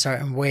stuck in a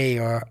certain way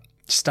or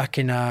stuck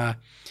in a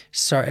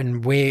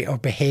certain way or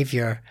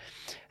behavior.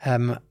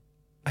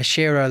 I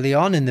share early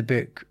on in the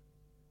book,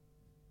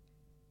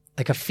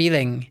 like a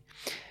feeling,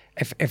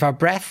 if our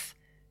breath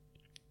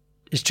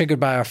is triggered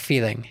by our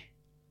feeling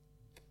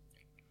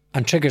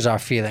and triggers our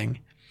feeling,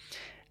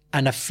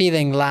 and a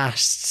feeling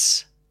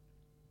lasts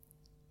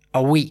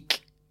a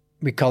week,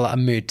 we call it a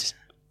mood.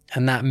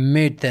 And that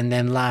mood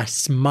then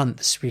lasts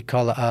months, we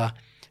call it a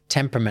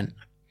temperament.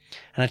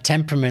 And a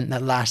temperament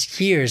that lasts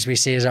years, we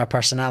say, is our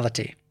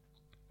personality.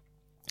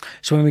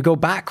 So when we go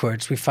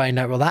backwards, we find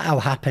out, well, that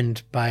all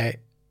happened by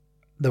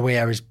the way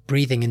I was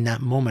breathing in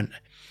that moment.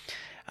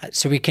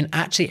 So we can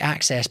actually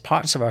access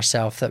parts of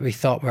ourselves that we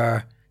thought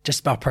were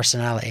just our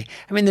personality.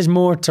 I mean, there's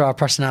more to our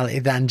personality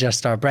than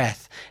just our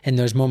breath in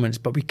those moments,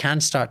 but we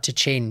can start to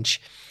change.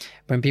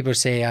 When people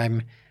say,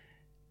 I'm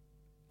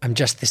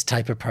just this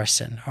type of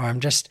person, or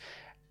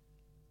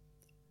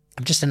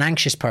I'm just an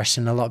anxious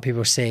person. A lot of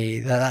people say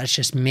that that's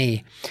just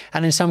me.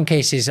 And in some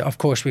cases, of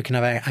course, we can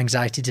have an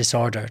anxiety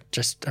disorder,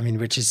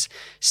 which is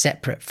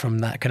separate from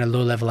that kind of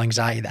low level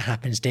anxiety that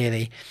happens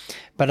daily.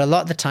 But a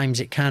lot of the times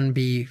it can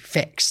be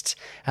fixed,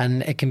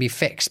 and it can be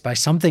fixed by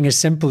something as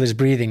simple as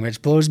breathing,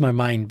 which blows my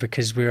mind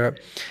because we're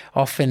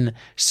often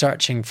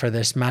searching for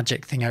this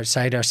magic thing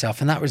outside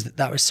ourselves. And that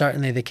was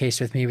certainly the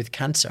case with me with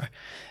cancer.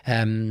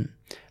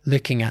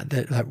 Looking at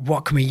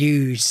what can we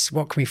use?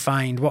 What can we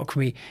find?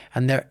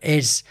 And there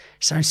is,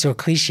 sounds so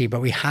cliche,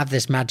 but we have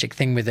this magic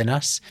thing within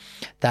us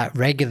that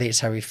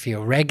regulates how we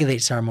feel,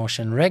 regulates our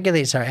emotion,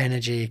 regulates our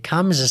energy,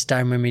 calms us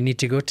down when we need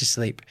to go to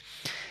sleep.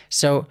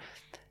 So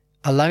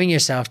allowing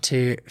yourself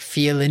to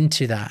feel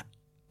into that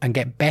and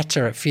get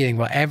better at feeling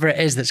whatever it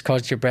is that's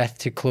caused your breath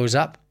to close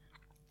up.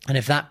 And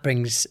if that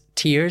brings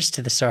tears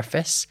to the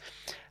surface,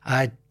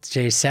 I'd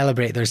say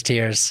celebrate those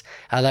tears,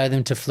 allow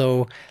them to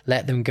flow,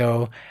 let them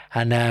go.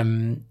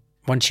 And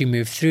once you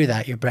move through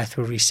that, your breath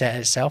will reset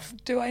itself.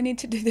 Do I need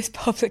to do this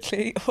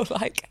publicly, or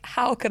like,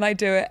 how can I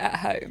do it at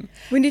home?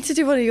 We need to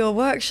do one of your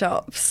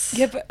workshops.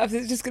 Yeah, but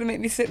it's just going to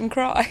make me sit and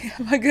cry.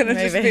 Am I going to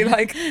just be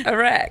like a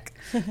wreck?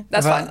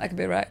 That's fine. I can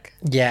be a wreck.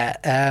 Yeah.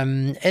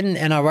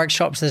 In our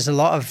workshops, there's a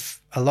lot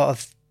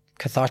of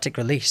cathartic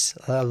release,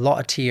 a lot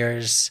of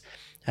tears,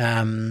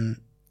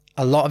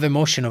 a lot of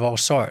emotion of all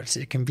sorts.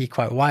 It can be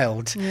quite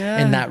wild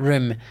in that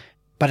room,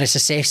 but it's a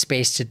safe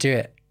space to do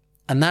it.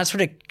 And that's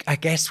what it, I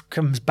guess,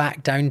 comes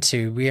back down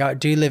to. We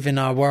do live in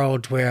a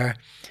world where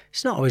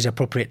it's not always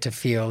appropriate to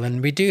feel.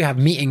 And we do have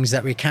meetings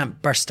that we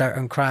can't burst out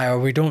and cry, or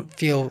we don't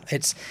feel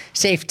it's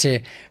safe to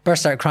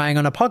burst out crying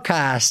on a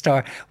podcast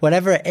or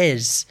whatever it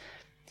is.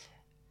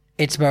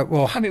 It's about,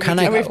 we've done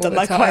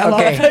that quite a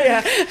lot.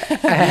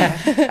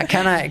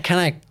 Can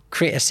I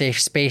create a safe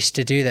space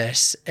to do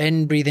this?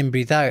 In,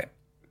 breathe out.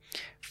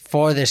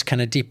 For this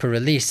kind of deeper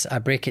release, I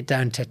break it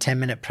down to a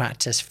 10-minute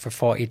practice for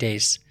 40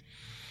 days.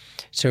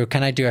 So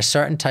can I do a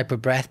certain type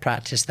of breath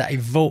practice that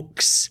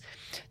evokes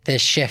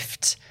this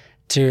shift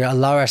to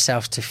allow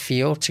ourselves to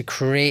feel, to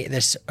create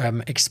this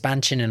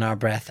expansion in our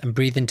breath and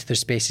breathe into the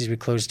spaces we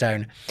close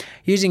down,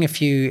 using a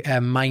few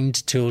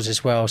mind tools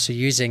as well. So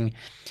using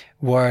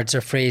words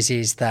or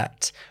phrases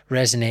that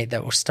resonate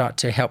that will start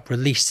to help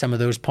release some of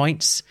those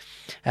points.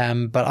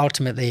 But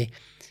ultimately,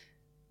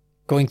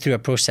 going through a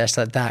process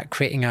like that,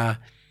 creating a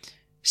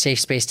safe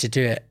space to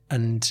do it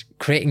and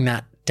creating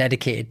that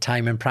dedicated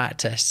time and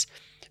practice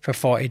for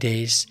 40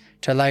 days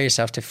to allow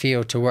yourself to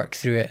feel, to work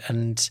through it,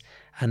 and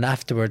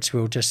afterwards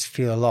we'll just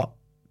feel a lot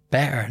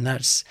better. And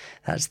that's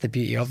the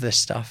beauty of this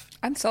stuff.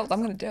 I'm sold.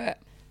 I'm going to do it.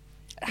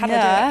 How do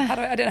I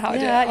do it? I don't know how I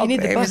do it. You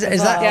need the book.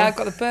 Yeah, I've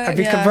got the book. Have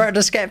you converted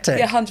a skeptic?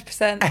 Yeah,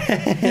 100%.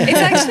 It's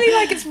actually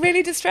like, it's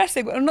really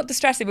distressing. Well, not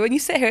distressing, but when you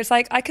sit here, it's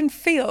like I can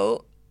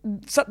feel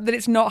that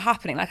it's not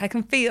happening. Like I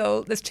can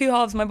feel there's two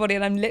halves of my body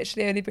and I'm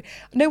literally only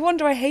no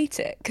wonder I hate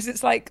it, because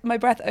it's like my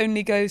breath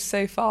only goes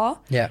so far.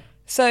 Yeah.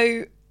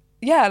 So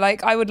yeah,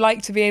 like I would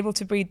like to be able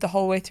to breathe the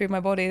whole way through my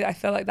body. I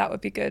feel like that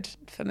would be good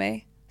for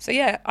me. So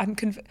yeah, I'm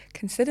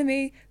consider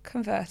me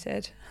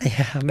converted.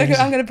 Yeah, amazing.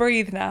 I'm going to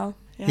breathe now.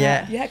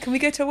 Yeah. Can we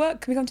go to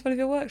work? Can we come to one of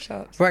your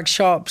workshops?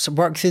 Workshops,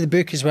 work through the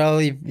book as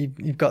well.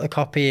 You've got the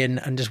copy,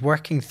 and just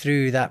working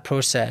through that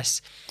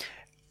process,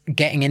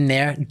 getting in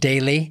there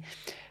daily.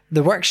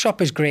 The workshop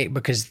is great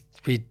because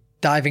we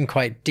dive in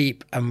quite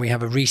deep and we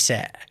have a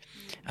reset,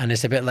 and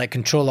it's a bit like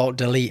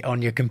Control-Alt-Delete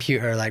on your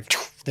computer. Like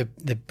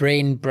the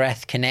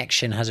brain-breath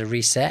connection has a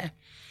reset.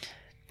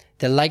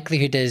 The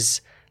likelihood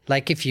is,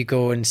 like if you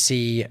go and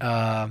see,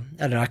 a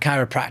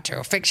chiropractor,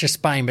 or fix your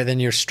spine, but then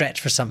you're stretched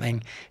for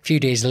something a few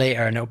days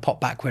later and it'll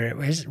pop back where it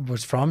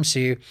was from.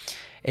 So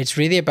it's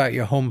really about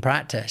your home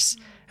practice.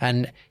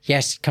 And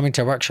yes, coming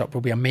to a workshop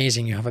will be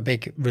amazing. You have a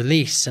big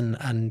release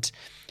and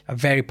a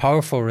very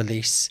powerful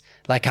release,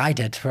 like I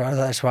did.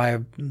 That's why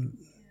I'm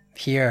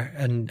here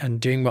and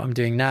doing what I'm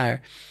doing now.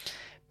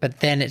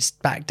 But then it's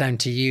back down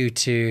to you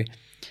to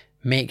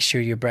make sure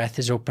your breath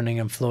is opening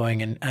and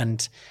flowing,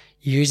 and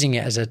using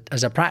it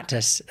as a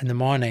practice in the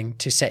morning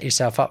to set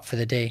yourself up for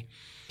the day.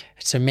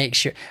 So make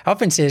sure. I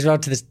often say as well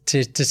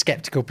to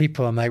skeptical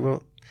people, I'm like,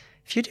 well,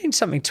 if you're doing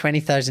something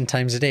 20,000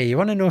 times a day, you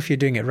want to know if you're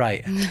doing it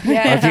right.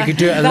 Yeah. Or if you could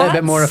do it a little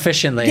bit more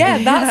efficiently. Yeah,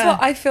 that's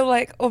what I feel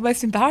like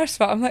almost embarrassed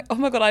about. I'm like, oh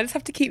my God, I just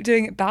have to keep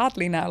doing it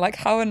badly now. Like,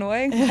 how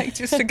annoying. Like,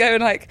 just to go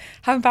and like,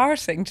 how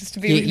embarrassing just to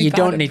be really You bad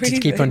don't at need to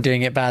breathing. keep on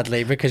doing it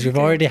badly, because we've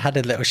already had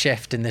a little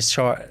shift in this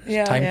short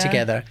time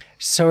together.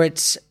 So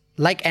it's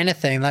like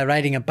anything, like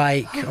riding a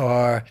bike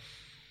or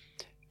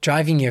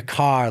driving your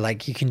car.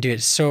 Like, you can do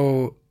it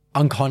so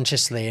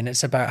unconsciously, and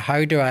it's about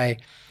how do I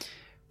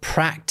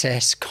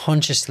practice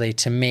consciously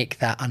to make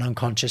that an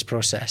unconscious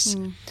process.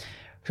 So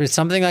with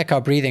something like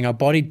our breathing, our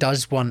body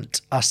does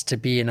want us to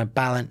be in a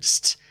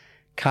balanced,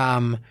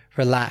 calm,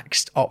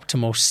 relaxed,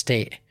 optimal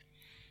state.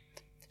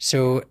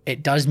 So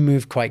it does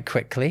move quite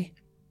quickly,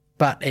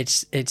 but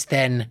it's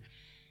then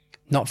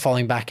not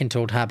falling back into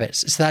old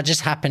habits. So that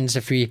just happens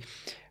if we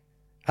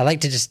I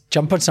like to just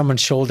jump on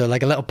someone's shoulder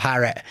like a little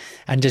parrot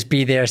and just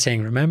be there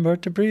saying, remember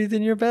to breathe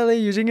in your belly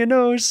using your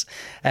nose.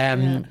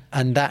 And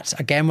that's,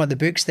 again, what the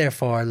book's there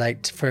for,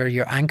 like for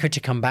your anchor to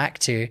come back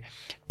to.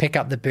 Pick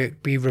up the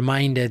book, be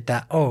reminded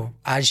that,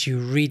 as you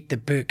read the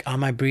book,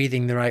 am I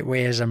breathing the right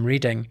way as I'm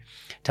reading?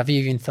 Have you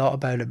even thought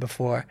about it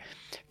before?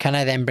 Can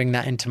I then bring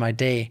that into my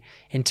day,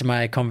 into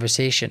my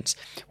conversations?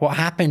 What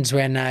happens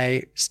when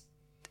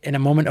in a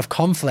moment of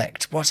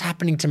conflict, what's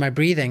happening to my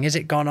breathing? Is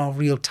it gone all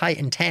real tight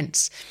and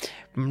tense?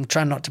 I'm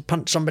trying not to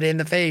punch somebody in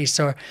the face,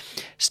 or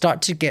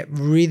start to get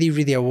really,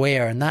 really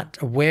aware. And that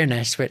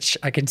awareness, which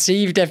I can see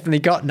you've definitely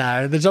got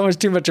now, there's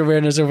almost too much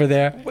awareness over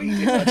there.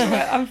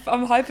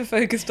 I'm hyper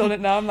focused on it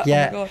now. I'm like, oh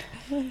my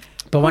God.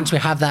 But once we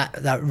have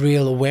that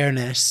real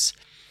awareness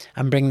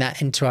and bring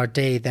that into our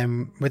day,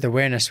 then with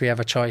awareness, we have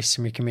a choice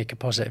and we can make a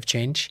positive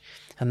change.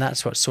 And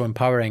that's what's so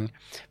empowering,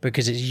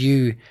 because it's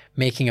you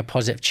making a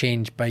positive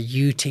change by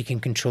you taking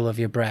control of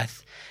your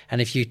breath.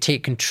 And if you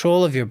take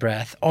control of your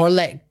breath, or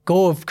let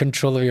go of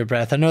control of your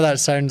breath, I know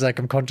that sounds like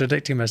I'm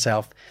contradicting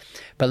myself,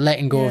 but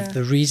letting go of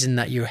the reason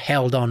that you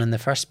held on in the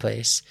first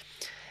place,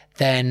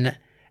 then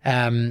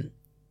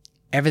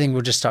everything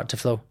will just start to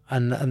flow.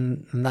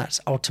 And that's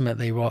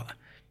ultimately what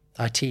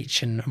I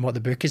teach and what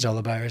the book is all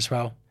about as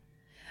well.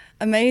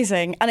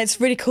 Amazing. And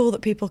it's really cool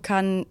that people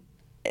can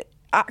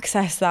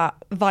access that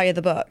via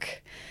the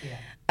book.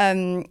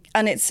 And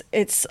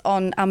it's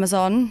on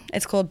Amazon.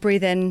 It's called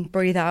Breathe In,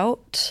 Breathe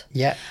Out.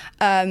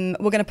 We're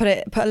going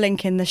to put a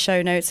link in the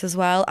show notes as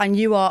well. And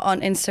you are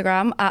on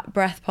Instagram at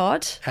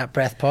BreathPod. At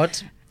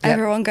BreathPod.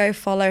 Everyone go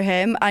follow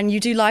him. And you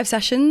do live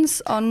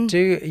sessions on...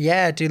 Do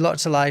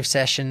lots of live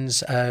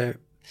sessions.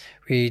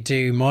 We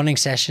do morning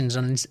sessions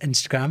on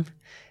Instagram,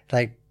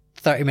 like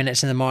 30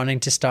 minutes in the morning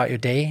to start your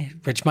day,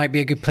 which might be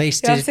a good place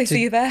to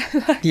see you there.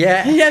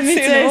 Yeah, me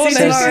too.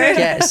 So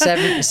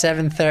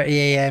 7:30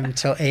 a.m.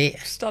 till 8.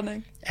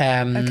 Stunning.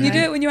 Can you do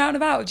it when you're out and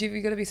about? Or are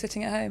you going to be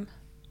sitting at home?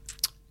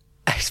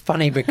 It's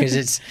funny because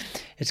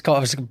it's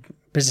called a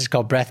business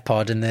called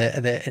BreathPod, and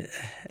the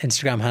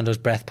Instagram handle is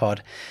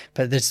BreathPod.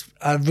 But there's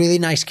a really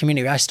nice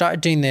community. I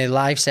started doing the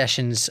live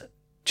sessions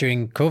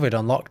during COVID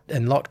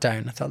in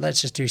lockdown. I thought,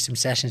 let's just do some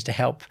sessions to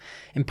help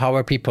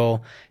empower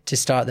people to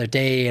start their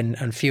day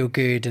and feel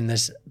good. And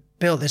there's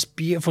built this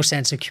beautiful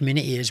sense of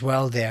community as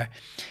well there.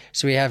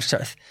 So we have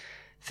sort of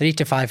 300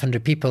 to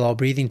 500 people all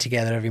breathing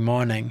together every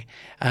morning.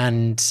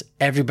 And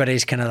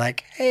everybody's kind of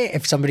like, hey,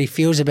 if somebody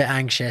feels a bit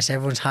anxious,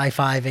 everyone's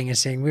high-fiving and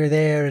saying, we're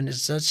there. And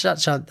it's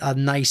such a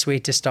nice way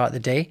to start the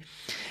day.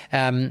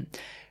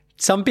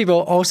 Some people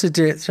also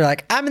do it through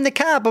like, I'm in the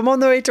cab, I'm on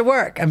the way to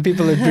work. And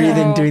people are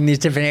breathing, doing these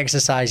different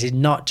exercises,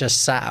 not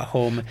just sat at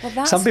home.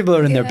 Some people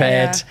are in their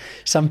bed.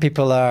 Some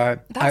people are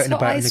out and about.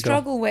 That's what I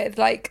struggle with,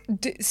 like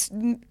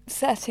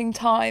setting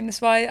time.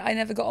 That's why I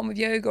never got on with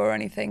yoga or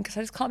anything, because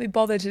I just can't be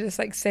bothered to just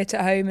like sit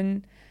at home.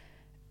 And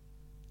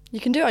you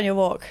can do it on your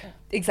walk.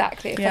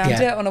 Exactly. If I can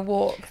do it on a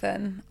walk,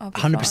 then I'll be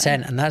 100%.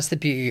 Fine. And that's the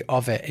beauty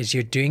of it, is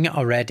you're doing it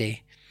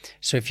already.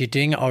 So if you're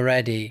doing it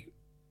already,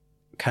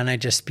 can I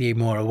just be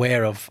more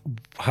aware of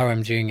how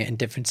I'm doing it in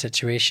different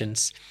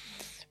situations?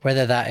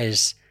 Whether that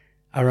is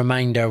a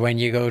reminder when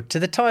you go to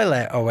the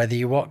toilet or whether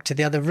you walk to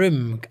the other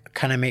room,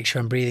 can I make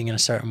sure I'm breathing in a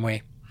certain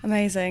way?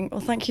 Amazing.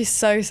 Well, thank you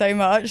so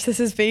much. This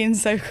has been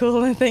so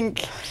cool, I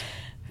think,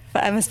 for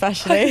Em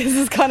especially. This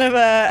is kind of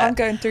I'm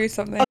going through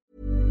something.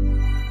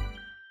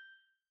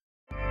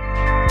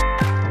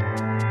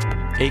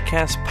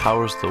 Acast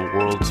powers the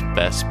world's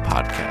best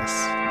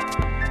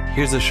podcasts.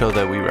 Here's a show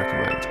that we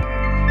recommend.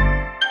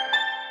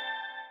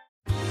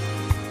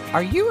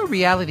 Are you a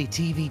reality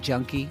TV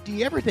junkie? Do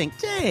you ever think,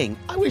 dang,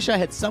 I wish I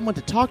had someone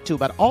to talk to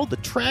about all the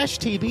trash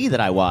TV that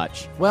I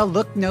watch? Well,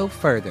 look no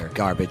further,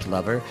 garbage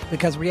lover,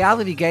 because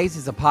Reality Gaze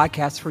is a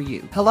podcast for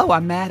you. Hello,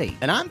 I'm Maddie.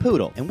 And I'm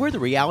Poodle, and we're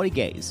the Reality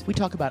Gaze. We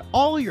talk about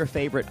all your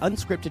favorite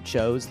unscripted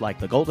shows like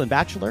The Golden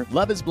Bachelor,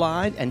 Love is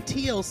Blind, and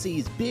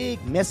TLC's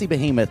big, messy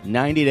behemoth,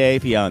 90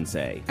 Day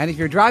Fiancé. And if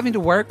you're driving to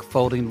work,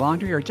 folding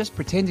laundry, or just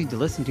pretending to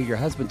listen to your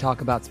husband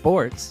talk about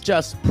sports,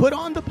 just put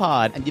on the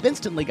pod, and you've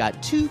instantly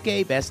got two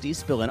gay besties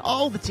spilling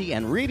all the tea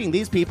and reading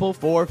these people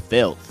for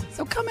filth.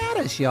 So come at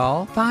us,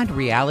 y'all. Find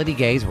Reality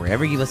Gaze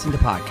wherever you listen to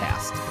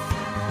podcasts.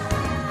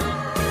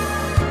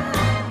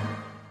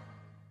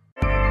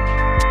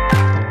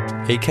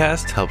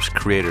 Acast helps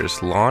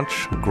creators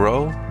launch,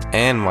 grow,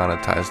 and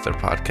monetize their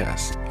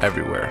podcasts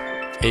everywhere.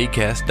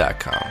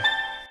 Acast.com.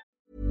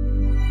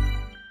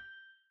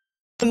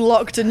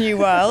 Unlocked a new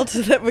world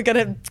that we're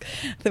gonna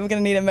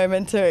need a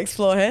moment to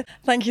explore here.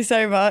 Thank you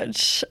so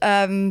much.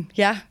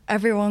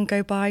 Everyone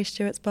go buy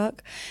Stuart's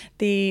book.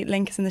 The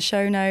link is in the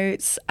show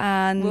notes,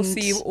 and we'll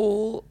see you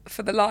all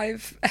for the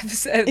live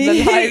episode.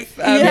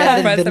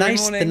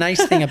 The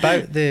nice thing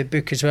about the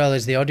book as well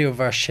is the audio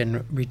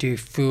version. We do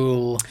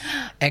full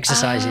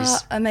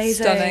exercises.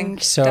 Amazing, stunning.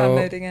 So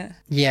downloading it.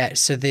 Yeah,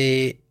 so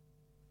the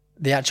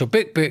actual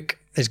book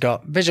has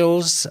got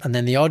visuals, and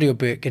then the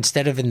audiobook,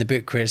 instead of in the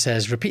book where it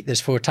says repeat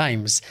this 4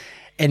 times,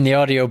 in the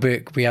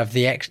audiobook, we have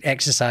the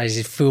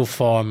exercises full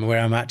form where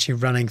I'm actually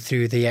running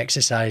through the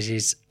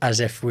exercises as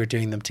if we're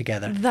doing them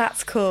together.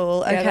 That's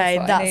cool. Yeah,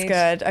 Okay, that's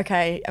good.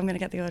 Okay, I'm going to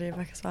get the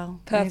audiobook as well.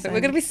 Perfect. Amazing. We're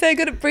going to be so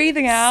good at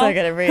breathing out. So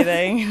good at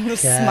breathing.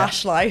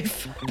 Smash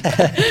life.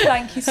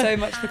 Thank you so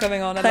much for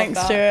coming on. Thanks,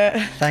 Stuart.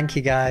 Thank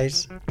you,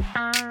 guys.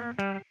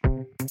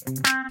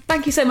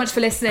 Thank you so much for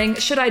listening.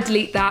 Should I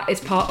Delete That is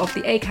part of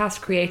the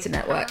Acast Creator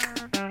Network.